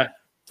anything. Yeah.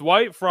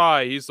 Dwight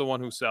Fry, he's the one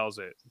who sells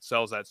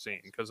that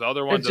scene because the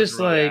other one It's doesn't just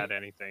really like- add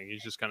anything.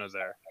 He's just kind of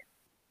there.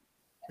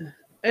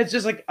 It's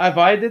just like if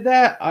I did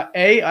that,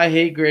 I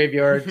hate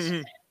graveyards.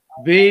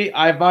 B,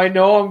 if I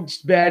know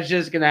bad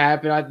shit's gonna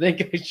happen, I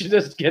think I should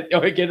just get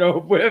over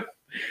with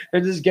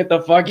and just get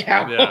the fuck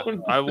out. Yeah,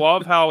 I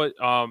love how it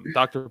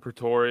Dr.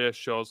 Pretorius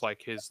shows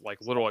like his like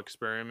little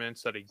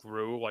experiments that he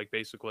grew, like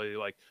basically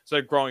like instead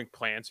of growing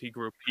plants, he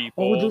grew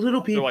people. Oh, the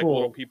little They're like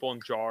little people. people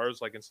in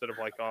jars, like instead of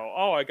like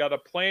oh I got a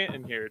plant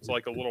in here, it's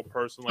like a little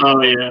person like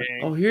Oh, yeah.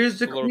 Oh, here's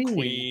the a little queen.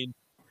 queen.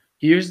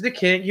 Here's the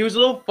king. He was a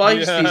little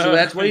feisty, so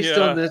that's why he's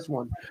still in this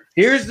one.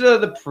 Here's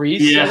the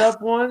priest Yeah. setup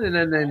one, and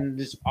then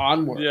just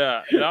onward.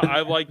 Yeah,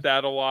 I like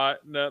that a lot.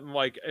 That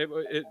like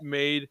it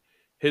made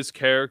his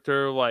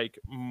character like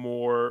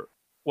more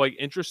like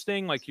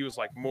interesting. Like he was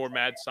like more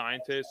mad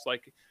scientist.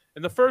 Like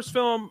in the first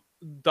film,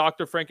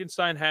 Dr.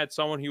 Frankenstein had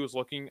someone he was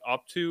looking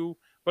up to,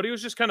 but he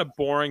was just kind of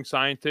boring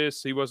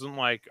scientist. He wasn't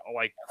like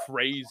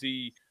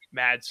crazy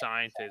mad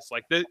scientist.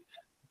 Like the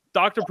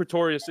Dr.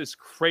 Pretorius is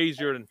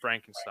crazier than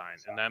Frankenstein,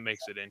 and that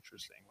makes it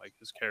interesting. Like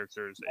his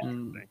character is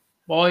interesting.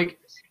 Well, like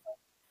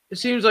it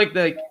seems like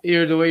the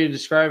way you're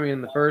describing it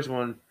in the first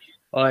one,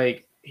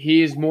 like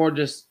he's more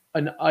just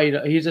an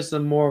idol. He's just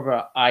more of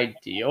an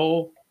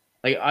ideal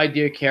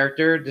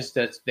character, just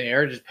that's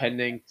there, just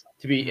pending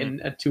to be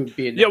to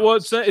be announced. Yeah, well,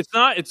 it's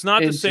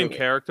not the same into it.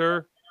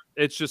 character.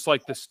 It's just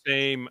like the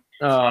same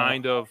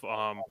kind of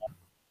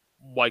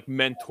like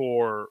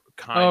mentor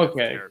kind of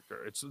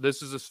character.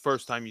 This is the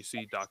first time you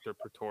see Dr.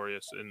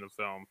 Pretorius in the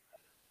film,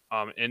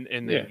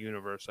 in the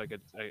universe.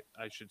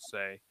 I should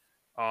say.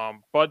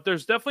 But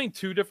there's definitely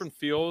two different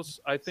feels,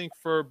 I think,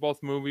 for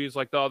both movies.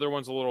 Like the other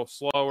one's a little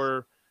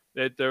slower.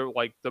 They're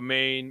like the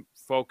main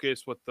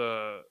focus with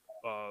the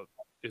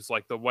is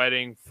like the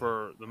wedding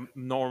for the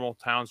normal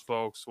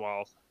townsfolk,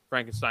 while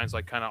Frankenstein's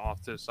like kind of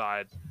off to the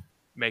side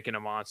making a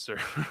monster.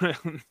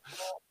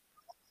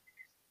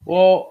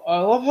 Well, I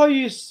love how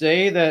you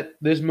say that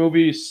this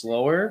movie is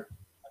slower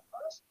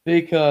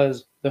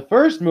because the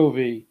first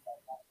movie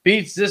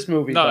beats this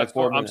movie by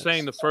 4 minutes. I'm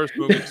saying the first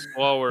movie is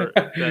slower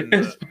than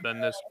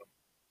this.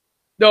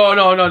 No.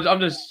 I'm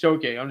just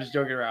joking. I'm just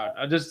joking around.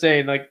 I'm just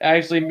saying, like,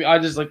 actually, I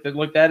just like to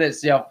look at it,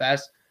 see how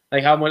fast,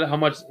 like, how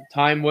much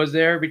time was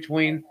there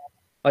between,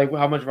 like,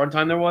 how much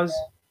runtime there was,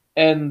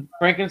 and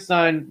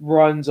Frankenstein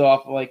runs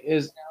off like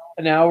is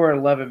an hour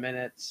 11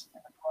 minutes,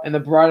 and The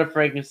Bride of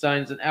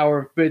Frankenstein's an hour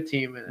and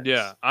 15 minutes.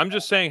 Yeah, I'm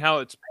just saying how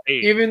it's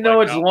paced. Even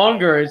though it's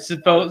longer, it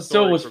how the still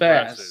story was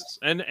progresses.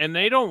 fast. And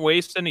they don't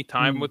waste any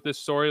time Mm. with this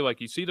story.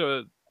 Like you see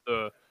the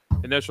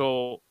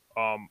initial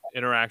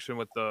interaction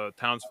with the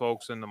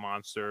townsfolk and the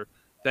monster,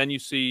 then you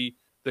see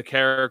the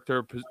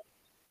character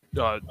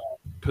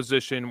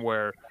position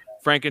where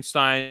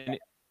Frankenstein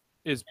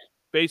is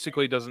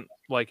basically doesn't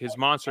like his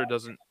monster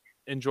doesn't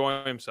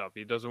enjoy himself.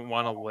 He doesn't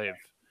want to live.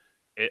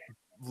 It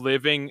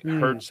living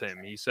hurts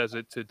him. He says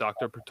it to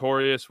Dr.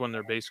 Pretorius when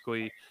they're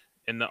basically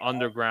in the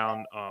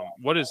underground.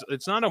 What is?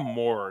 It's not a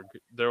morgue.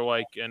 They're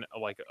like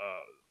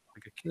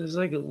There's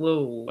like a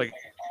little like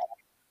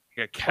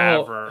a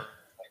cavern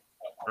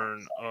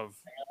of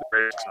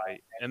the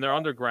site, and they're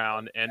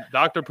underground. And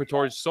Dr.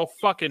 Pretorius is so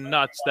fucking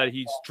nuts that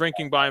he's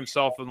drinking by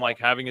himself and like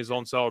having his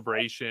own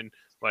celebration.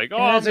 Like,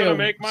 oh, I'm gonna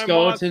make my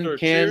skeleton monster.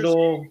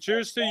 candle.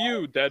 Cheers to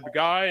you, dead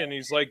guy. And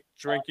he's like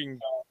drinking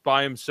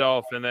by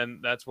himself, and then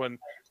that's when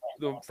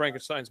the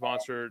Frankenstein's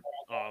monster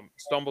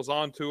stumbles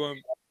onto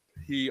him.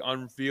 He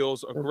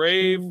unveils a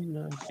grave.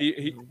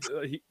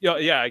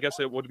 Yeah, I guess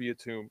it would be a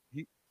tomb.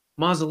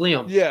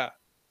 Mausoleum. Yeah.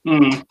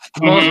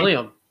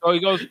 Mausoleum. So he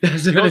goes to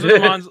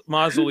the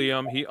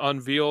mausoleum. He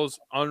unveils,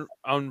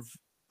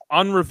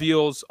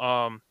 unreveals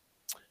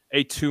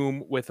a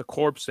tomb with a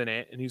corpse in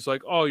it, and he's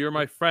like, "Oh, you're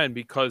my friend,"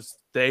 because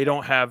they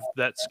don't have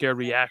that scared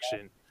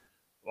reaction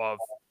of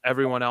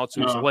everyone else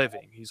who's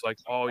living. He's like,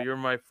 "Oh, you're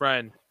my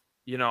friend.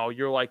 You know,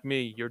 you're like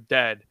me. You're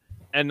dead."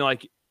 And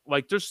like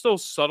there's still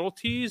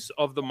subtleties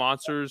of the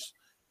monsters,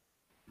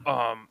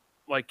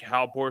 like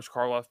how Boris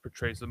Karloff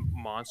portrays the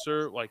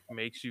monster, like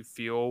makes you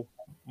feel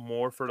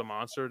more for the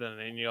monster than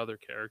any other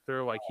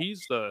character. Like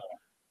he's the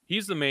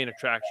main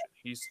attraction.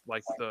 He's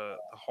like the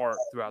heart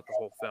throughout the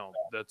whole film.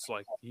 That's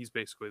like he's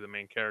basically the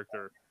main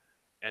character,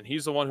 and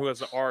he's the one who has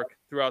the arc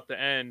throughout the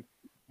end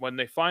when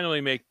they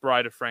finally make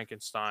Bride of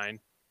Frankenstein.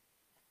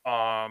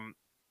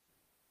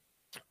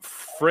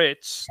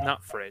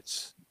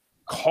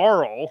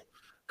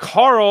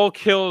 Carl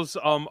kills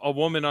a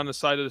woman on the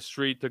side of the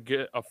street to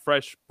get a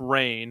fresh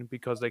brain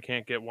because they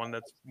can't get one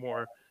that's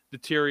more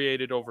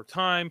deteriorated over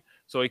time.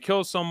 So he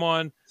kills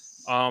someone.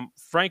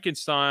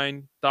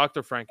 Frankenstein,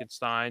 Dr.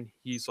 Frankenstein,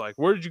 he's like,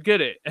 "Where did you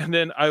get it?" And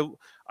then I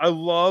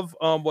love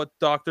what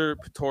Dr.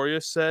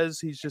 Pretorius says.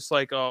 He's just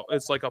like, "Oh,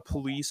 it's like a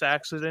police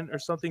accident or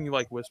something." He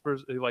like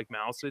whispers, he like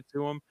mouths it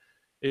to him.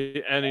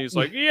 And he's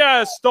like,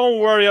 "Yes, don't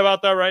worry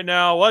about that right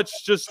now.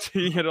 Let's just,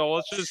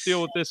 let's just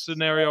deal with this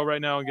scenario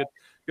right now and get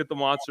the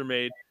monster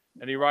made."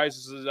 And he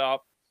rises it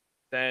up.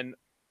 Then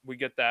we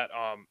get that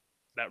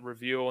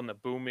reveal and the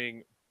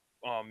booming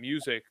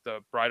music, the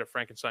Bride of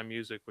Frankenstein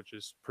music, which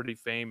is pretty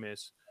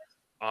famous.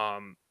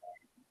 And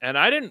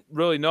I didn't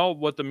really know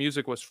what the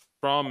music was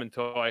from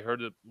until I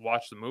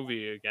watched the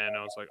movie again.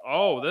 I was like,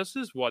 "Oh, this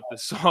is what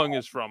this song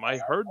is from. I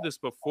heard this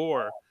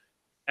before."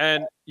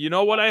 And you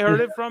know what I heard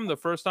it from? The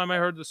first time I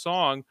heard the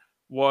song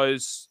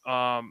was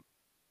I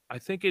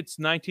think it's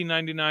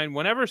 1999.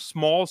 Whenever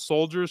Small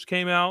Soldiers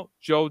came out,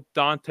 Joe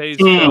Dante's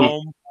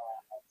film,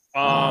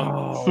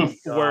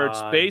 where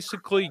it's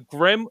basically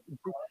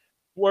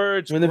where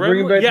it's when they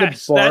bring back the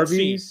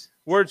Barbies,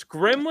 where it's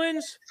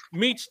Gremlins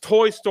meets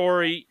Toy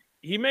Story.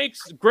 He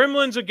makes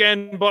Gremlins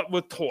again, but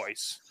with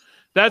toys.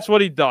 That's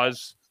what he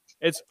does.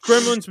 It's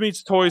Gremlins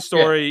meets Toy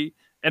Story,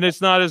 and it's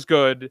not as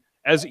good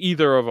as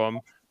either of them.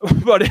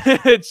 But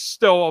it's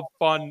still a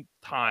fun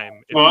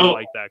time if you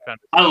like that kind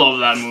of stuff. I love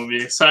that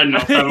movie. Side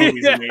note, that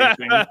movie's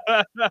amazing.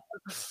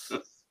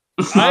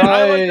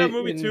 I like that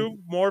movie too,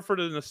 more for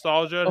the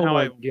nostalgia and how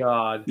I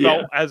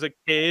felt as a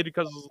kid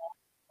because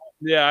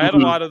I had a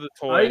lot of the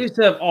toys. I used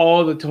to have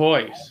all the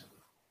toys.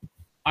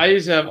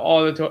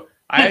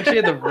 I actually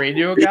had the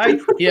radio guy.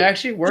 He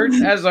actually worked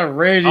as a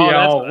radio.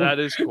 Oh, that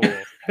is cool.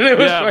 It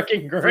was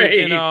fucking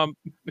great.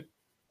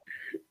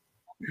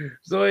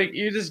 So like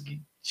you just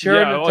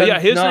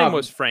his name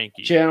was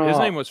Frankie. His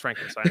name was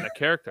Frankenstein, that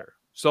character.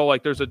 So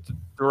like there's a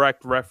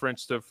direct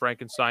reference to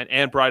Frankenstein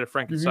and Bride of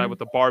Frankenstein with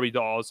the Barbie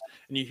dolls,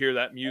 and you hear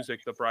that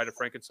music, the Bride of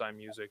Frankenstein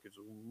music is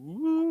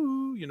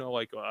woo,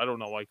 like I don't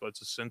know, like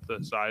it's a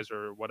synthesizer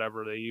or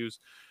whatever they use,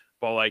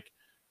 but like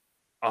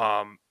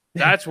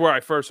that's where I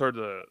first heard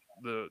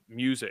the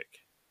music.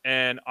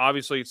 And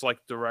obviously it's like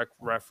direct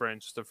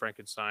reference to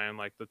Frankenstein,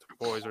 like the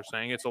toys are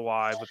saying it's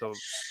alive with those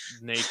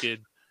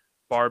naked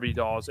Barbie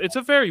dolls. It's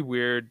a very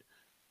weird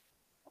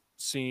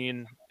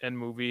scene and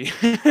movie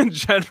in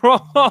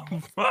general.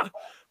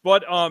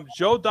 But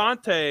Joe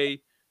Dante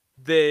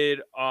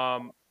did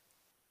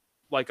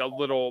like a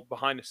little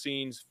behind the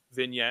scenes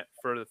vignette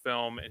for the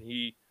film, and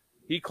he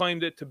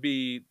claimed it to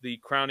be the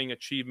crowning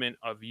achievement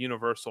of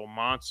Universal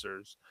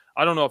Monsters.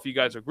 I don't know if you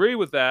guys agree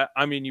with that.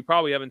 I mean, you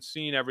probably haven't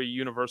seen every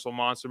Universal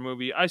Monster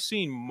movie. I've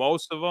seen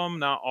most of them,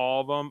 not all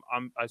of them.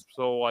 I'm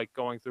still like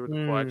going through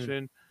the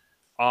collection.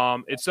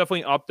 It's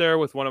definitely up there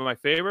with one of my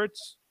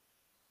favorites.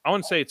 I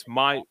wouldn't say it's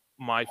my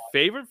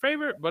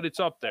favorite, but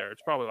it's up there.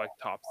 It's probably like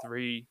top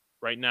 3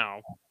 right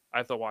now. I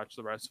have to watch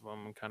the rest of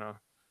them and kind of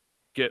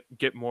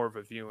get more of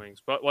a viewings.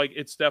 But like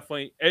it's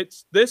definitely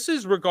this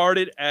is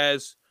regarded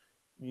as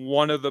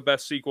one of the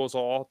best sequels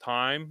of all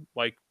time,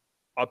 like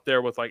up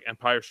there with like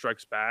Empire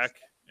Strikes Back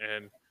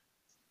and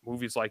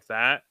movies like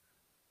that.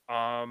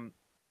 Um,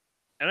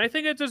 and I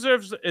think it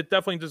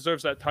definitely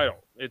deserves that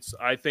title.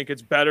 I think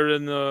it's better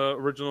than the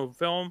original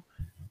film.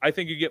 I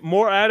think you get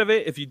more out of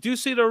it if you do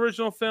see the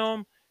original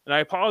film. And I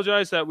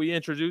apologize that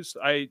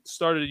I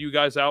started you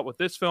guys out with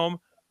this film,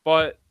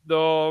 but the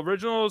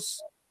original,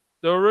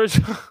 the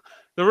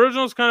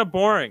original's kind of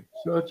boring.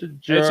 Such a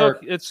jerk.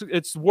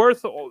 It's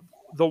worth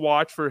the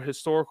watch for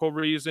historical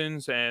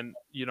reasons, and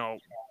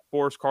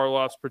Boris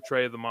Karloff's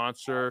portrayal of the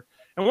monster.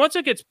 And once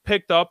it gets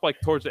picked up, like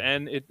towards the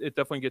end, it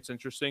definitely gets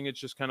interesting. It's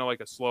just kind of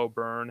like a slow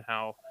burn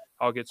how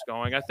it gets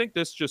going. I think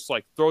this just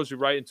like throws you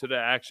right into the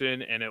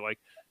action, and it like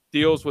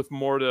deals with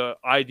more the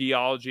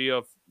ideology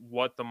of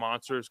what the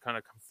monster is kind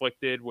of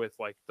conflicted with.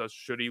 Like, does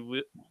he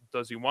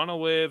want to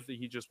live?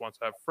 He just wants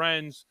to have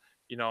friends.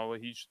 He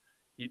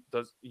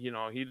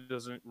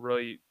doesn't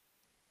really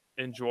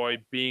enjoy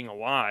being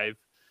alive.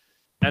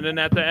 And then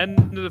at the end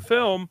of the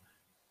film,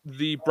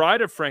 the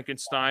bride of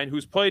Frankenstein,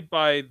 who's played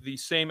by the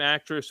same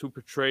actress who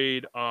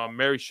portrayed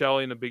Mary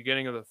Shelley in the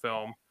beginning of the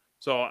film.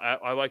 So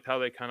I liked how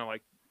they kind of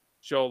like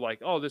show like,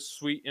 oh, this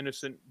sweet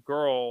innocent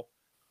girl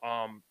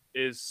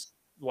is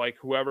like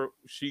whoever,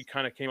 she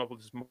kind of came up with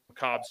this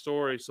macabre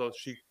story, so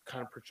she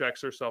kind of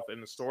projects herself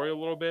in the story a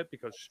little bit,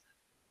 because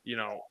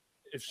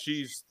if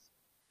she's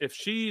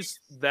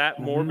that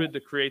morbid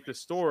to create the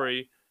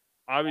story,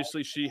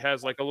 obviously she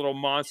has like a little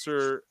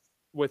monster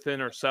within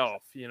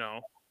herself, Make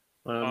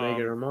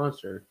it a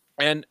monster.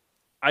 And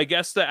I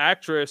guess the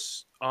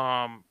actress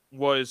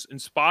was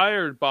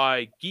inspired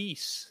by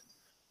geese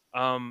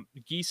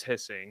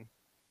hissing,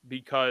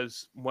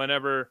 because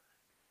whenever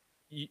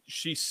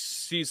she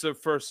sees the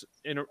first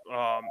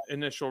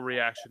initial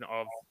reaction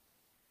of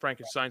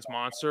Frankenstein's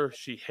monster,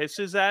 she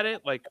hisses at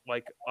it like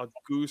a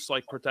goose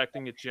like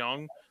protecting its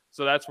young.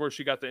 So that's where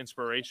she got the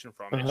inspiration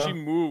from. And she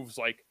moves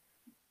like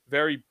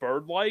very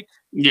bird-like,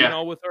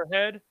 with her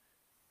head.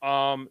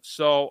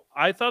 So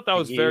I thought that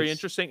was very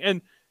interesting.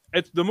 And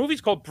the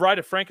movie's called Bride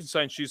of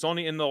Frankenstein. She's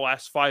only in the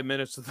last 5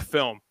 minutes of the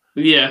film.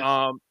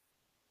 Yeah.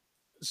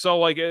 So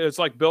like it's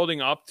like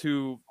building up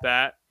to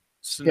that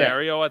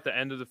scenario at the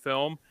end of the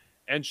film,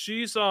 and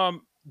she's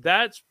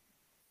that's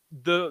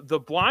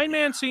the blind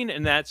man scene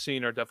and that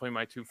scene are definitely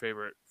my two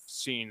favorite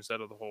scenes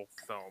out of the whole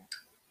film.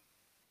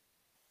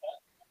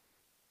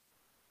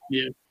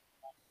 Yeah,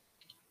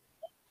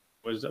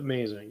 was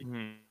amazing.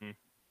 Mm-hmm.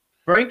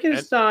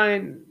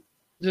 Frankenstein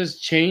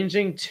just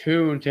changing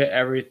tune to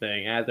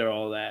everything after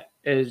all that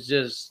is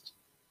just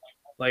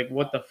like,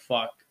 what the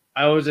fuck?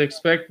 I was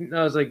expecting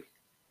a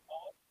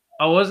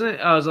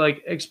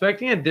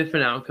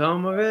different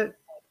outcome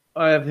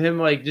of him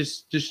like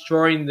just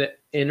destroying the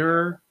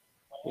inner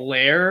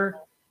layer,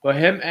 but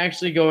him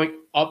actually going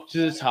up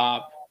to the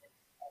top,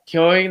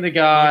 killing the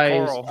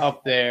guys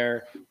up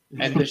there,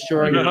 and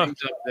destroying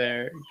things up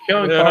there,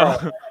 killing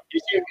Carl. You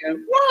see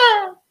him,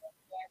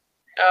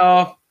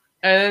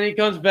 and then he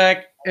comes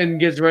back and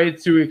gets ready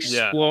to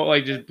explode,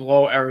 like just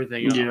blow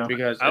everything up.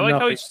 Because I like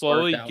how he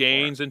slowly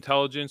gains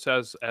intelligence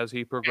as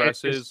he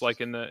progresses. Like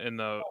in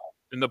the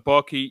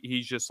book,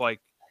 he's just like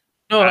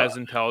as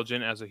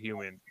intelligent as a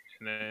human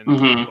in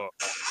the book.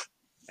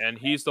 And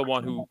he's the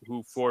one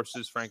who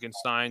forces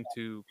Frankenstein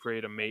to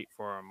create a mate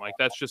for him. Like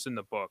that's just in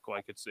the book.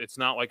 Like it's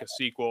not like a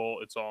sequel.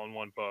 It's all in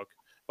one book.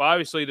 But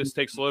obviously, this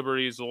takes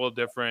liberties a little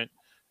different,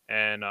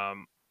 and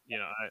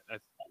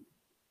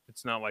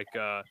it's not like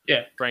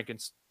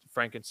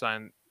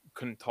Frankenstein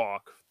couldn't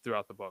talk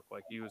throughout the book.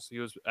 Like he was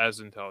as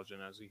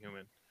intelligent as a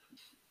human,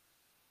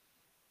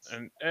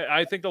 and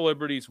I think the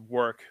liberties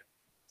work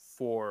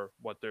for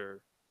what they're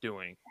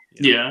doing.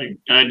 Yeah,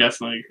 I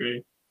definitely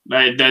agree.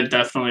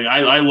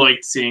 I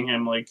liked seeing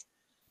him like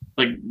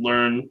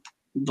learn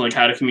like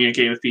how to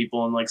communicate with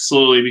people and like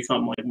slowly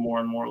become like more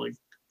and more like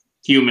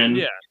human.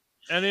 Yeah,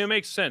 and it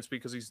makes sense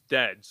because he's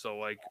dead. So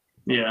like,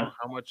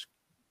 how much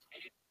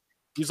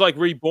he's like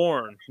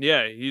reborn.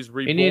 Yeah, he's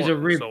reborn. He needs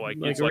so like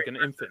it's like an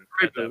infant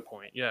at that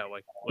point. Yeah,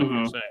 like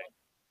you're saying.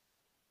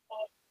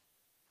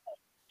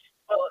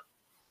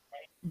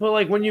 But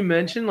like when you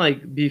mentioned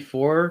like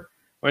before,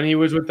 when he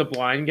was with the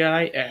blind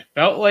guy, it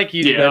felt like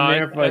he's been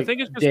there for like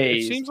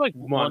days. It seems like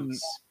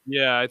months.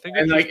 I think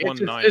it's like one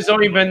night. It's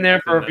only been there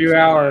for a few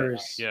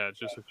hours. Yeah,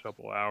 just a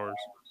couple hours.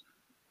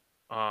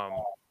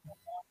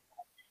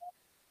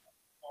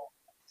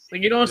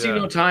 Like you don't see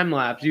no time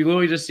lapse. You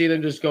literally just see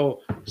them just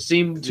go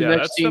scene to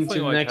next scene to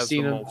the next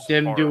scene of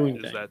them doing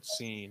things. That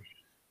scene,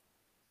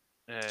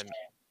 and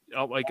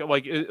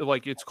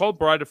like it's called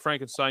Bride of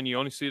Frankenstein. You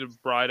only see the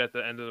bride at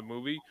the end of the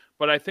movie,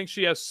 but I think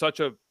she has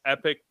such a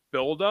epic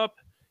build-up.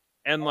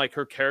 And like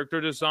her character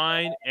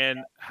design and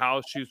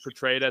how she's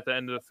portrayed at the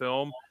end of the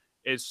film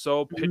is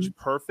so pitch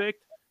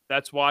perfect.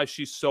 That's why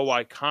she's so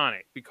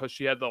iconic, because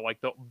she had the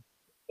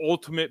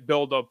ultimate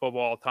buildup of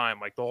all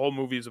time. Like the whole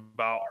movie is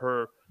about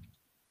her,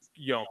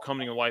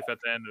 coming to life at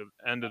the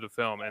end of the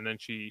film, and then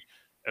she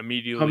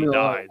immediately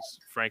dies.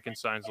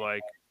 Frankenstein's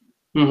like,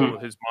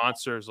 his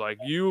monsters. Like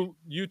you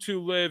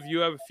two live, you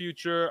have a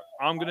future.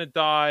 I'm gonna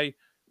die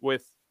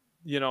with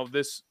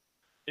this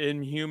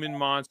inhuman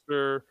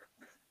monster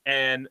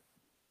and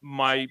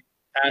my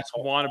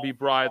wannabe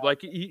bride.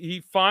 Like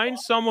he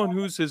finds someone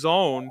who's his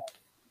own,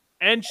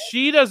 and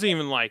she doesn't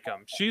even like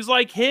him. She's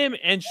like him,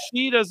 and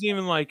she doesn't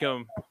even like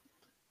him,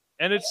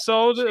 and it's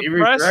so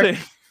depressing.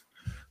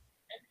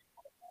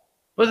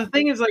 But the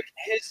thing is, like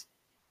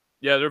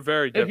yeah, they're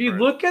very different. If you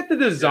look at the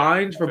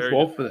designs for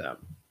both of them,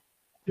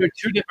 they're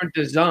two different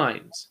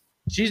designs.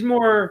 She's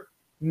more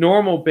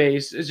normal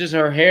base. It's just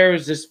her hair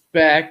is just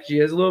back. She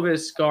has a little bit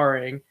of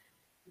scarring.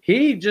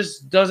 He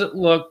just doesn't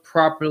look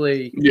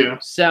properly. Yeah,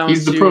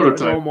 he's the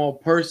prototype. A normal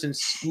person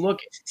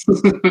looking.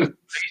 He's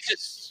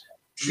just.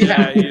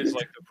 Yeah, he is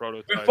like the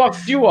prototype. We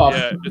fucked you up.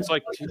 Yeah, it's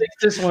like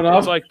this one up.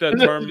 It's like the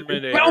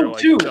Terminator,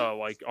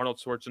 like Arnold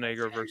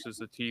Schwarzenegger versus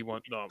the T-1000.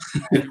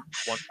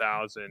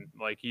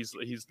 Like he's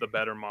the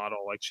better model.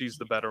 Like she's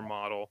the better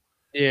model.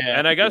 Yeah,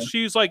 and I guess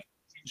she's like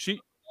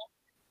she.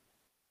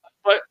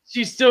 But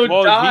she still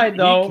died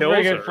though. He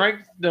kills her.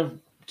 Frank,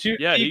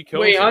 he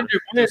kills her.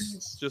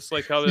 Just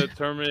like how the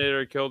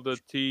Terminator killed the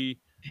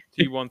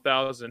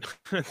T-1000,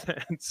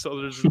 and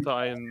so there's a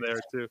tie in there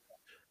too.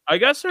 I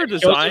guess her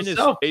design is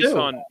based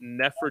on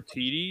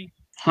Nefertiti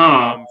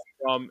from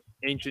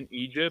ancient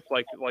Egypt.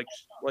 Like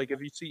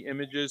if you see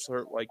images,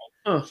 her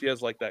she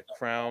has like that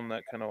crown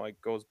that kind of like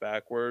goes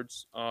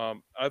backwards.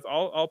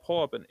 I'll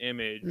pull up an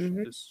image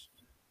to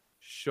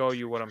show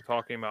you what I'm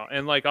talking about.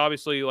 And like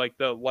obviously like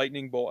the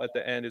lightning bolt at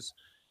the end is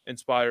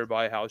inspired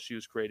by how she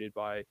was created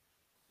by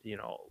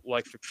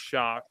electric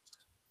shock.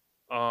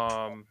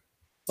 Lightning.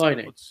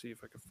 Let's see if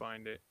I can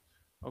find it.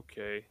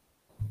 Okay.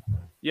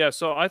 Yeah,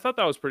 so I thought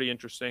that was pretty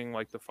interesting,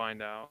 like to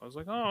find out. I was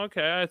like, oh,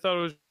 okay. I thought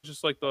it was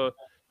just like it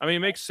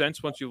makes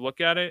sense once you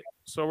look at it.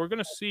 So we're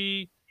gonna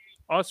see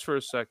us for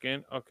a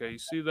second. Okay, you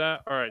see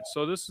that? All right.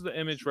 So this is the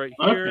image right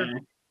here.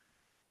 Okay.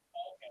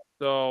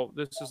 So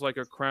this is like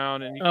a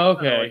crown, and you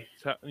can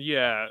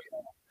yeah.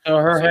 So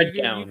her head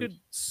down. You could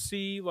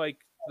see like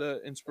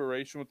the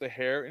inspiration with the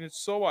hair, and it's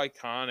so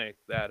iconic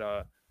that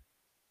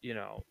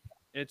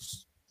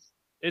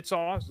it's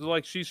awesome.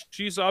 Like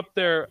she's up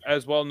there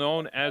as well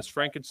known as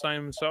Frankenstein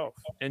himself,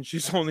 and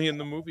she's only in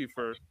the movie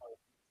for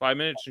 5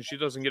 minutes, and she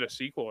doesn't get a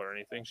sequel or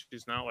anything.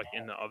 She's not like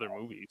in the other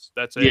movies.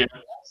 That's it. Yeah,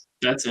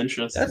 that's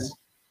interesting.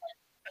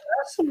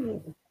 That's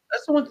the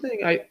one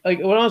thing I like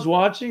when I was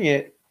watching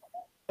it.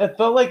 I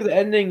felt like the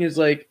ending is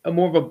like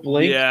more of a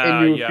blink,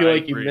 and you feel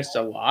like you missed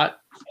a lot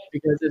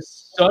because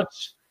it's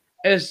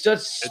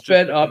such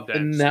sped up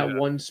in that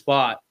one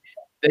spot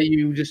that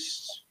you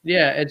just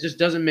it just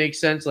doesn't make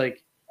sense.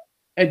 Like.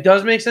 It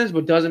does make sense,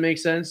 but doesn't make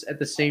sense at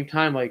the same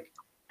time. Like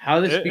how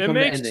this become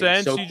the ending so quick. It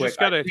makes sense. You just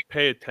gotta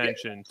pay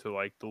attention to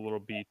like the little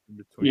beats in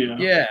between.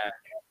 Yeah.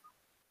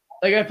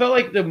 Like I felt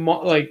like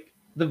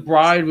the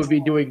bride would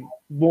be doing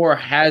more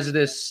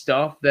hazardous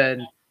stuff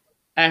than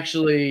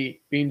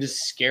actually being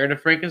just scared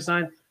of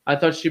Frankenstein. I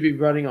thought she'd be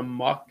running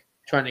amok,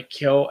 trying to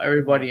kill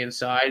everybody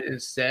inside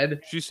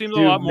instead. She seemed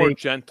a lot more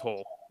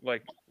gentle.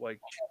 Like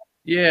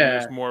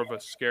yeah, she's more of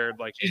a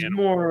scared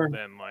animal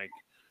than like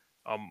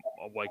a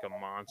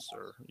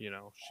monster,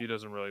 she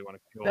doesn't really want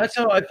to kill. That's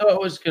how I thought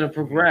it was going to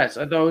progress.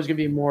 I thought it was going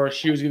to be more.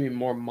 She was going to be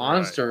more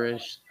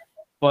monsterish,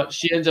 but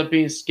she ends up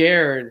being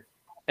scared,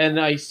 and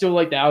I still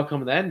like the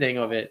outcome of the ending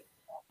of it.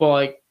 But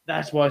like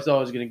that's why I thought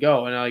it was going to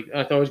go, and I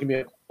thought it was going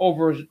to be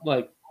over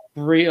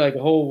a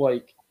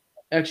whole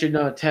extra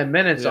another 10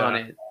 minutes on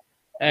it,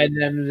 and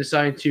then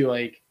deciding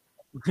to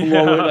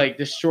blow it,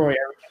 destroy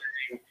everything.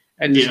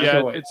 And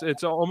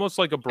it's almost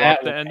like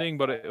abrupt the ending,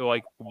 but it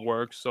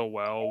works so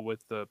well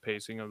with the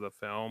pacing of the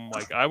film.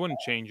 Like I wouldn't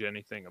change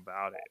anything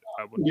about it.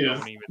 I wouldn't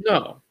even.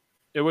 No,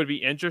 it would be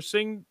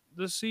interesting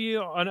to see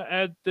an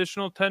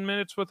additional 10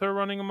 minutes with her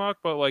running amok,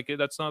 but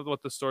that's not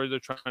what the story they're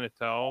trying to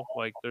tell.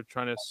 Like they're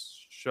trying to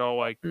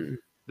show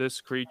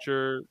this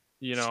creature,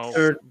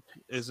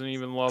 isn't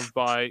even loved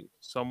by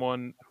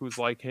someone who's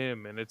like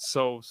him, and it's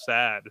so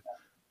sad.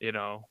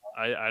 I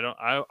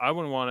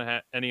wouldn't want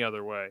to any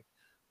other way.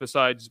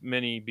 Besides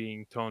Minnie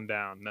being toned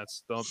down,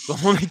 that's the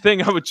only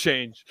thing I would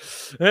change.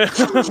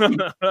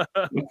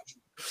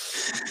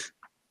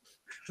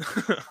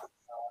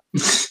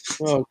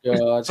 Oh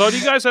god! So, do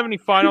you guys have any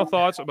final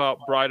thoughts about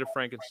Bride of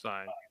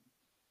Frankenstein?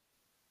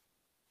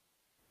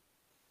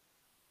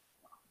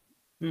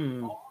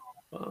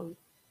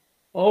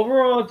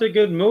 Overall, it's a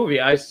good movie.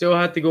 I still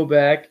have to go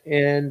back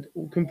and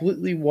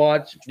completely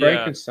watch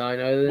Frankenstein.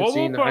 Other than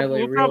seeing the highlight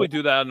reel. We'll probably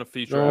do that in a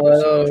future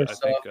episode. I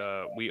think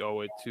we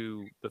owe it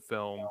to the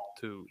film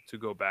to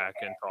go back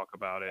and talk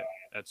about it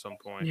at some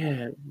point.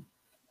 Yeah,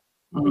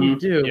 we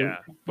do. Yeah,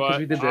 but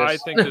I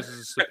think this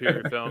is a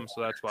superior film,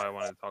 so that's why I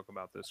wanted to talk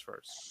about this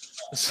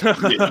first.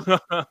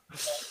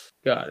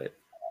 Got it.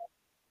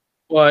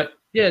 But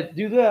yeah,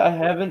 do that. I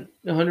haven't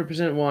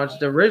 100% watched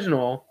the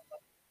original.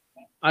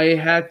 I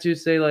had to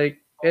say,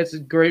 it's a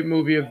great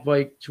movie of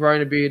trying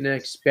to be an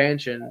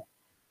expansion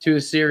to a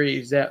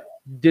series that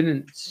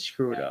didn't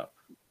screw it up.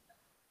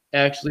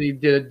 Actually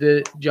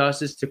did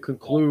justice to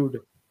conclude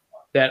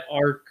that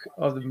arc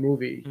of the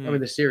movie. I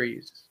mean, the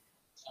series.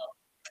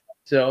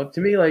 So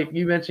to me, like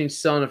you mentioned,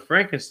 Son of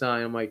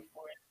Frankenstein, I'm like,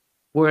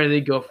 where do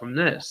they go from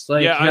this?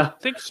 Like, yeah, I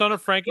think Son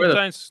of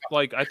Frankenstein's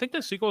like I think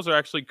the sequels are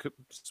actually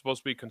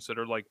supposed to be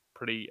considered like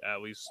pretty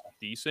at least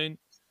decent.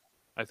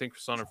 I think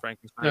Son of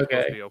Frankenstein is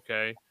supposed to be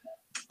okay.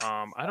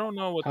 I don't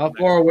know what. How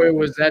far away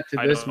was that to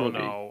this movie?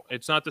 movie? No,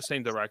 it's not the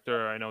same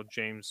director. I know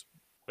James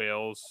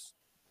Wales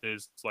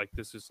is like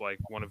this is like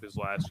one of his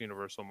last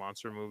Universal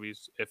monster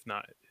movies, if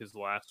not his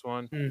last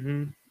one.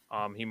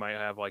 Mm-hmm. He might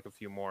have like a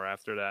few more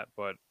after that,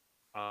 but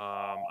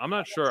I'm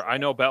not sure. I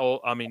know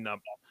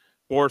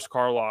Boris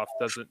Karloff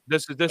doesn't.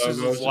 This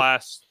is his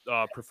last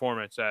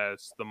performance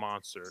as the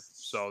monster.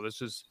 So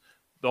this is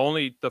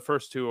the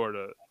first two are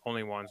the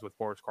only ones with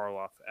Boris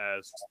Karloff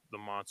as the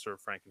monster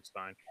of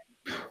Frankenstein.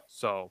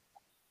 So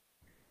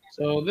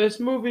this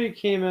movie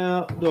came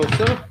out. The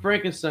Son of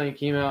Frankenstein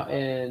came out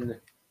in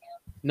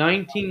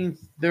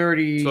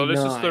 1939. So this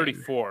is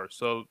 34.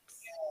 So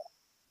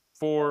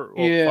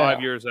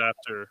 5 years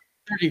after.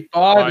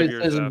 35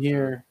 it says in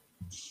here.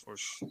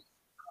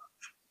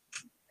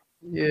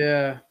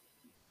 Yeah.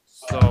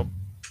 So,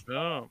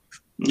 oh.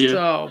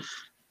 Yeah.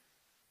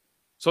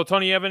 So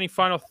Tony, you have any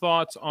final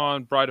thoughts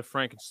on Bride of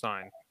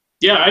Frankenstein?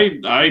 Yeah,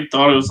 I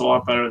thought it was a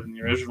lot better than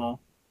the original,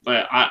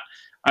 but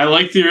I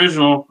like the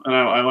original and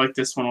I like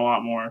this one a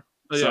lot more.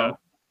 So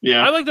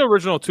yeah, I like the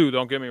original too.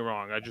 Don't get me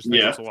wrong. I just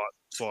think it's a lot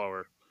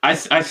slower. I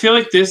feel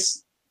like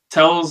this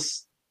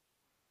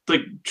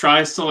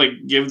tries to like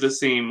give the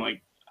same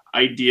like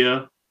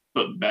idea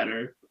but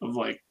better of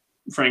like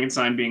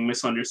Frankenstein being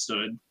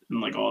misunderstood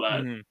and like all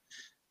that. Mm-hmm.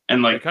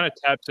 And like it kind of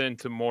taps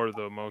into more of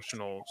the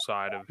emotional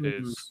side of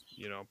his,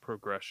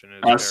 progression.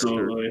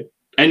 Absolutely. Character.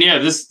 And yeah,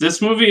 this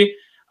movie,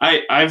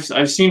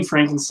 I've seen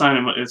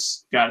Frankenstein.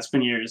 It's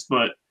been years,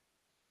 but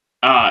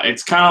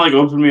it's kind of like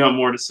opened me up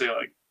more to say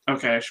like,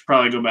 okay, I should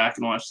probably go back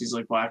and watch these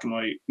like black and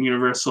white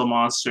Universal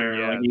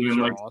monster,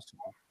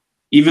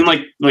 even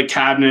like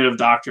Cabinet of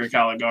Dr.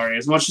 Caligari.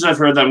 As much as I've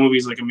heard that movie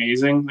is like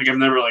amazing, like I've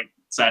never like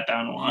sat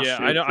down and watched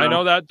it. Yeah, I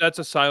know that's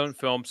a silent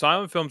film.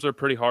 Silent films are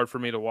pretty hard for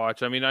me to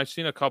watch. I mean, I've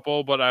seen a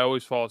couple, but I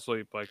always fall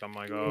asleep. Like I'm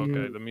like, oh,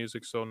 okay, the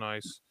music's so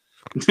nice,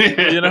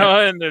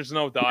 and there's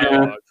no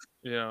dialogue,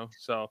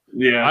 So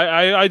yeah,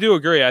 I do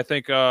agree. I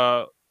think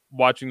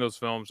watching those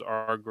films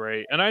are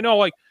great, and I know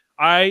like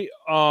I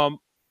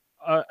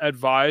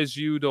advise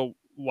you to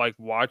like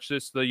watch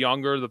this. The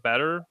younger, the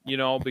better,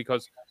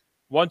 because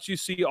once you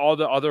see all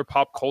the other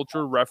pop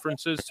culture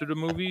references to the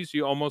movies,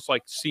 you almost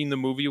like seen the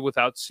movie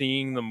without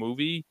seeing the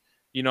movie.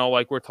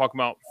 Like we're talking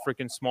about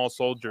freaking Small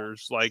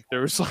Soldiers. Like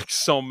there's like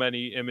so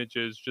many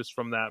images just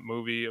from that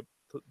movie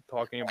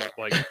talking about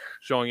like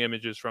showing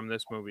images from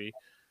this movie,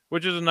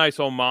 which is a nice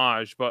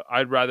homage, but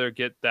I'd rather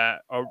get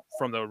that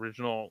from the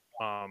original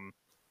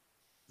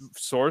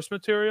source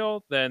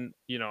material than,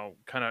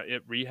 kind of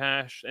it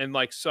rehashed. And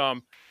like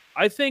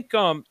I think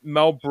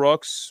Mel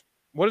Brooks,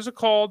 what is it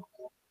called?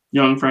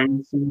 Young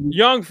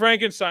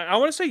Frankenstein. I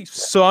want to say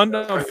Son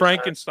of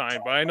Frankenstein,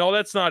 but I know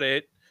that's not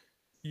it.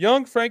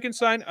 Young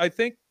Frankenstein. I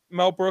think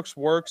Mel Brooks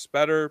works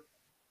better.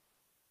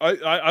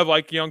 I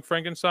like Young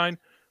Frankenstein,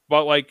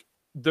 but like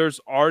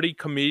there's already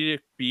comedic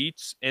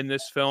beats in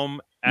this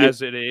film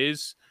as it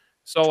is.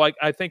 So like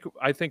I think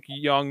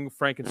Young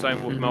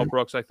Frankenstein with Mel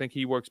Brooks, I think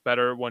he works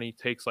better when he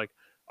takes like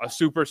a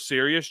super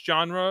serious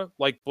genre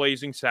like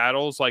Blazing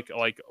Saddles, like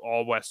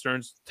all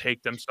westerns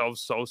take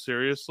themselves so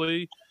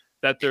seriously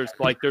that there's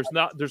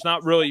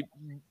not really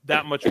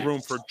that much room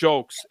for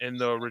jokes in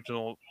the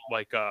original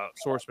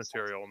source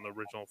material in the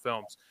original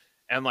films,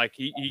 and like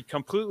he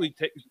completely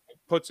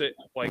puts it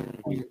like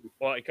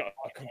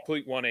a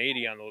complete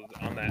 180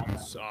 on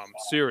that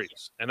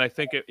series, and I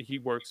think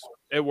it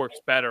works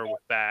better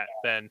with that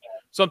than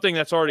something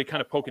that's already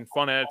kind of poking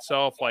fun at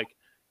itself. Like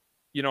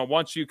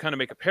once you kind of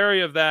make a parody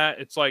of that,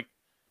 it's like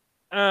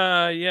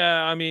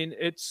I mean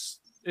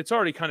it's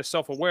already kind of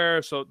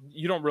self-aware, so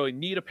you don't really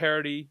need a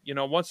parody.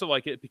 Once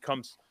it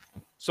becomes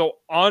so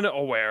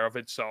unaware of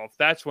itself,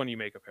 that's when you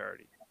make a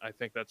parody. I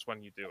think that's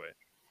when you do it.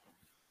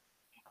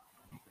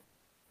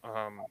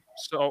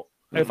 So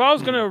if I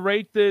was going to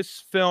rate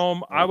this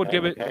film, I would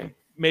give it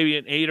maybe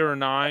an 8 or a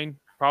 9.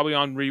 Probably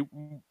on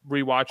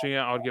rewatching it,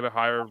 I would give it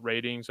higher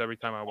ratings every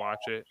time I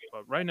watch it.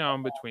 But right now,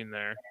 I'm between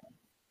there.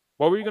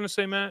 What were you going to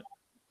say, Matt?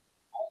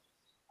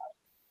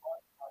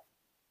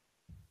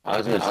 I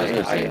was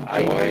gonna say I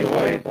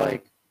enjoyed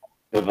like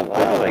with a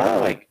lot of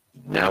like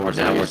now we're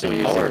so used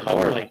to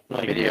color like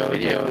video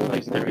and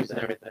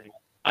everything.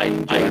 I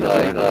enjoy the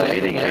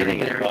lighting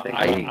and everything.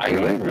 I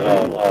really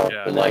love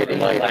the lighting,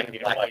 black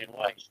and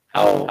white.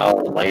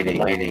 How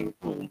lighting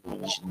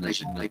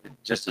should like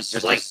just a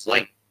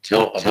slight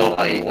tilt of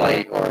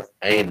light or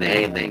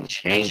anything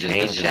changes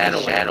the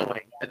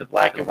shadowing. And the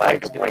black and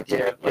white don't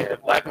give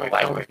black and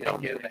white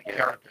don't give that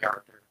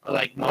character or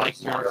like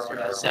monster or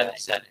that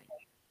setting.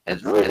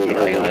 It's really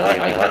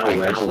I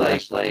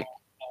like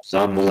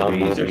some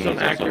movies or some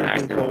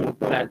actors go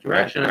that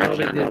direction. I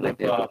know they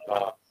did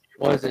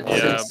was it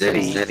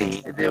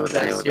City to deal with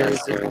that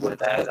series with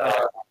that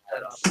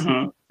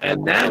Mhm.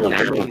 And that was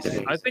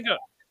amazing. I think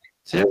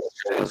I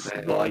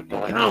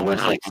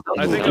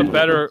think a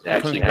better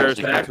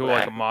comparison to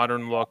like a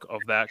modern look of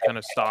that kind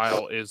of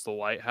style is the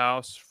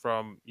Lighthouse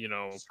from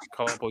a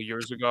couple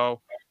years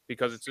ago,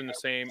 because it's in the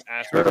same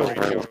aspect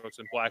ratio. It's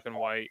in black and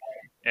white,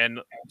 and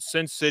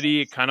Sin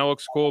City, it kind of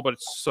looks cool, but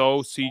it's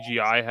so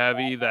CGI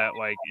heavy that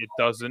like it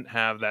doesn't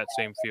have that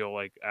same feel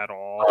like at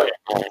all.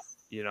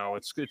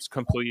 It's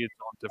completely its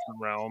own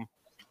different realm.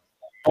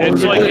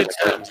 It's like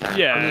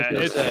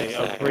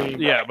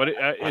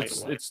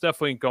it's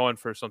definitely going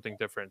for something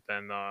different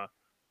than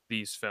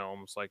these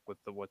films, like with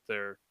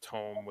their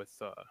tone with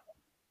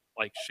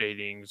like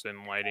shadings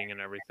and lighting and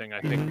everything.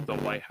 I think the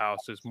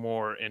Lighthouse is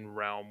more in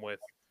realm with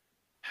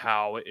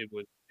how it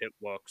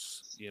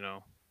looks.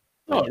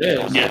 Oh, it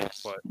is. Yeah.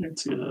 But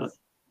Let's see that.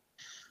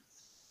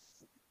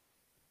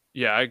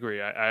 yeah, I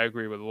agree. I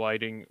agree with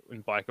lighting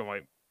in black and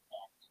white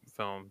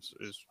films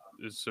is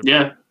super.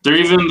 Yeah, they're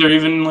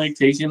even like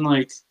taking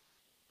like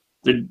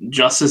the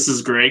Justice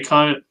is Gray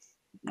cut,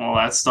 all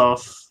that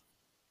stuff.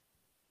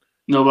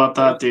 Know about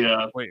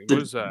that? Wait,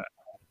 what is that?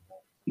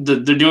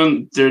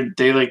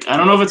 They like, I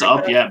don't know if it's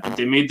up yet, but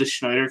they made the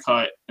Schneider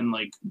cut in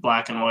like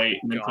black and white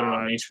and then put it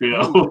on God.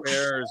 HBO. Who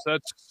cares?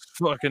 That's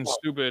fucking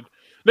stupid.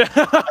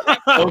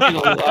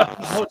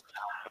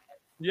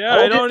 Yeah,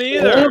 I don't I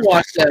either. want to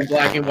watch that in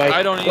black and white.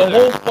 I don't The either.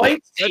 whole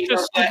fight That's scene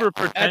just of super at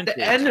pretentious.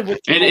 the end of which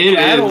It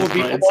battle is, would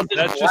be but all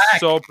That's just just black.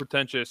 so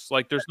pretentious.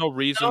 Like, there's no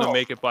reason to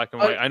make it black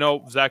and white. I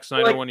know Zack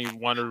Snyder, like- when he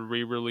wanted to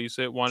re-release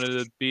it, wanted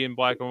to be in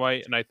black and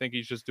white, and I think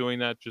he's just doing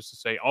that just to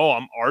say, "Oh,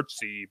 I'm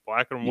artsy,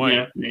 black and white."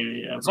 Yeah,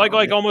 maybe. Yeah, It's like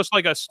almost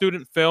like a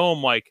student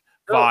film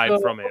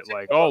vibe from it. what's it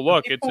Like, called? oh,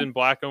 look, it's People- in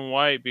black and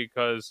white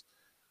because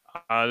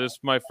this is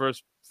my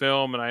first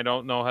film, and I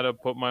don't know how to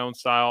put my own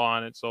style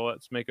on it, so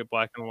let's make it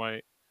black and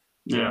white.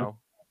 You Yeah. know,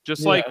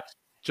 just Yeah. like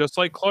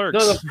Clerks.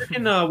 No, the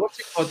freaking what's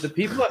it called? The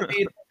people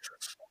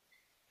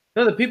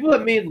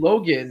that made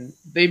Logan,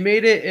 they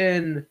made it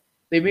in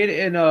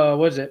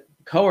what is it,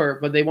 color,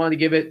 but they wanted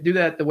to do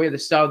that the way the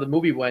style of the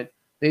movie went.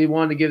 They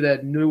wanted to give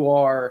that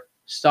noir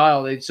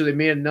style. So they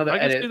made another I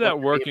edit. could see that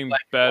working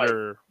black and white.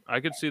 better. I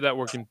could see that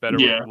working better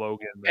Yeah. with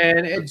Logan. than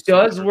And the it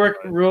does Snyder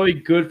work cut. really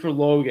good for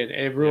Logan.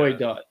 It really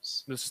Yeah.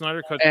 does. The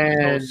Snyder cut is so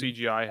And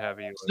CGI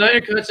heavy. like- Snyder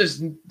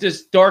Cut's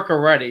just dark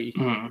already,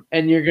 Mhm.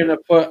 and you're gonna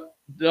put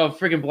the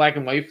freaking black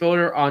and white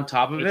filter on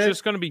top of It's it.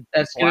 just gonna be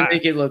That's black. gonna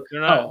make it look.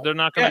 They're not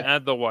gonna yeah.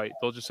 add the white.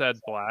 They'll just add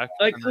black.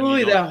 Like and then you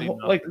literally don't that see whole,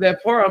 nothing. like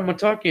that part I'm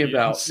talking You don't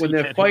about see when they're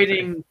anything.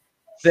 fighting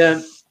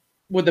them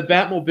with the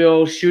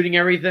Batmobile shooting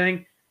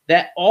everything.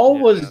 That all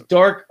Yeah. was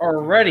dark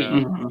already. Yeah.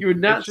 Mhm. You would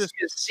not It's just-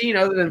 see a scene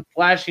other than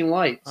flashing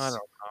lights I don't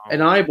know.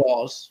 and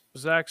eyeballs.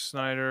 Zack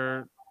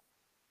Snyder,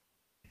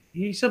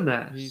 He's a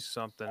mess. he's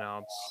something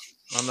else.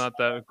 I'm not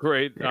that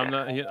great.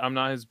 Yeah. I'm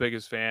not his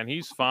biggest fan.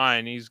 He's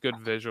fine. He's good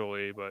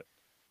visually, but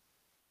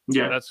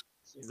Yeah.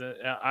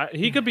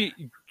 he could be.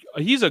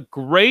 He's a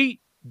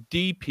great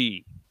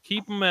DP.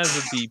 Keep him as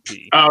a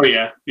DP. Oh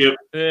yeah. Yep.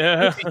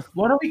 Yeah.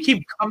 Why don't we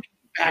keep coming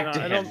back to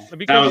I him? don't, That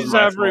because was he's my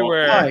fault.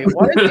 everywhere. Why?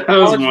 Why is he That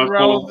was haunt- my fault.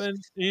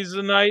 Relevant. He's a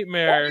why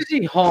nightmare. does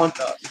he haunt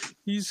us?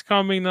 He's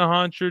coming to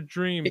haunt your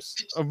dreams.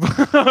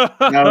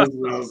 That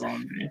was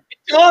on me.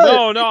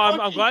 No,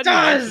 I'm glad you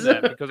does.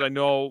 mentioned that, because I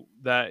know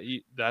that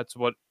that's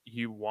what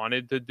he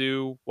wanted to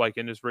do, like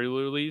in his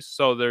re-release.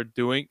 So they're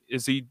doing.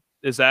 Is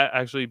that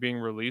actually being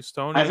released,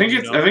 Tony? I think Do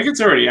you it's know? I think it's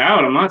already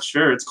out. I'm not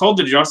sure. It's called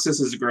the Justice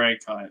is Gray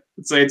cut.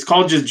 It's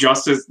called just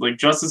Justice, like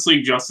Justice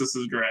League Justice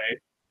is Gray.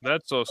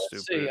 That's so Let's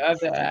stupid. see, I have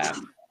the app.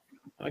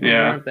 I can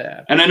Yeah. grab the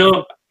app. And I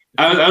know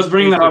I was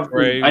bringing that up.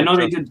 Gray I know with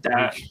they Justice did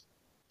that, League.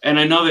 and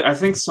I know that I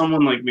think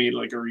someone like made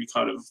like a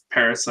recut of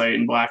Parasite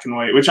in black and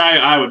white, which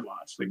I would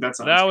watch. Like that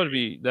sounds.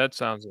 That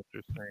sounds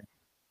interesting.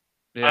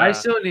 Yeah, I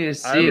still need to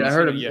see it. haven't I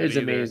heard seen it yet it's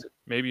either. amazing.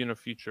 Maybe in a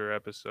future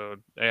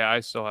episode. Yeah, I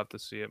still have to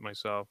see it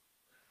myself.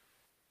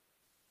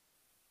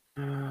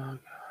 Oh, God.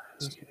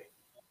 Okay.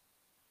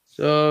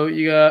 So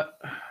you got.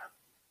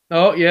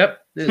 Oh,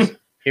 yep.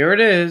 Here it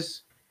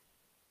is.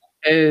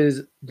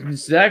 Is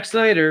Zack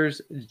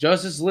Snyder's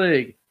Justice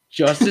League.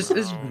 Justice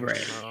is Oh,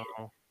 Gray.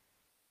 no.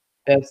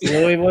 That's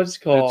literally what it's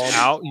called. It's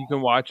out. You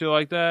can watch it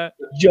like that.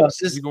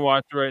 Justice. You can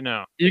watch it right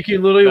now. You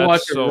can literally That's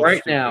watch so it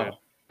right stupid. now.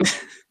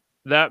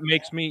 That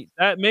makes me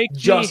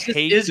Justice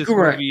hate is this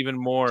Gray. movie even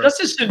more.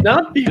 Justice should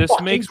not be. This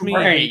fucking makes me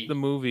gray. hate the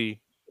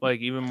movie like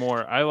even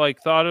more. I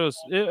thought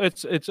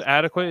it's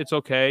adequate, it's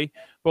okay,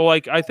 but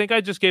like I think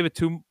I just gave it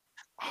too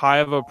high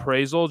of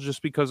appraisal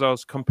just because I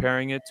was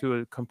comparing it to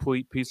a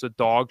complete piece of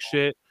dog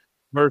shit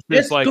versus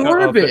It's like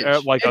garbage.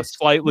 a It's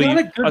slightly not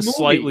a good movie.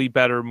 slightly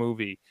better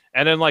movie.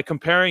 And then like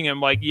comparing him,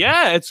 like,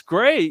 yeah, it's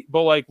great,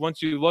 but like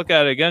once you look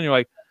at it again, you're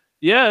like,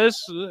 yeah,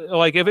 this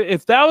like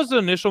if that was the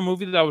initial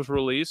movie that was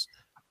released,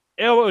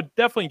 it would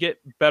definitely get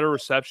better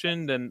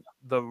reception than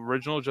the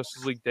original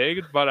Justice League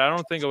did, but I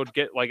don't think it would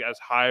get like as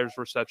high as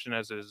reception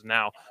as it is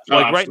now. Oh,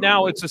 Like right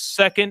now, absolutely. it's the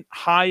second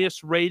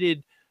highest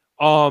rated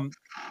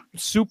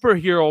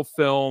superhero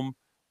film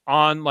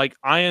on like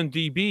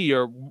IMDb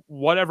or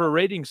whatever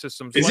rating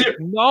systems. Is like, it?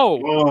 no,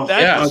 Oh,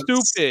 that's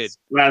stupid.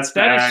 That's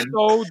That bad. is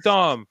so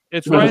dumb.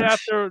 It's right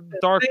after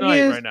Dark thing Knight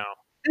is- right now.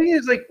 Thing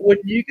is, like, when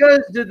you guys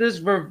did this,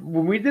 when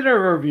we did a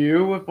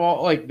review with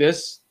all like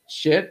this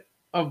shit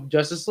of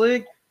Justice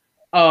League,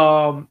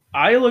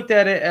 I looked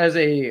at it as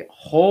a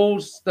whole.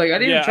 Like, I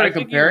didn't even try to think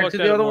you compare it looked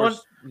to at the other more one.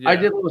 s- I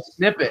yeah. did little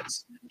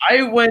snippets.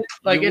 I went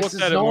like, You it's looked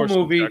this at it more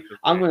normal movie. subjectively.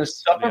 I'm gonna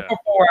suffer Yeah. for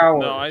 4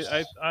 hours. No, I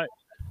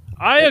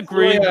That's the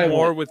agree way I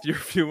more went. with your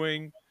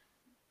viewing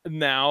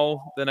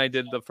now than I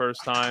did the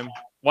first time.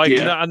 Like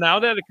Yeah. now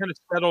that it kind of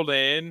settled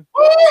in,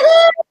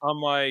 I'm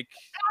like,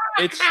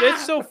 it's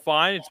so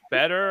fine. It's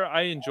better.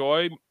 I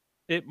enjoy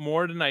it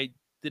more than I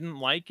didn't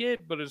like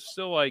it, but it's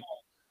still like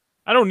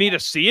I don't need to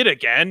see it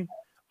again.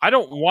 I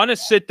don't want to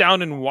sit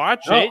down and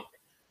watch No. it.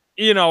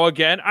 You know,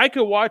 again, I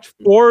could watch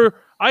four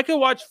I-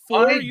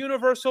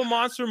 Universal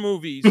monster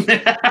movies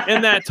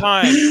in that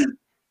time,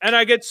 and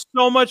I get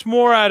so much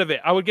more out of it.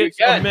 I would get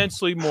You can.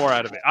 immensely more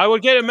out of it. I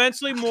would get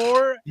immensely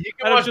more You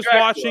can out of watch just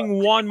Dracula.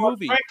 watching one You can watch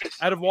movie.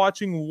 Frankenstein. Out of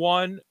watching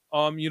one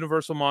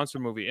Universal monster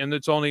movie, and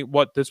it's only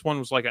this one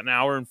was like an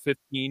hour and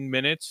 15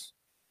 minutes.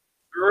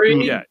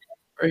 3 Yeah,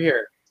 right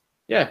here.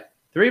 Yeah,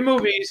 3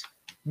 movies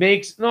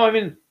makes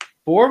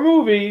 4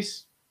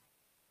 movies.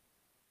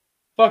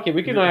 Fuck it,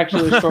 we can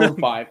actually throw in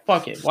 5.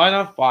 Fuck it, why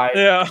not 5?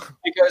 yeah,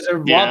 Because they're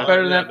a Yeah. lot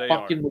better than Yeah, that they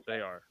fucking are. movie. They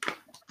are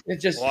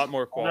It's just a lot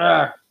more quality.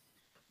 ah.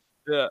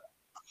 Yeah,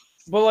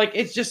 But like,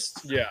 it's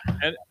just. yeah,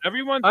 and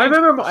everyone. I thinks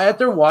remember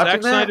after watching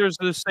Zack that, Snyder's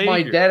the savior.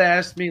 my dad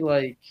asked me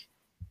like,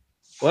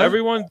 "What?"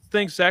 Everyone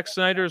thinks Zack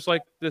Snyder's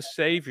like the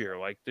savior,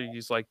 like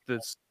he's like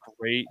this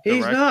great He's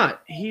director.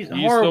 not. He's He's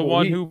horrible. the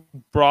one who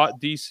brought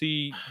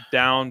DC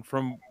down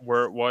from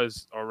where it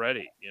was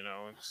already. You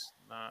know, it's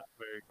not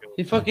very good.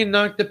 He fucking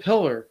knocked the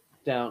pillar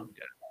down.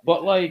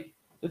 But like,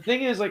 the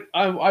thing is, like,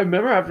 I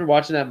remember after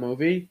watching that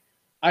movie,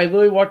 I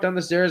literally walked down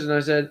the stairs and I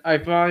said, "I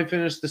finally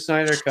finished the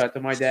Snyder cut" to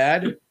my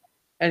dad,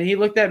 and he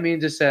looked at me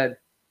and just said,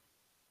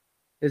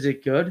 "Is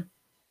it good?"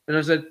 And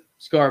I said,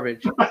 "It's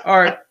garbage." All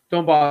right,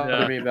 don't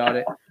bother me about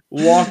it.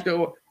 Walked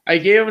away. I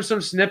gave him some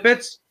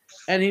snippets,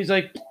 and he's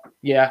like,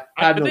 "Yeah,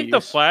 I I have no think use."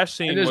 the Flash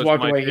scene and just was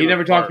walked my away. He favorite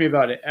never talked part. to me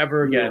about it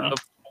ever again. Yeah.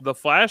 The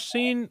Flash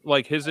scene,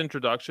 like his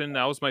introduction,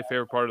 that was my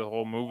favorite part of the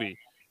whole movie.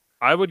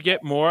 I would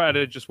get more out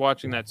of just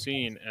watching that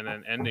scene and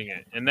then ending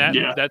it, and that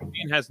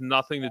scene has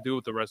nothing to do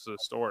with the rest of the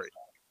story.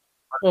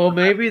 Well,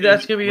 maybe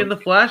that's gonna be in the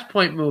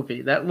Flashpoint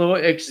movie. That little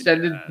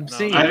extended No,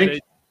 scene. I think-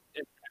 it's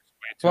way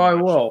too Probably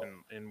much will.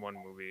 in one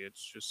movie. It's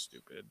just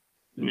stupid.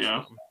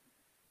 Yeah.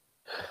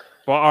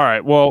 Well, all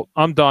right. Well,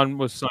 I'm done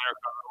with Snyder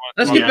Cut.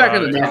 Let's I wanna get talk back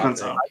on about the it. Back on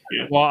topic. top,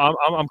 yeah. Well, I'm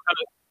kind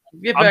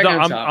of Get back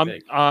on I'm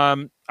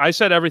topic. I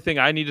said everything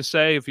I need to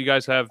say. If you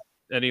guys have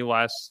any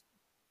last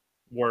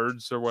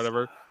words or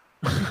whatever.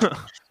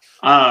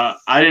 I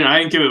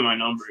didn't give it my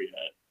number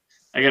yet.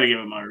 I gotta give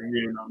it my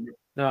review number.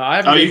 No, I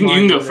have. Oh, you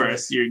can go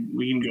first.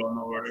 We can go in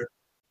order.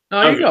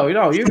 No, you Okay. go.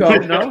 No, you go.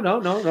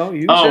 No.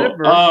 You said it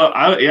first.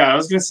 I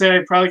was gonna say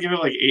I'd probably give it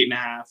like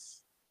 8.5.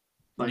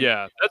 Like,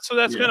 Yeah, that's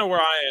Yeah. kind of where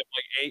I am,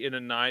 like 8 and a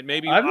 9.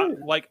 Maybe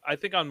I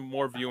think on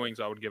more viewings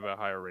I would give it a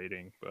higher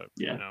rating, but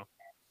Yeah. you know.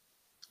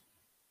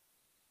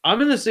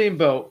 I'm in the same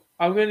boat.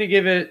 I'm going to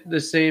give it the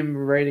same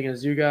rating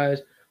as you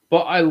guys,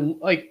 but I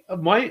like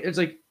it's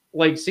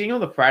like seeing all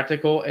the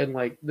practical and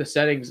like the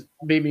settings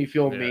made me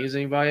feel Yeah.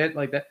 amazing by it.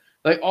 Like that,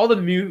 like all the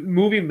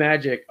movie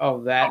magic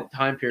of that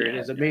time period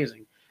is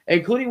amazing,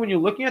 including when you're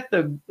looking at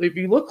if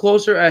you look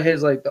closer at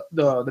his like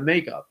the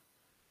makeup,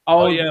 I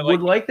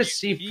would like to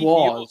see he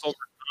flaws. heals over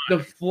The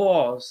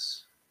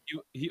flaws.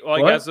 he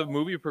like What? as the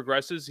movie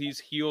progresses, he's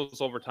heals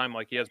over time.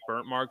 Like he has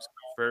burnt marks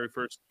the very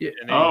first, Yeah.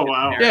 and then Oh, his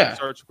wow. hair Yeah.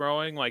 starts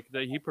growing. Like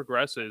he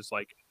progresses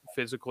like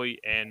physically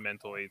and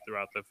mentally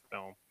throughout the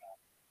film.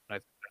 I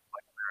think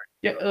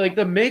Yeah, like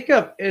the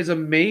makeup is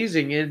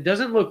amazing. It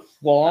doesn't look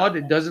flawed.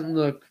 It doesn't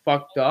look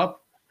fucked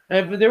up.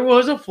 And if there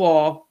was a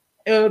flaw,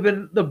 it would have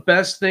been the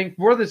best thing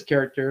for this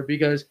character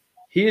because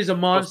he is a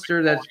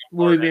monster that's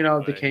really made out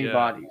of anyway, decaying yeah.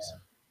 bodies.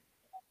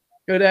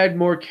 It would add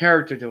more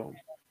character to him.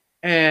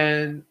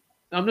 And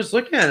I'm just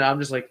looking at it. I'm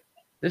just like,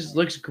 this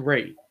looks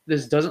great.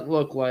 This doesn't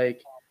look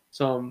like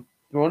some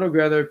thrown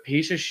together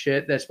piece of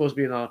shit that's supposed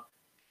to be in a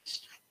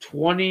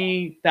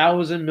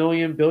 20,000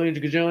 million billion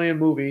gajillion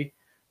movie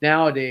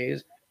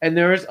nowadays. And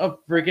there's a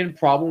freaking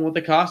problem with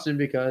the costume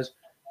because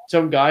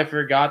some guy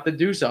forgot to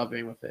do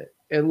something with it.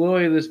 And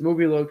literally, this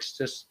movie looks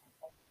just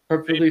they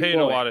perfectly paid a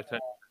flowing lot of attention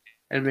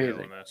and to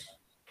amazing. this.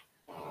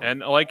 And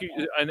like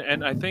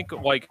and I think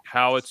like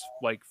how it's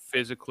like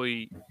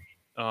physically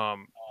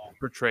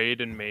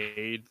portrayed and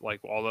made, like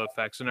all the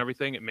effects and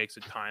everything, it makes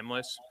it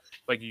timeless.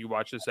 Like you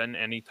watch this at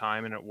any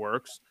time and it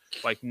works.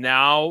 Like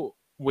now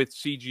with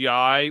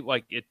CGI,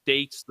 like it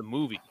dates the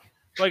movie.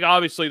 Like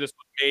obviously this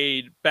was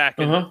made back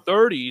in the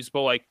 30s,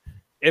 but like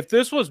if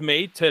this was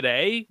made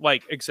today,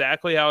 like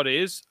exactly how it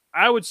is,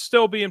 I would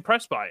still be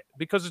impressed by it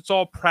because it's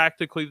all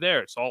practically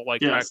there. It's all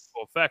like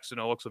practical effects and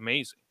it looks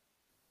amazing.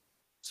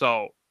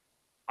 So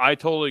I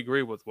totally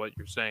agree with what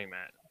you're saying,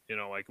 Matt. you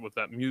know, like with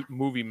that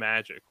movie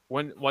magic.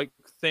 When like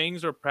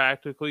things are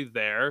practically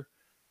there,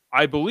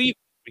 I believe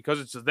because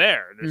it's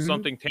there. There's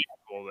something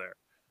tangible there.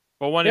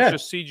 But when it's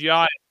just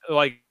CGI,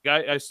 like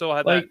I still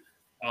had Like-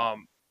 that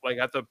like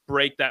I have to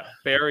break that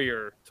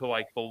barrier to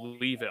like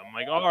believe it. I'm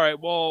like, all right,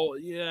 well,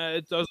 yeah,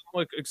 it doesn't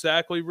look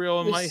exactly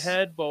real in my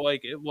head, but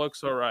like it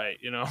looks all right,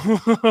 you know.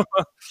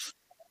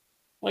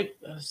 Like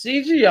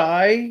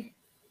CGI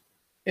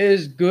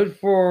is good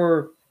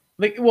for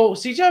like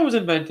CGI was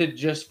invented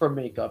just for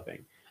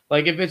makeuping.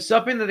 Like if it's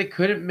something that they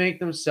couldn't make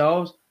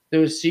themselves, there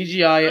was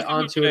CGI There's a good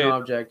onto way an to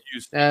object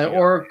use CGI.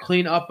 or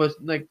clean up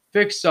like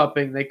fix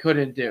something they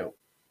couldn't do.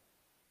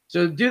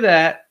 So do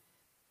that,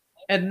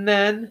 and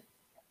then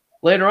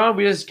later on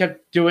we just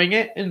kept doing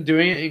it,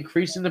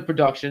 increasing the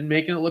production,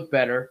 making it look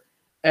better,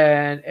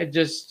 and it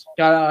just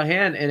got out of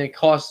hand, and it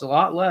costs a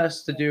lot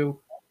less to do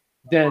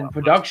than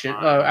production,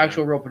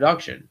 actual real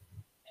production.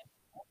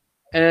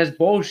 And it's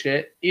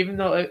bullshit. Even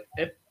though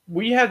if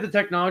we have the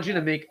technology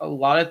to make a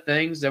lot of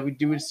things that we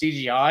do with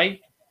CGI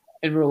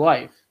in real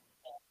life,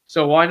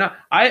 so why not?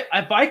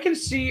 If I can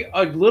see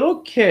a little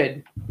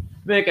kid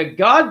make a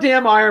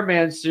goddamn Iron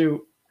Man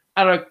suit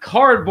out of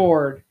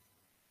cardboard,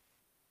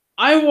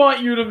 I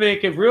want you to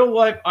make a real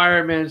life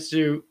Iron Man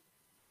suit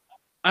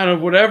out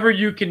of whatever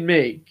you can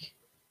make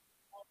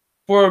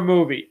for a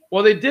movie.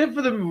 Well, they did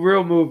for the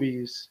real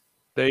movies.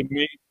 They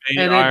made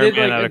And Iron did,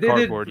 Man like, out of they did-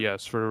 cardboard,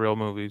 yes, for the real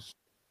movies.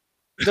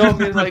 No, I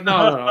mean like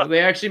no. They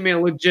actually made a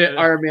legit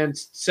Iron Man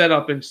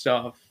setup and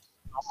stuff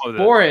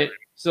for it.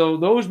 So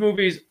those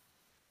movies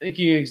they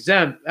can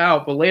exempt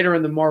out, but later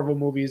in the Marvel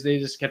movies they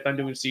just kept on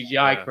doing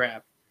CGI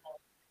crap.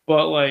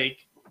 But like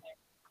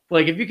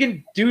if you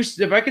can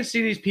if I can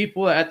see these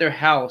people at their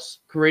house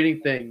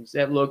creating things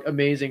that look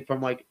amazing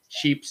from like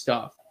cheap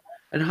stuff.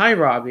 And hi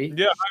Robbie.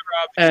 Yeah, hi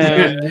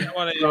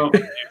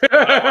Robbie.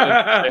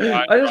 And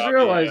I just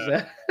realized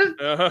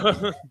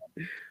that.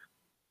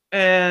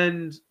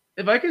 And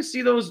if I can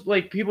see those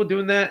like people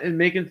doing that and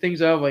making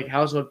things out of like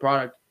household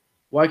product,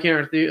 why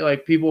can't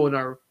like people in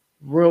our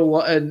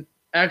real and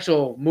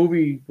actual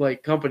movie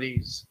like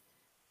companies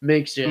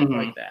make shit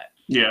like that?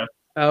 Yeah,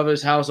 out of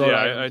his household.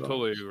 Yeah, I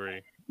totally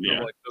agree. Yeah,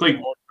 the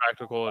more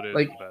practical it is,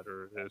 the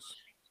better it is.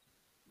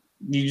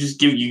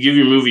 You give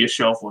your movie a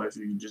shelf life if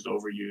you just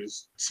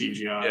overuse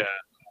CGI.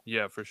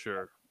 Yeah, for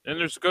sure. And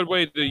there's a good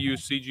way to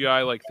use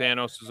CGI. Like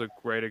Thanos is a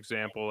great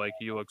example. Like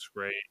he looks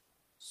great.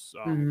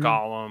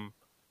 Gollum,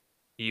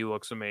 he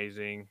looks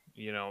amazing.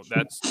 You know,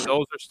 those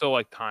are still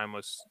like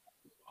timeless.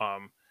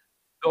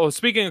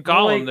 Speaking of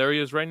Gollum, there he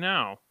is right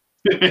now.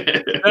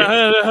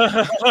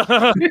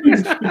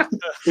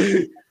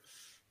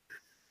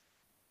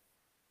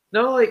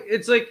 No, like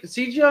it's like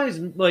CGI is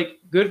like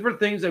good for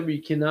things that we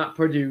cannot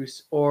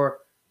produce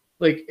or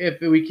like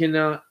if we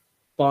cannot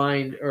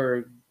find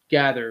or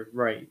gather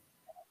right.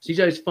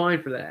 CGI is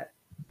fine for that,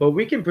 but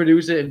we can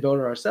produce it and build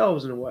it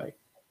ourselves in a way.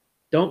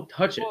 Don't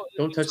touch it.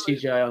 Don't touch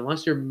CGI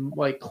unless you're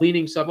like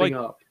cleaning something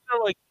up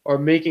or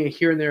making a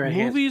here and there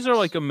enhancement. Movies are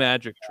like a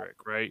magic trick,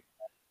 right?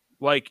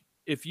 Like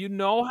if you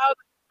know how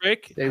the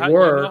trick,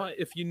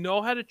 if you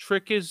know how the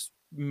trick is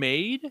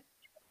made,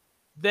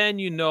 then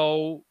you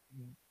know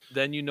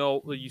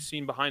you've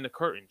seen behind the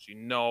curtains. You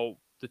know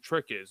the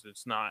trick is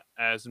it's not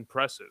as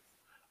impressive.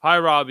 Hi,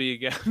 Robbie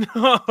again.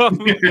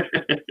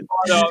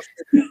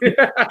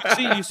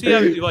 You see how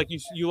you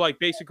like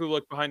basically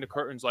look behind the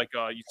curtains, like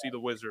you see the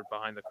wizard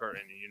behind the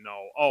curtain, and you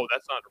know, oh,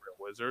 that's not a real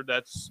wizard.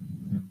 That's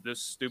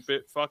this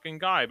stupid fucking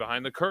guy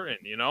behind the curtain.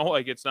 You know,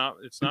 like it's not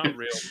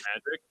real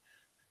magic.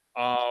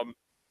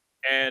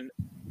 And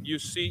you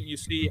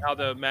see how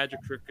the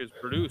magic trick is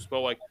produced, but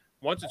like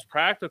once it's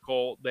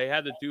practical, they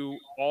had to do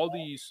all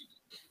these.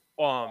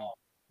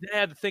 They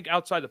had to think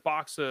outside the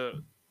box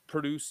to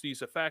produce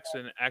these effects,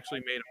 and actually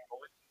made them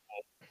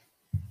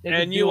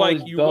believable. And you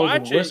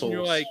watch it, and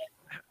you're like,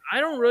 I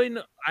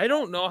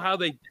don't know how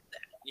they did that.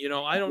 You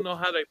know, I don't know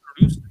how they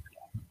produced it.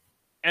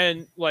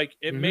 And like,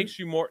 it makes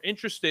you more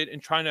interested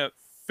in trying to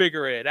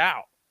figure it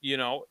out. You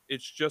know,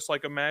 it's just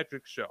like a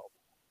magic show.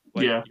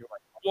 Like, you're like,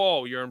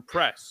 whoa, you're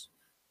impressed.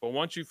 But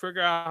once you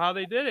figure out how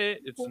they did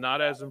it, it's not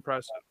as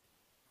impressive.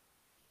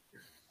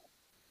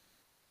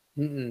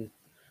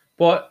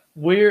 But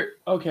we're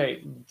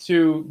okay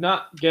to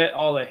not get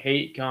all the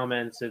hate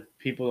comments if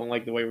people don't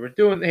like the way we're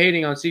doing the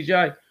hating on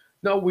CGI.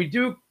 No, we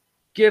do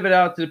give it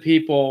out to the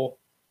people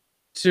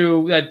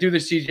that do the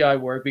CGI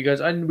work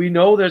because we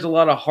know there's a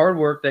lot of hard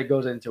work that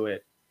goes into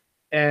it,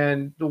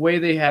 and the way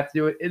they have to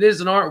do it, it is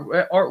an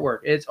artwork.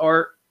 It's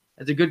art.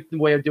 It's a good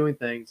way of doing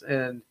things,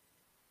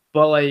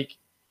 but like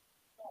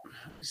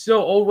still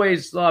old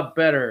ways a lot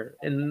better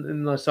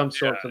in some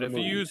sorts of the if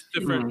movies. you use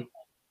different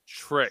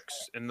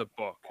tricks in the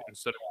book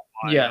instead of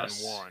relying on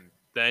one,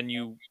 then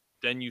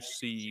you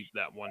see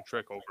that one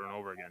trick over and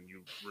over again.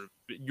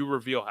 You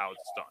reveal how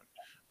it's done.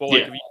 But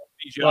like if you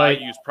use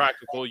CGI, use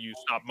practical, use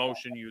stop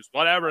motion, use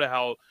whatever the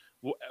hell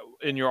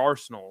in your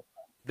arsenal,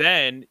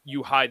 then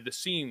you hide the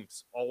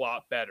seams a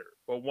lot better.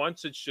 But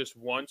once it's just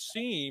one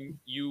seam,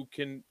 you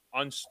can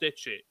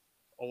unstitch it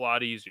a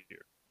lot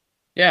easier.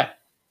 Yeah.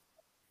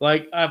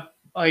 Like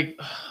like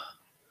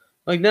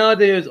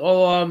nowadays,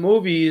 all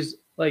movies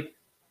like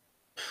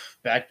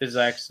back to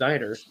Zack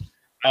Snyder,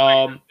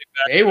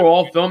 they were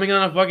all filming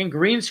on a fucking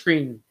green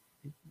screen,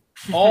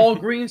 all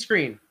green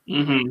screen,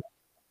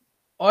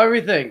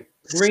 everything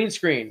green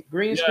screen,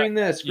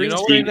 this, green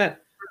screen that.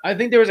 I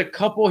think there was a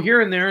couple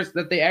here and there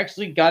that they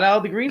actually got out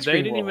of the green screen.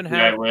 They didn't even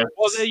have. Well,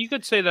 you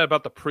could say that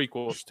about the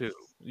prequels too.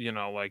 You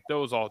know, like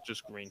those all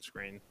just green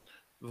screen.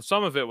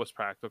 Some of it was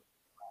practical.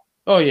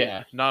 Oh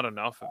yeah, not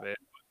enough of it.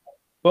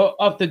 But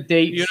up to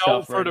date, you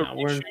know, stuff for right the now,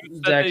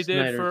 reshoots that they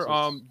did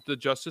for the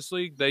Justice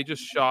League, they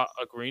just shot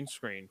a green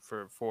screen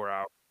for 4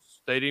 hours.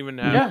 They didn't even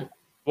have. Yeah.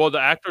 Well, the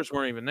actors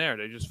weren't even there.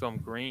 They just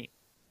filmed green.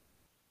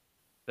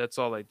 That's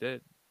all they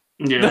did.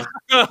 Yeah.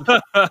 All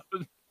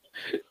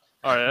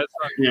right. That's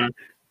yeah.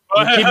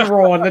 Keep it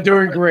rolling. They're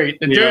doing great.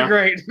 They're doing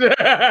great.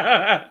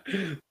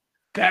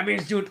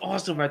 Batman's doing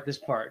awesome at this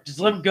part. Just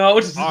let him go. All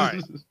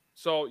right.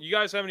 So, you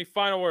guys have any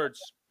final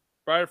words?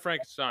 Bride of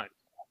Frankenstein.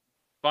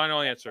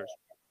 Final answers.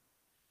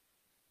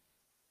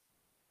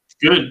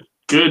 Good.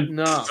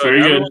 No.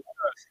 Very good.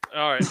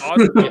 All right.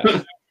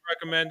 Awesome.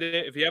 Recommend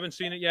it. If you haven't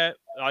seen it yet,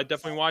 I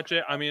definitely watch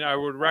it. I mean, I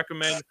would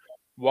recommend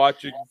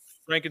watching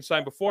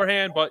Frankenstein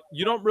beforehand, but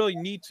you don't really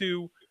need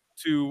to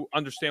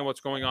understand what's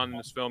going on in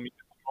this film. You get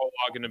the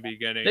prologue in the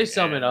beginning. They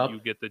sum it up. You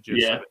get the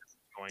gist of it.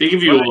 They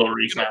give you a little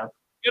recap.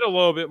 Get a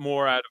little bit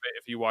more out of it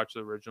if you watch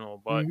the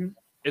original, but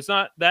it's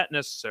not that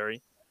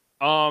necessary.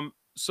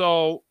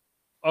 So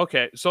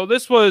okay. So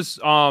this was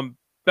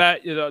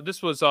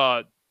this was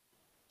a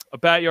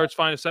Batyard's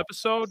Finest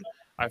episode.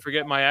 I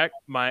forget my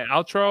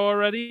outro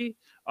already.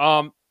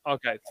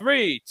 Okay.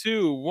 3,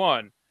 2,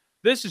 1.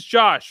 This is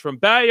Josh from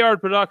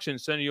Batyard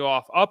Productions sending you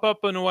off up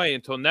and away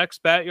until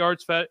next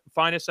Batyard's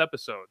Finest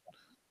episode.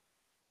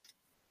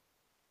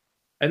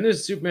 And this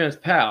is Superman's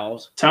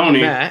pals,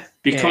 Tony, Matt,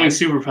 becoming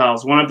super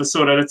pals, one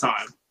episode at a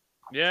time.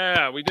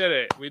 Yeah, we did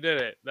it.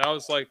 That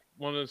was like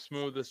one of the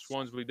smoothest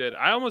ones we did.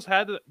 I almost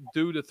had to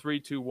do the 3,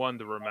 2, 1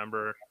 to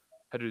remember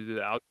how to do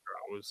the outro.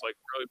 It was like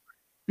really.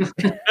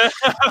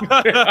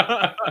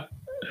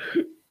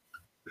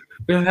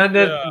 We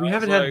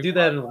haven't had to do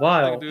that in a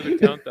while. Do the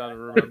countdown to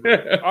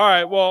remember. All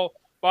right. Well,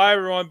 bye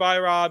everyone. Bye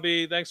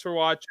Robbie. Thanks for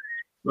watching.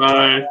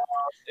 Bye.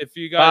 If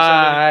you guys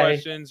have any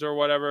questions or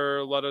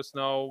whatever, let us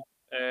know.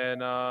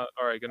 And all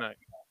right. Good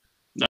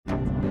night.